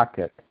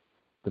Habakkuk,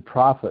 the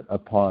prophet,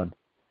 upon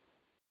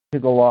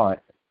Shigionoth.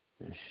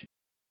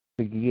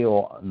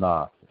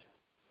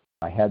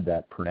 I had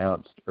that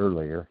pronounced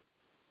earlier.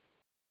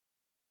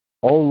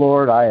 O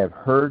Lord, I have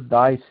heard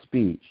thy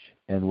speech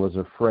and was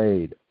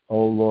afraid.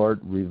 O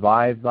Lord,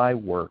 revive thy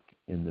work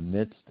in the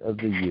midst of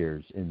the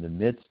years. In the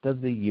midst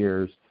of the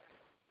years,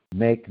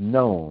 make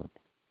known.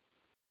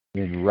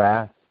 In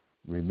wrath,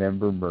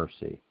 remember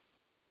mercy.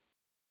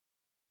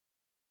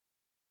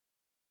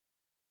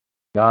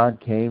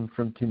 God came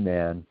from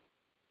Teman,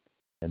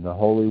 and the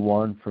Holy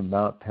One from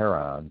Mount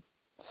Paran,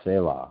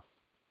 Selah.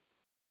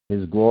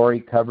 His glory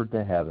covered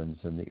the heavens,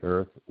 and the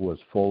earth was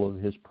full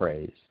of his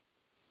praise.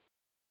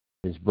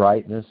 His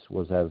brightness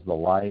was as the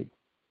light.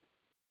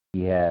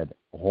 He had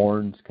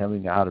horns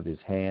coming out of his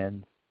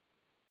hand,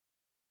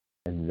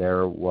 and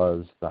there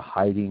was the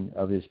hiding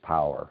of his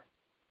power.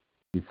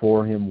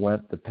 Before him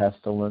went the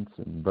pestilence,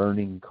 and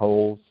burning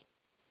coals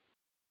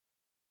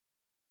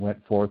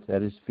went forth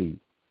at his feet.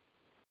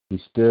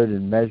 He stood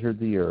and measured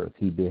the earth.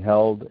 He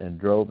beheld and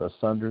drove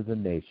asunder the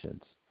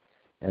nations,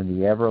 and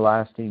the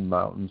everlasting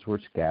mountains were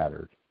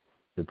scattered.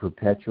 The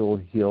perpetual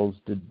hills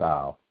did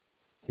bow.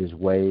 His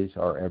ways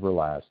are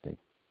everlasting.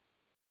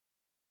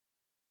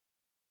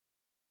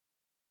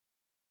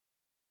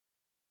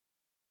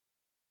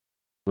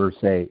 Verse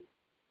 8,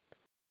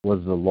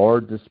 was the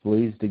Lord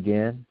displeased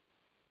again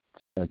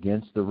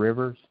against the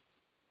rivers?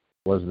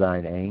 Was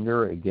thine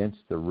anger against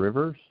the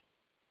rivers?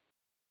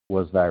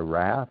 Was thy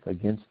wrath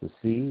against the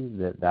sea,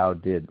 that thou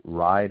did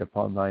ride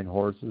upon thine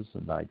horses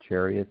and thy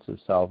chariots of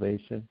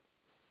salvation?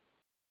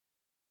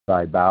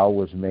 Thy bow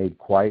was made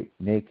quite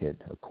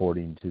naked,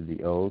 according to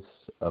the oaths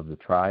of the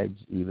tribes,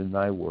 even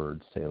thy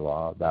word,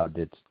 Selah. Thou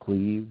didst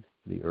cleave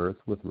the earth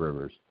with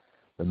rivers.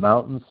 The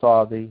mountains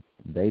saw thee,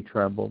 and they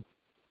trembled.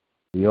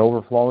 The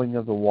overflowing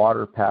of the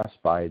water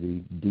passed by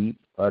thee. Deep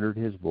uttered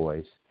his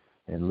voice,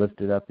 and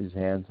lifted up his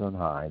hands on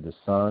high. The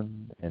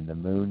sun and the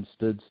moon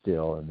stood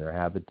still in their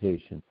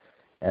habitation.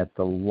 At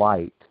the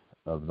light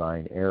of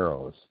thine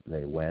arrows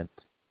they went,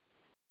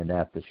 and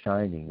at the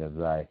shining of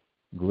thy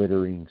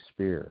glittering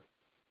spear.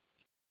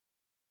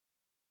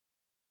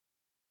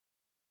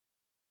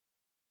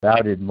 Thou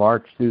did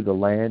march through the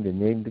land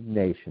in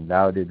indignation.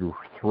 Thou did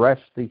thresh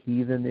the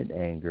heathen in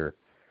anger.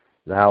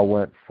 Thou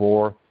went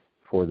forth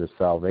for the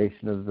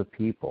salvation of the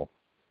people,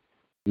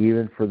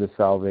 even for the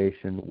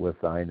salvation with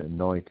thine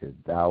anointed.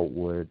 Thou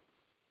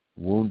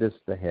woundest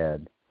the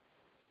head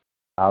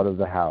out of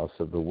the house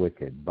of the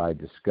wicked by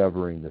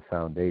discovering the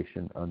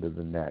foundation under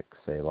the neck,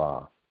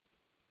 Selah.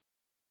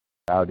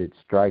 Thou didst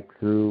strike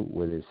through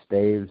with his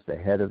staves the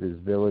head of his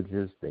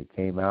villages. They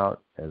came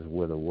out as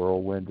with a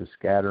whirlwind to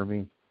scatter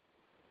me.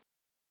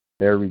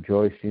 Their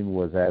rejoicing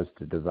was as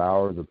to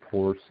devour the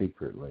poor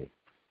secretly.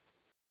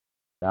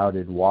 Thou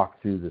didst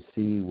walk through the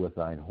sea with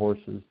thine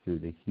horses through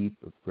the heap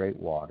of great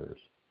waters.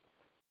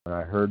 When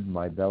I heard,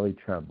 my belly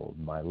trembled,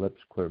 my lips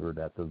quivered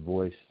at the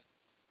voice.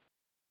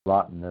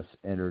 Rottenness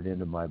entered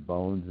into my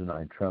bones, and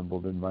I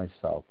trembled in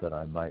myself, that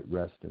I might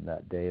rest in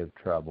that day of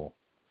trouble.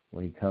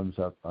 When he comes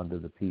up unto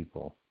the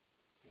people,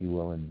 he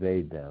will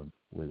invade them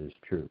with his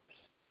troops.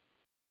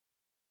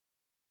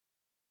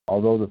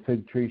 Although the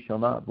fig tree shall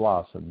not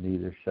blossom,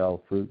 neither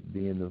shall fruit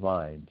be in the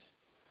vines,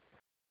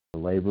 the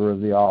labor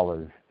of the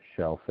olive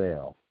shall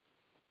fail,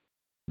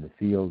 and the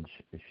field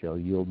shall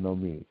yield no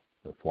meat.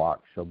 The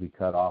flock shall be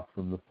cut off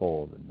from the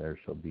fold, and there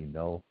shall be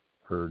no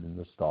herd in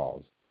the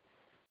stalls.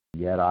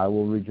 Yet I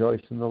will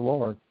rejoice in the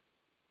Lord.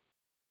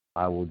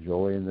 I will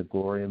joy in the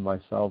glory of my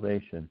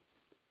salvation.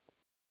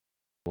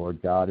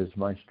 Lord God is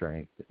my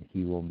strength, and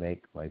he will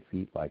make my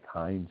feet like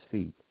hinds'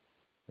 feet,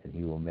 and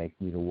he will make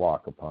me to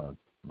walk upon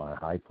my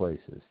high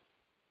places.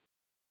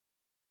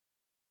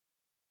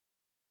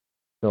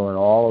 So in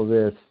all of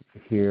this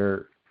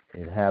here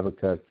in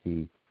Habakkuk,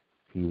 he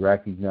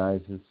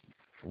recognizes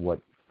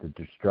what the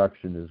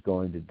destruction is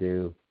going to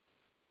do,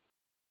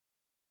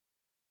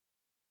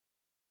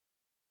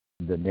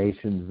 the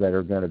nations that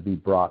are going to be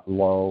brought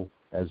low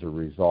as a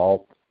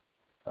result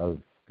of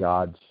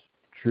God's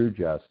true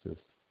justice,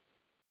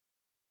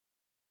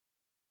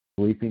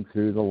 sweeping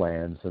through the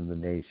lands and the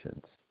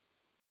nations.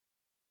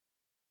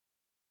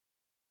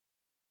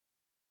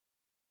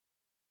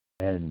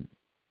 And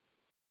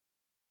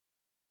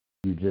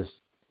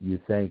you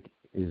think,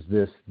 is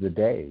this the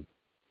day?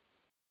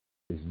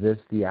 Is this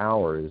the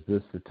hour? Is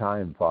this the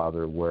time,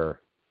 Father,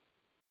 where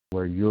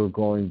you're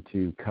going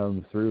to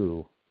come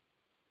through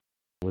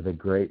with a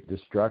great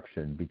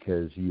destruction,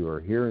 because you are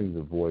hearing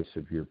the voice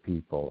of your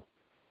people,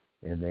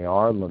 and they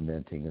are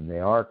lamenting, and they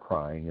are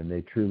crying, and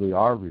they truly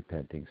are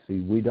repenting. See,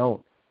 we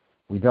don't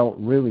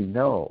really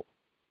know.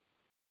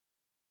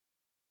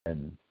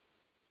 And,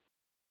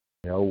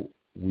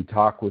 we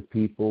talk with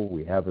people,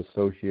 we have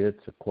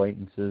associates,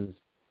 acquaintances,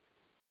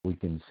 we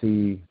can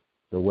see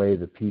the way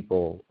the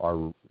people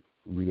are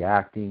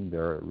reacting.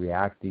 They're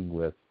reacting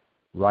with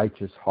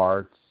righteous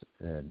hearts,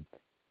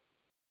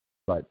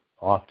 but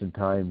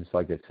oftentimes,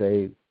 like I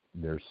say,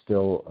 there's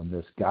still a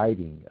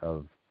misguiding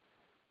of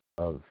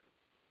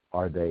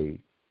are they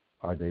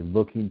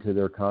looking to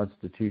their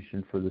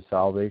Constitution for the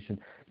salvation?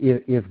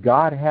 If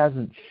God has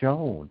not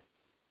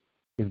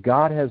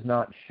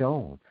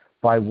shown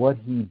by what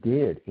he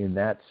did in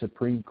that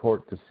Supreme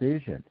Court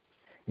decision,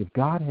 if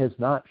God has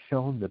not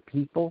shown the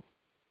people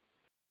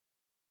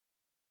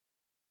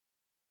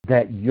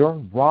that your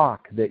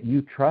rock that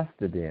you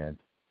trusted in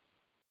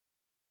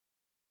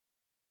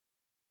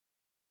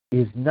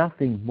is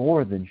nothing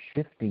more than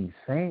shifting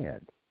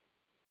sand.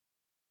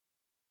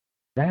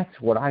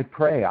 That's what I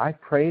pray. I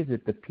pray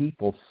that the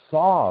people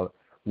saw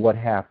what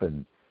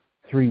happened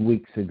 3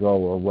 weeks ago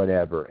or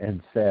whatever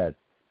and said,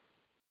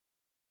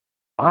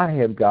 I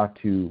have got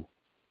to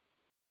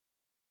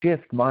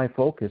shift my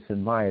focus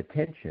and my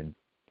attention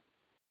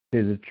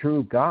to the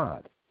true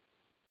God,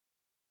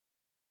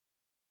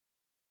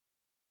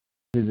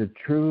 to the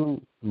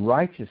true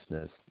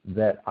righteousness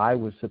that I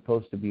was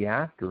supposed to be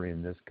after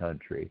in this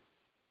country.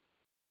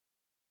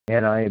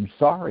 And I am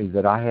sorry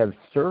that I have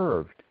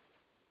served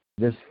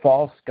this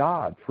false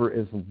God for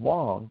as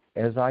long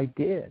as I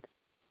did,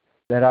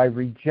 that I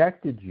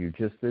rejected you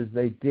just as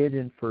they did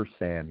in 1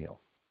 Samuel,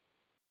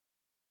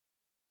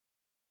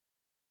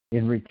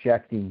 in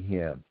rejecting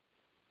him,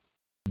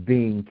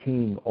 being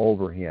king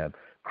over him.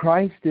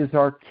 Christ is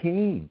our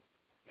king.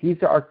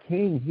 He's our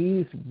king.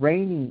 He's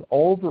reigning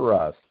over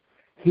us.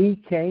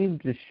 He came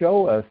to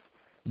show us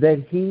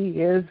that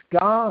he is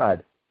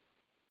God,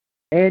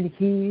 and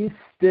he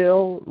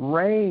still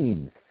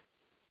reigns.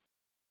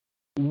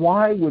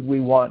 Why would we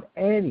want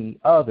any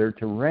other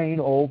to reign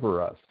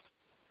over us?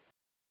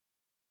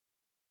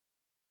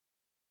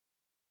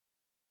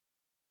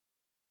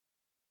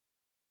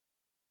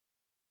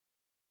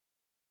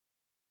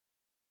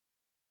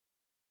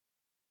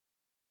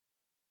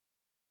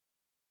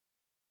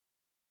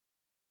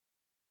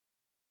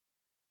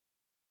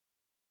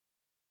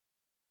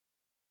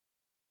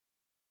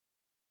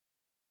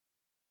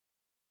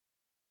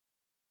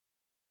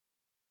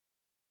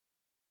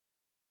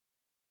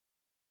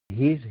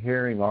 He's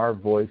hearing our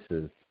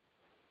voices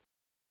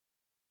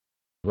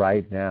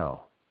right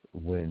now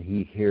when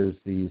he hears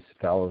these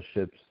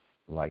fellowships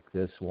like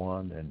this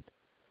one and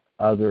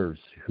others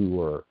who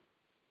are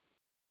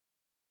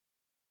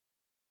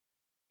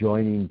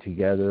joining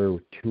together,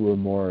 2 or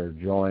more are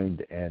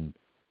joined, and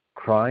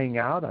crying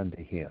out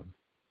unto him.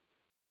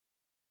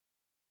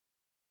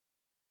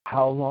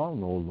 How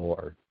long, O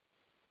Lord?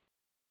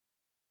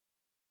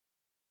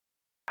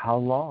 How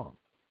long?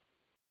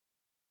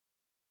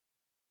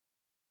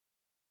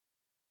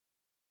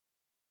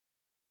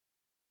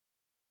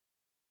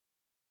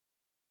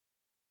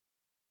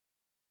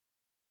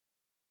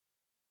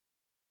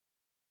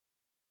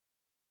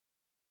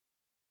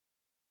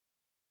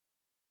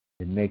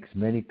 It makes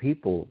many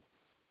people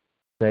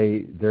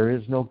say there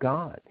is no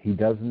God. He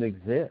doesn't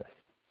exist.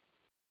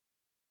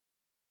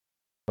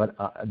 But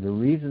the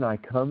reason I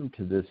come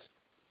to this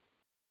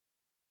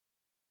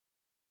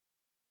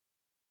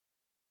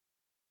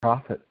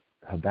prophet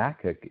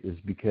Habakkuk is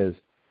because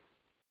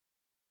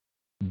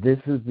this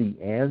is the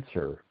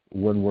answer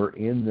when we're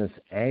in this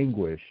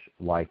anguish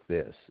like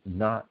this,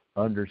 not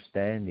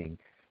understanding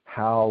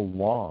how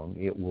long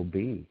it will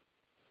be.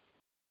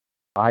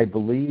 I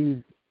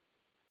believe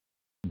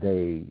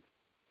they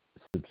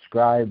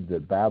subscribed the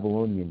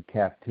Babylonian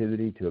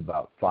captivity to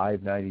about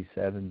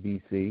 597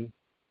 BC,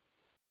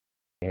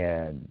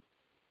 and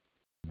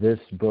this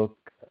book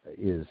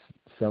is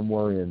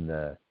somewhere in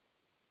the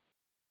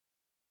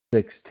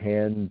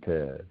 610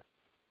 to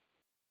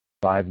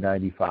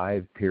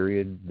 595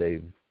 period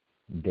they've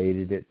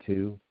dated it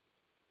to.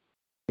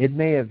 It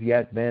may have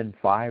yet been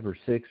 5 or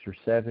 6 or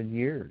 7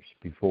 years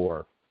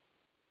before,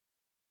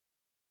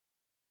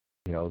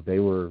 they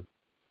were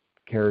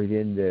carried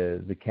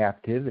into the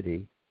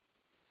captivity,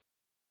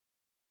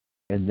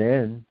 and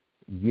then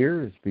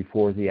years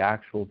before the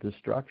actual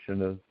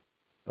destruction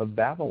of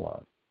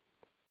Babylon,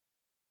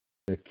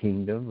 the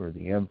kingdom or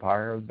the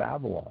empire of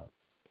Babylon.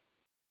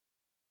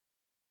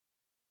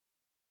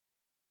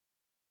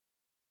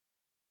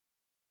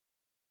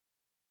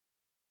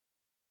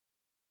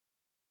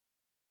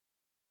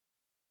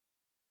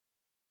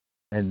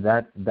 And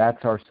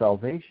that's our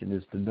salvation,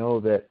 is to know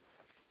that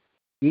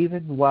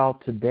even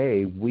while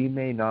today we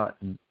may not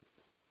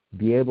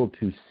be able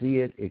to see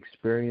it,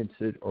 experience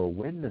it, or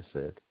witness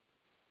it,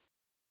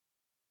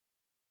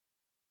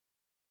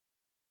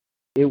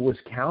 it was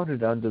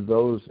counted unto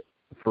those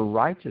for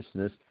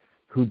righteousness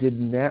who did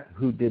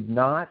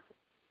not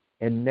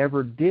and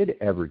never did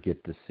ever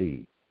get to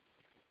see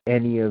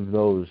any of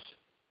those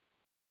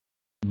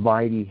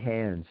mighty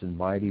hands and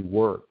mighty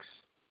works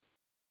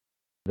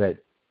that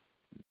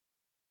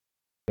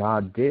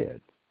God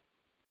did,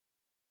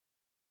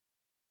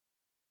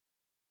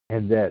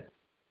 and that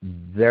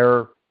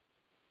their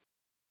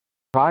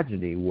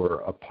progeny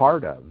were a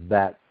part of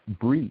that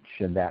breach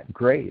and that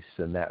grace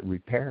and that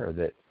repair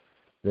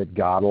that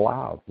God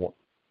allowed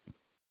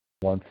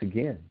once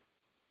again.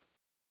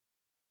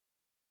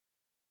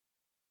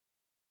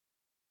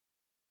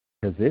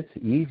 Because it's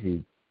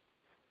easy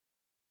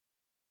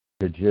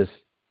to just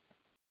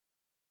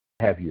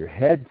have your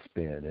head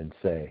spin and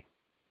say,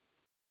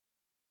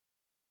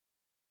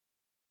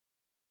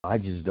 I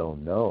just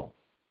don't know.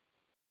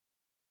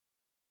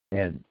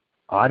 And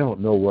I don't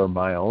know where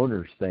my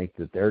owners think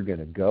that they're going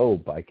to go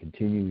by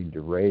continuing to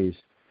raise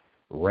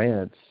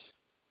rents.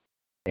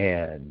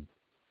 And,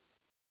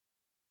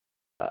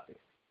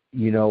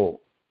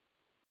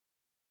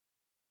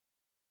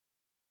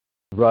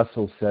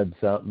 Russell said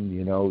something,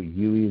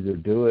 you either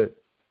do it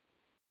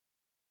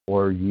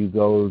or you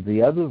go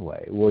the other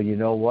way. Well, you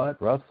know what,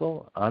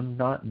 Russell? I'm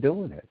not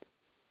doing it.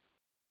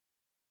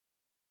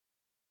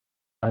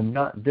 I'm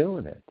not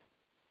doing it.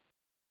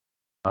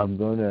 I'm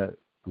going to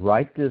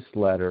write this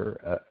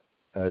letter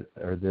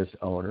or this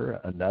owner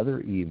another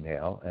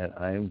email, and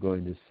I am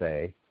going to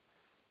say,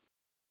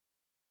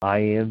 I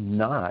am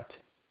not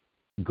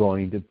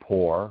going to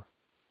pour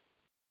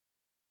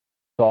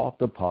salt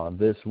upon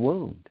this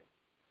wound.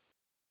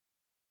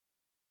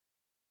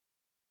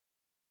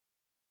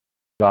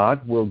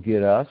 God will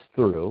get us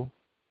through,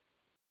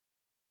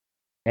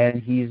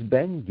 and He's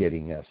been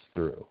getting us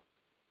through.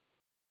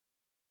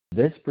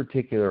 This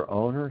particular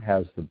owner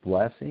has the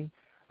blessing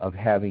of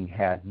having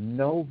had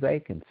no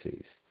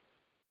vacancies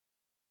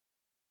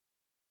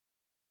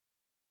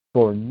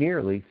for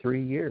nearly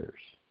 3 years.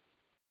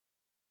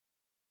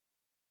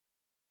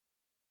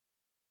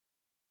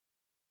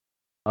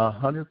 A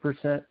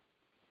 100%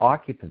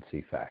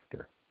 occupancy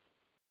factor.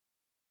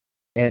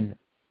 And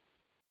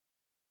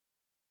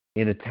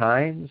in a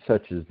time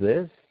such as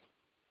this,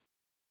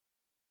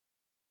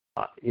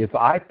 if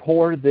I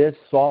pour this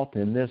salt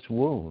in this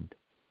wound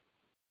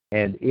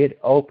and it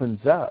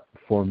opens up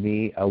for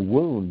me a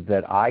wound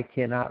that I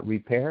cannot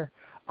repair,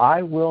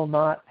 I will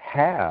not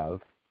have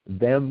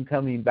them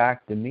coming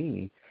back to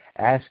me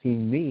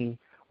asking me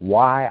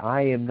why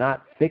I am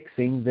not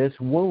fixing this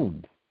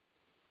wound.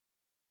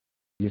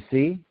 You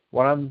see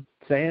what I'm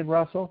saying,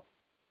 Russell?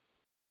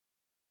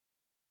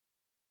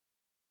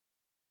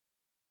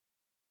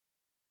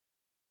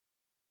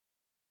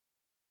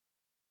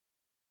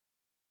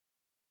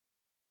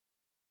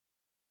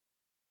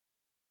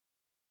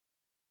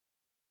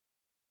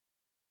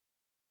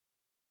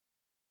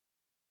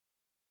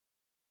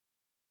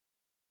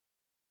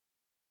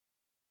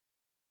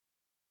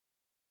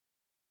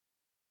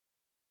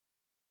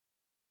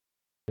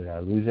 Did I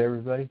lose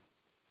everybody?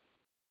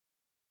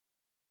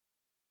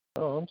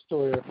 Oh, I'm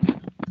still here.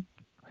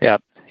 Yeah,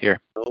 here.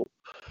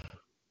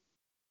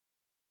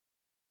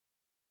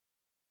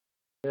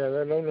 Yeah,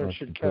 that owner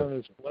should count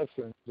his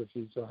blessings if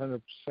he's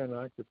 100%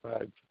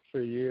 occupied for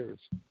 3 years.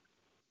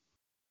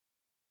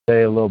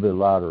 Say a little bit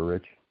louder,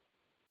 Rich.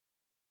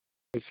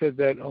 I said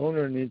that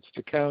owner needs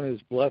to count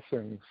his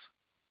blessings.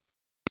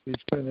 He's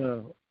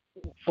been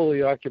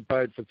fully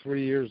occupied for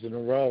 3 years in a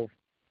row.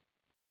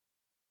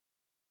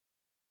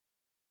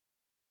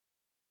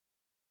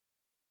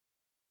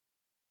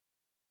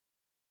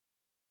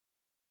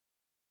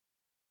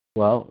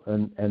 Well,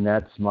 and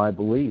that's my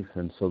belief,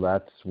 and so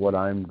that's what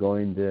I'm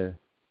going to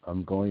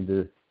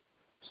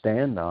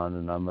stand on,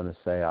 and I'm going to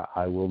say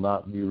I will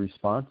not be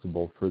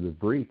responsible for the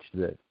breach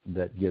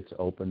that gets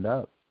opened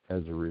up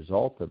as a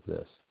result of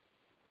this,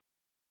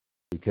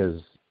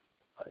 because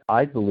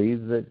I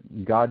believe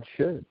that God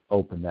should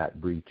open that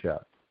breach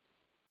up.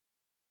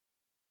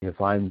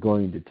 If I'm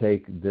going to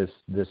take this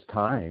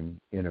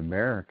time in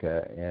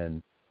America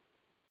and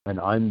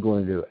I'm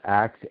going to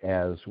act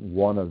as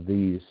one of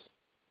these,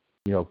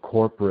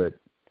 corporate,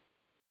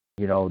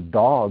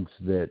 dogs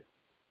that,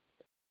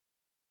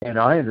 and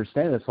I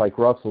understand it's like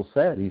Russell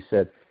said. He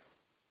said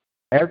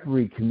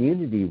every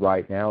community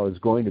right now is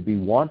going to be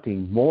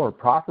wanting more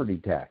property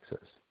taxes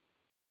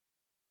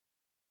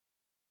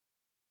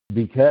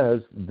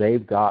because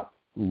they've got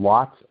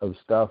lots of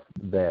stuff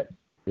that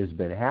has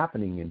been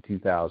happening in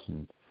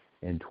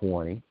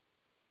 2020,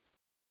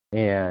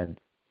 and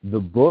the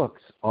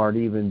books aren't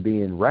even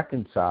being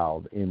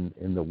reconciled in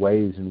the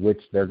ways in which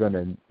they're going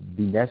to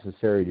be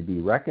necessary to be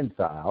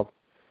reconciled,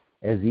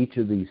 as each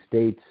of these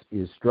states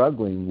is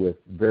struggling with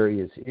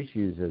various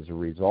issues as a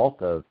result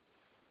of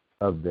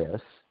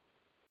this.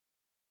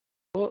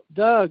 Well,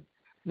 Doug,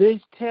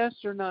 these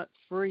tests are not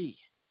free.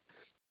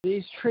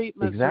 These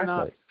treatments are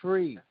not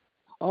free.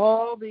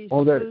 All these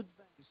food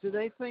banks, do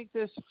they think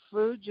this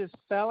food just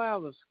fell out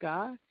of the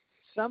sky?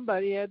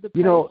 Somebody had to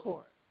pay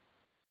for it.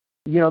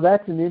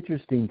 That's an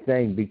interesting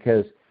thing,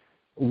 because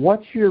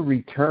what's your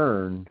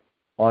return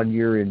on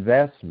your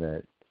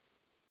investment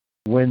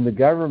when the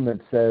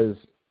government says,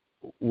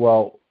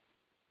 well,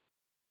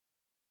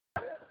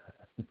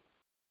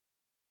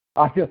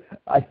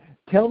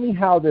 tell me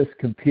how this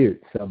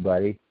computes,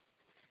 somebody.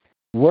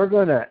 We're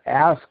going to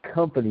ask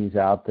companies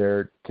out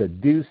there to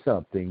do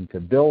something,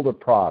 to build a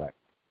product.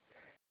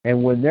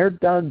 And when they're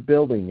done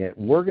building it,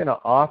 we're going to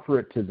offer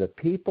it to the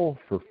people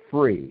for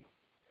free.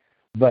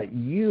 But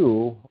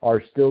you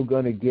are still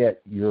going to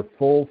get your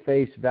full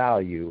face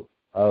value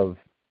of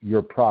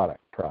your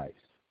product price.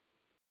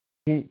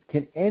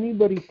 Can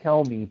anybody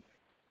tell me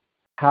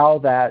how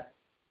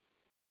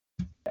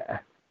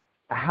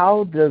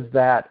does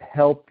that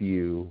help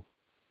you,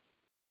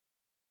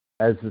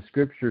 as the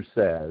scripture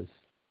says?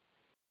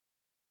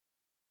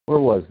 Where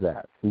was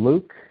that?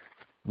 Luke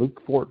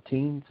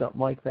 14, something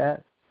like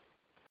that.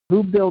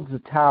 Who builds a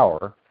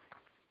tower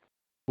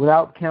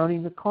without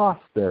counting the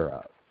cost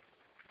thereof?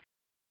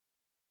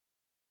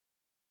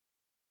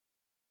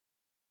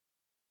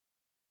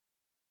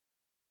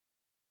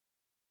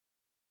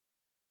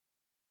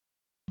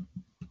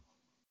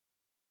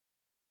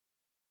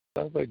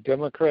 Sounds like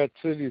Democrat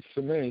cities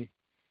to me.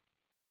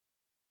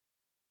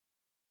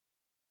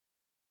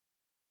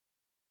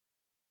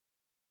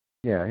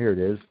 Yeah, here it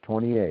is,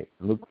 28,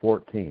 Luke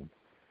 14.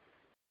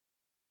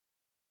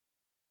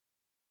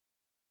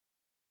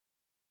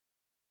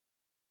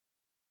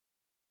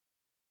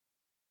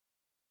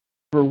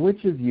 For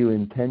which of you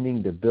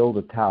intending to build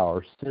a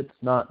tower sits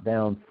not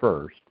down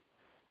first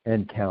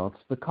and counts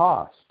the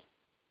cost,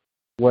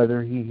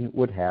 whether he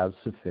would have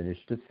sufficient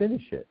to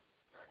finish it?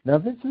 Now,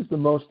 this is the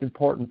most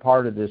important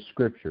part of this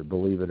scripture,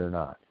 believe it or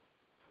not.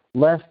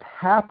 Lest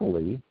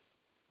happily,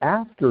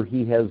 after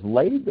he has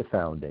laid the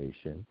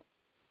foundation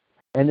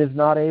and is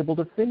not able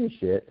to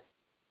finish it,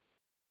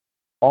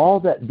 all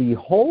that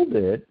behold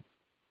it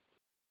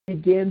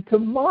begin to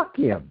mock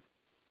him.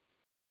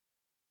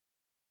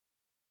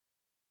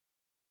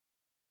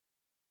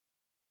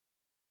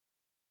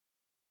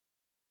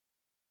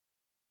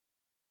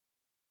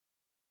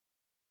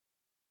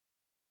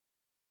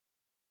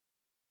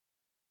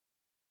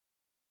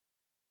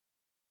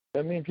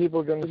 That mean people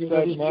are going to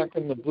start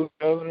mocking the blue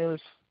governors?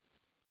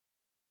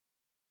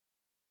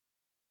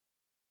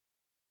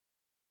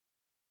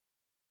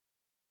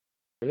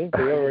 I think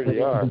they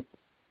already are.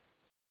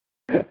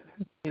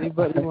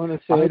 Anybody want to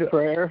say a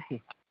prayer?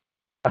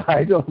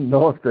 I don't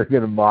know if they're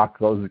going to mock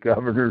those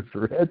governors,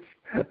 Rich.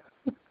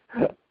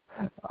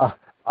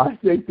 I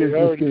think they're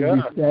just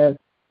going to be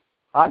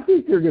I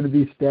think they're going to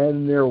be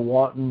standing there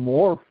wanting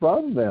more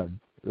from them.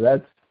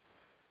 That's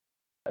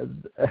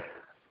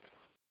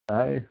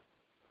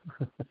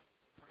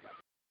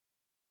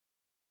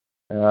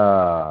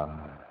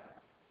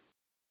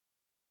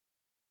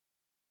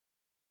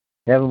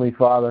Heavenly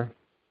Father,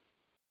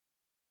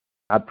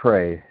 I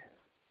pray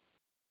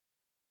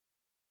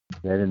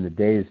that in the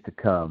days to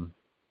come,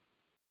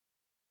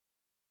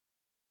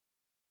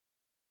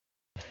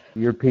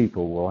 your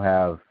people will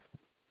have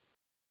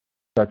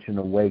such an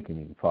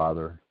awakening,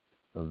 Father,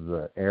 of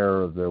the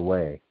error of their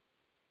way.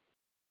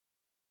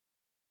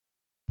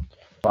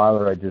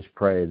 Father, I just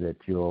pray that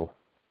you'll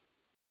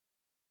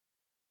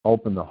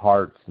open the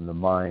hearts and the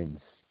minds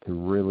to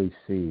really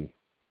see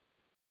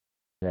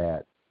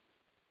that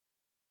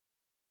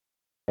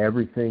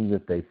everything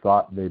that they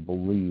thought they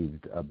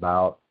believed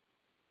about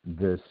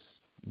this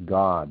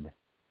God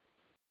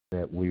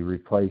that we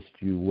replaced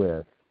you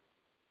with,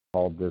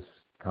 called this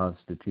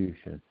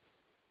Constitution,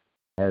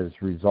 has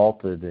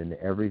resulted in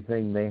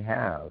everything they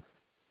have.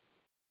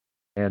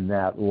 And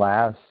that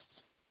last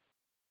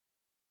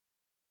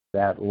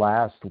that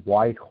last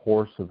white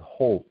horse of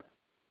hope,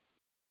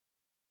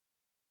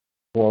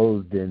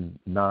 clothed in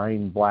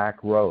 9 black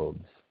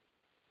robes,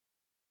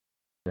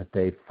 that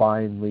they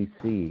finally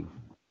see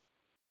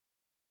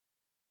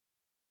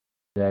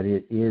that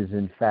it is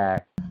in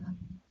fact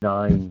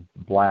 9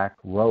 black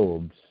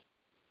robes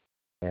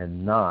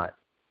and not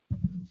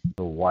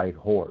the white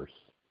horse.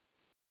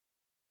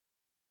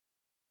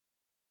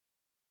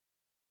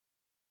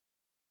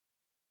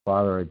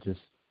 Father,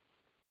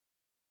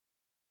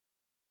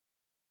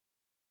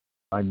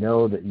 I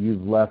know that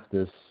you've left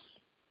this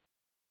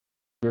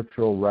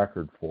scriptural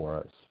record for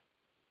us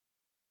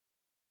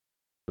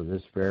for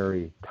this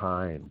very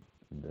time,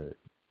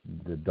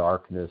 the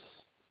darkness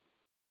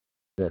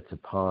that's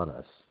upon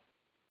us,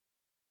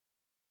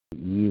 the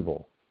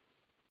evil,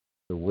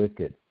 the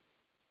wicked,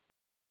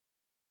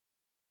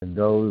 and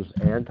those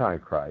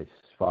antichrists,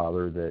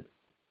 Father, that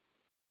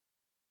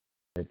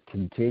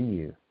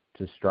continue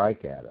to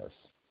strike at us,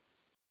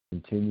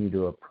 continue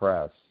to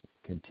oppress,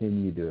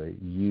 continue to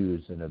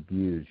use and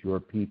abuse your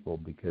people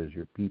because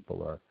your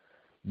people are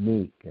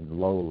meek and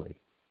lowly.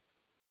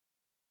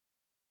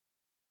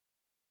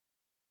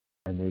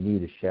 And they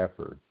need a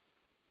shepherd.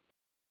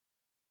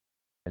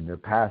 And their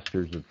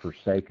pastors have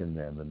forsaken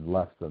them and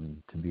left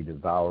them to be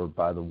devoured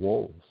by the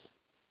wolves.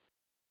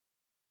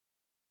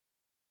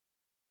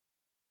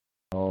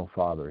 Oh,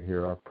 Father,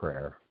 hear our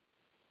prayer.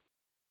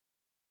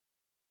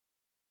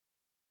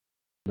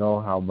 Know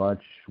how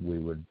much we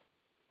would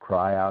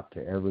cry out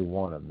to every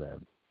one of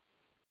them.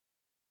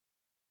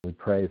 We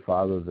pray,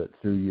 Father, that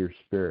through your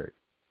Spirit,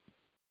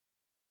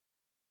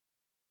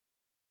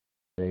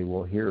 they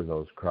will hear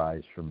those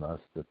cries from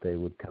us, that they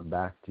would come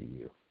back to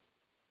you.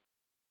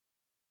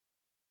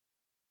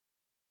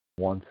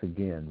 Once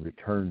again,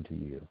 return to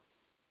you,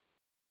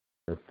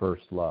 their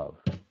first love,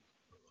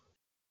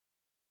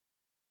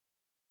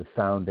 the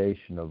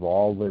foundation of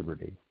all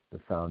liberty,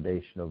 the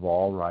foundation of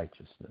all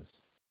righteousness.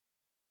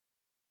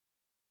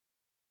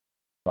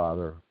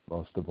 Father,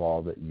 most of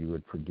all, that you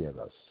would forgive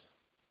us.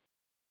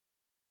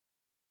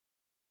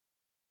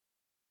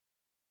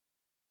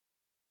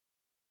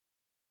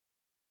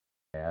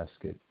 I ask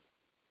it,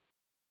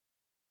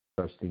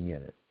 trusting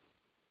in it.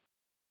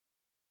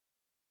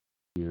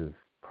 You've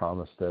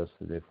promised us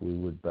that if we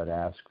would but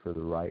ask for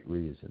the right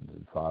reasons,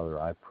 and Father,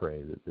 I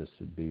pray that this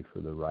would be for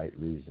the right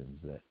reasons,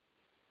 that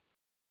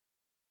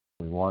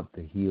we want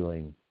the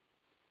healing,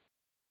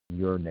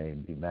 your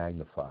name be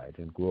magnified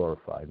and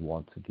glorified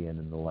once again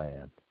in the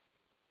land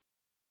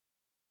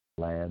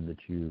that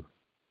you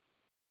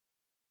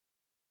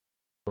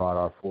brought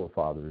our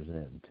forefathers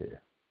into.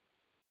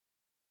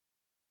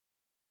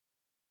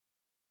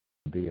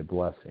 Be a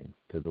blessing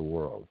to the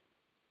world.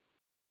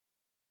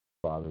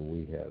 Father,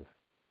 we have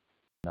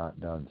not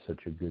done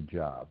such a good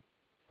job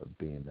of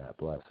being that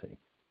blessing.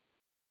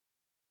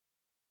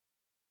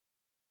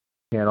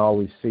 Can't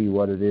always see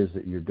what it is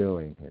that you're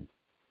doing and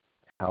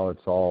how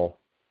it's all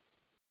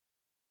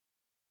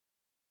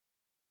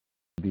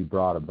to be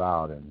brought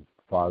about. And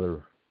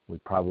Father, we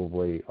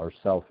probably are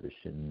selfish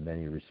in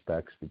many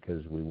respects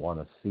because we want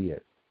to see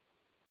it.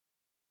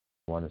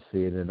 We want to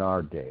see it in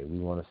our day. We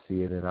want to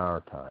see it in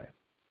our time.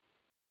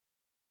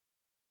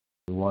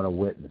 We want to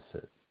witness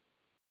it.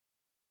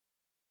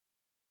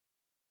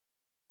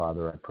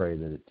 Father, I pray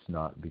that it's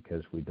not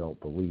because we don't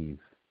believe.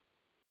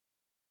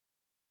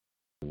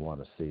 We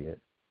want to see it.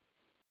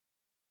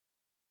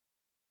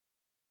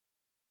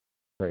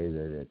 Pray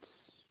that it's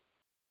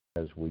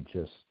because we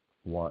just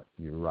want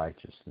your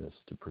righteousness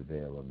to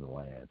prevail in the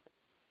land.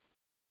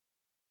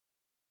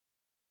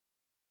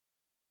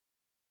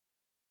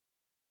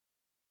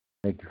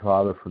 Thank you,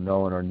 Father, for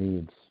knowing our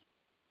needs.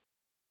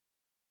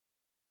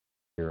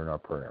 Hearing our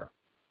prayer.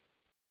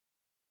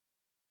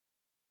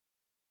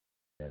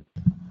 Amen.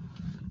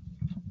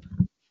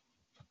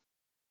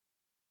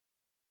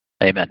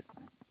 Amen.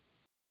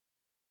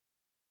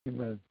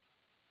 Amen.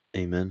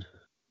 Amen.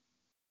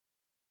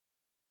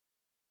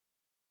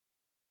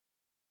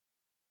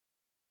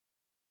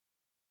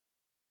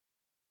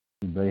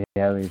 Anybody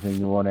have anything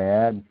you want to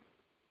add?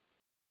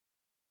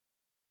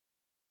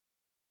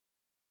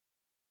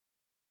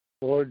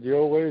 Lord,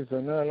 your ways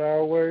are not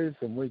our ways,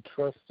 and we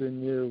trust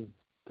in you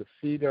to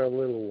feed our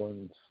little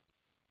ones.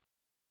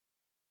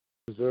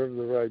 Preserve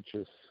the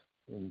righteous.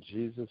 In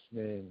Jesus'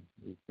 name,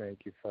 we thank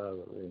you,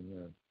 Father.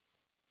 Amen.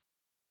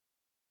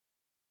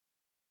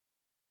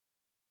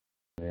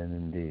 And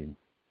indeed.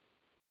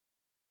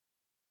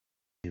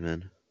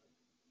 Amen.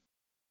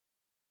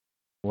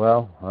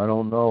 Well, I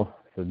don't know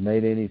if it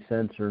made any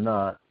sense or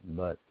not,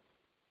 but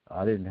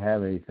I didn't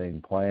have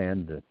anything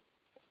planned.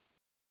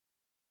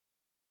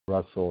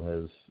 Russell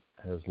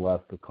has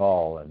left the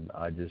call, and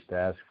I just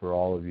ask for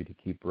all of you to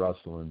keep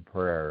Russell in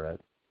prayer.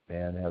 That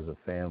man has a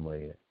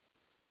family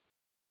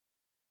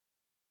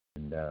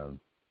and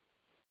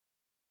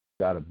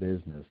got a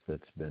business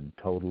that's been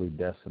totally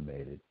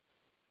decimated.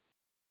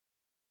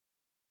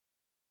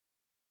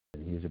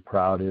 And he's a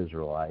proud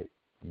Israelite.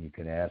 You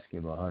can ask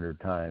him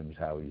 100 times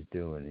how he's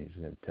doing. He's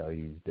going to tell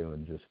you he's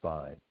doing just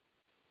fine.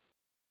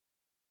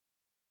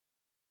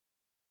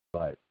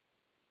 But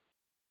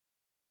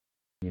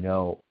You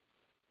know,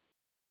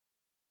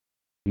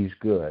 he's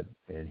good,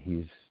 and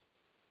he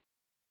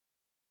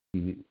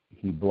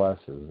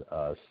blesses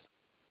us,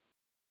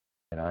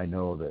 and I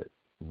know that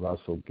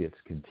Russell gets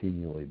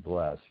continually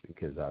blessed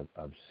because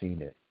I've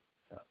seen it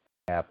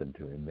happen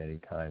to him many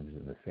times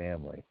in the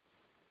family.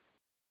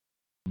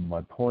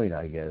 My point,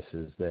 I guess,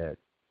 is that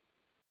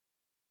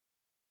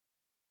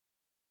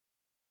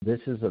this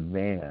is a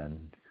man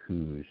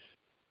whose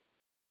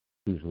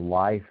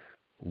life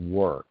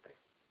work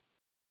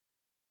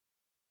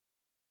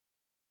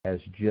has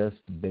just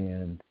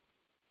been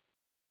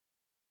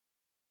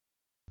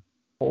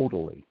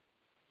totally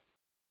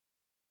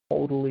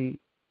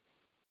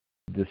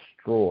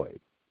destroyed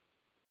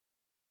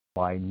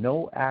by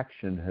no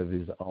action of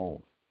his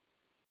own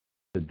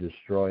to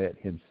destroy it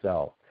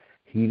himself.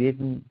 He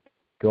didn't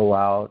go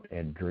out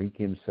and drink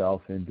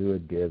himself into a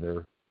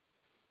dither,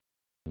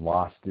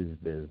 lost his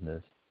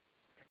business.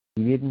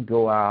 He didn't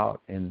go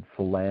out and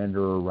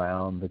philander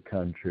around the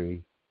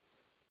country,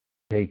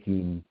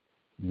 taking,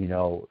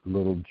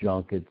 little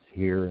junkets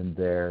here and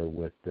there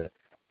with the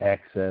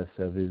excess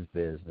of his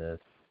business.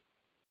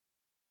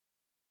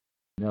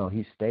 No,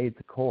 he stayed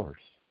the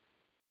course.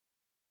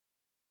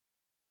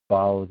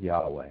 Followed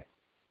Yahweh.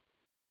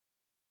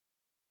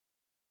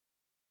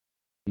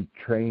 He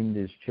trained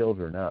his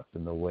children up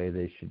in the way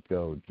they should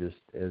go, just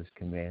as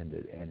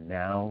commanded. And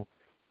now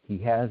he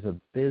has a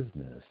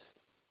business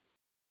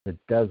that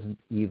doesn't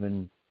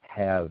even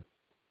have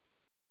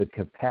the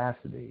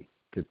capacity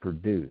to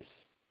produce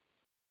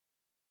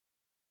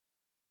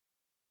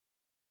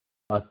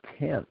a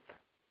tenth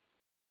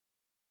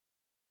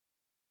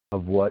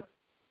of what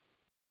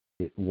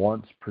it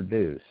once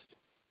produced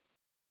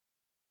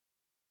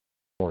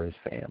for his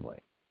family.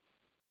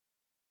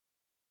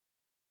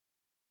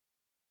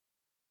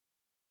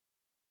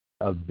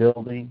 Of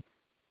building,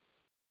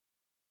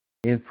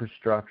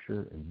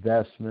 infrastructure,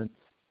 investments,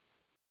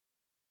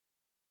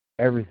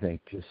 everything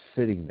just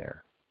sitting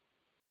there.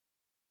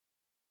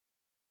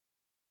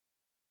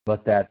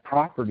 But that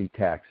property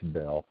tax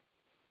bill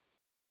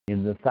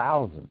in the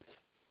thousands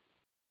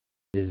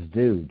is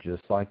due,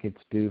 just like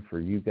it's due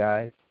for you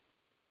guys.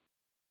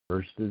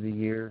 First of the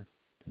year,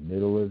 the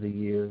middle of the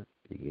year,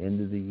 the end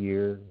of the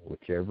year,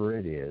 whichever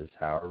it is,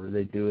 however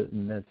they do it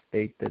in that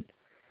state, that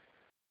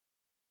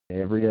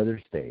every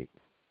other state.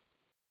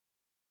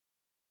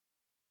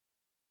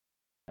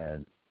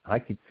 And I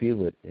could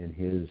feel it in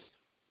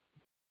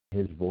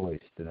his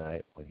voice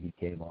tonight when he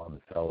came on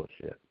the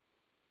fellowship.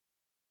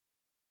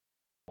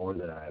 More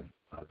than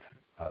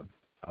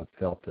I've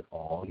felt it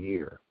all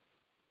year.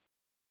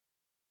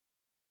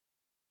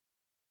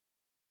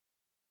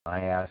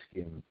 I ask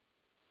him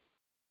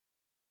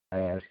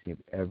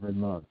every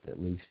month, at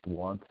least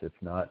once, if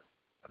not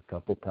a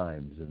couple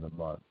times in the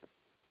month,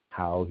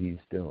 how he's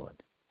doing.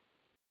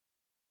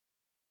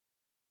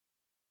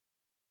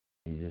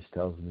 He just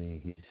tells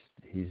me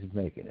he's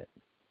making it.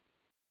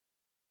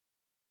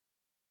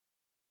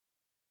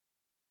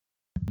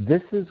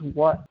 This is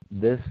what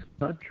this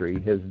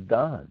country has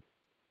done.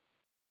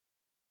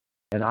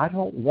 And I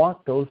don't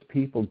want those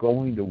people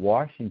going to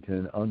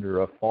Washington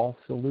under a false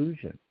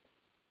illusion.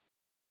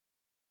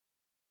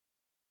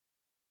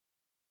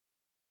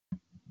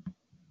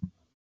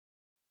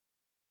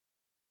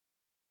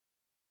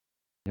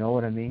 You know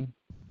what I mean?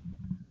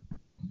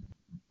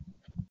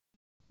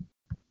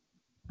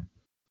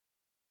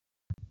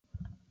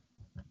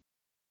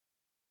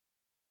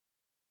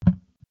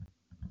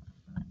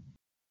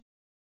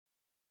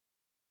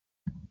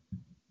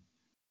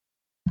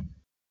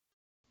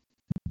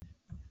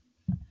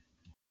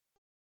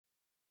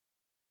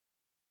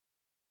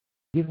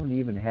 You don't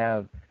even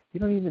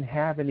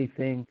have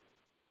anything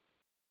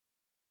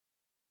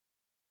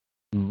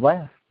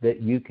left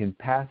that you can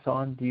pass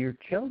on to your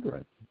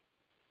children.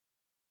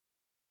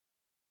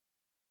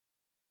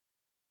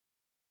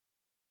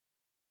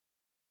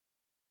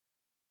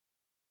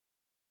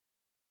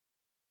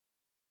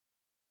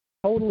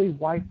 Totally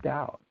wiped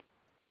out.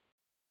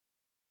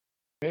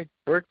 Make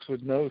bricks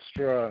with no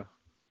straw.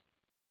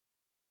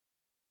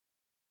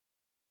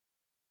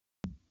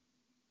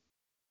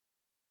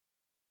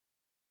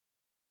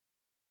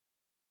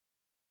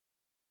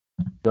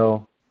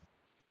 So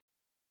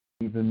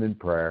keep him in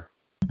prayer.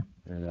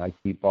 And I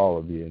keep all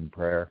of you in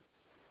prayer.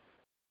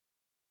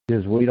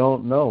 Because we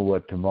don't know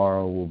what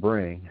tomorrow will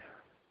bring.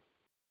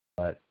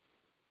 But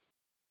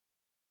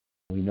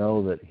we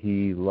know that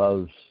he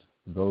loves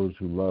those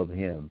who love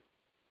him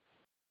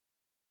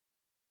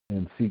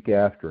and seek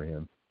after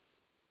him.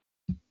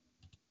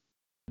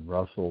 And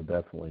Russell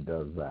definitely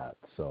does that.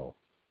 So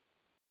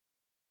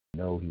I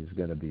know he's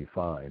going to be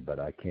fine, but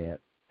I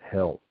can't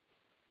help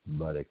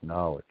but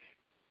acknowledge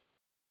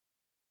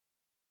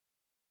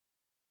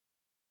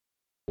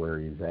where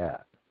he's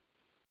at.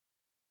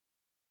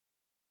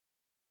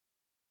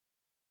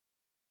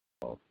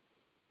 So,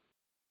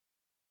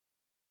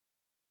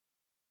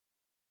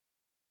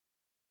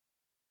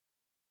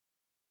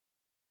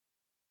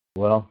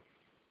 well,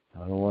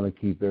 I don't want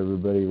to keep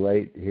everybody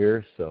late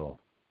here, so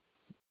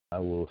I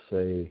will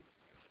say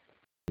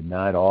good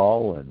night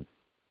all, and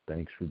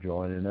Thanks for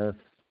joining us.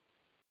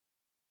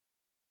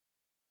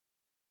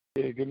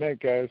 Yeah, good night,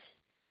 guys.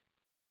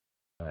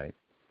 All right.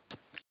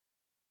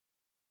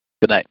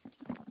 Good night.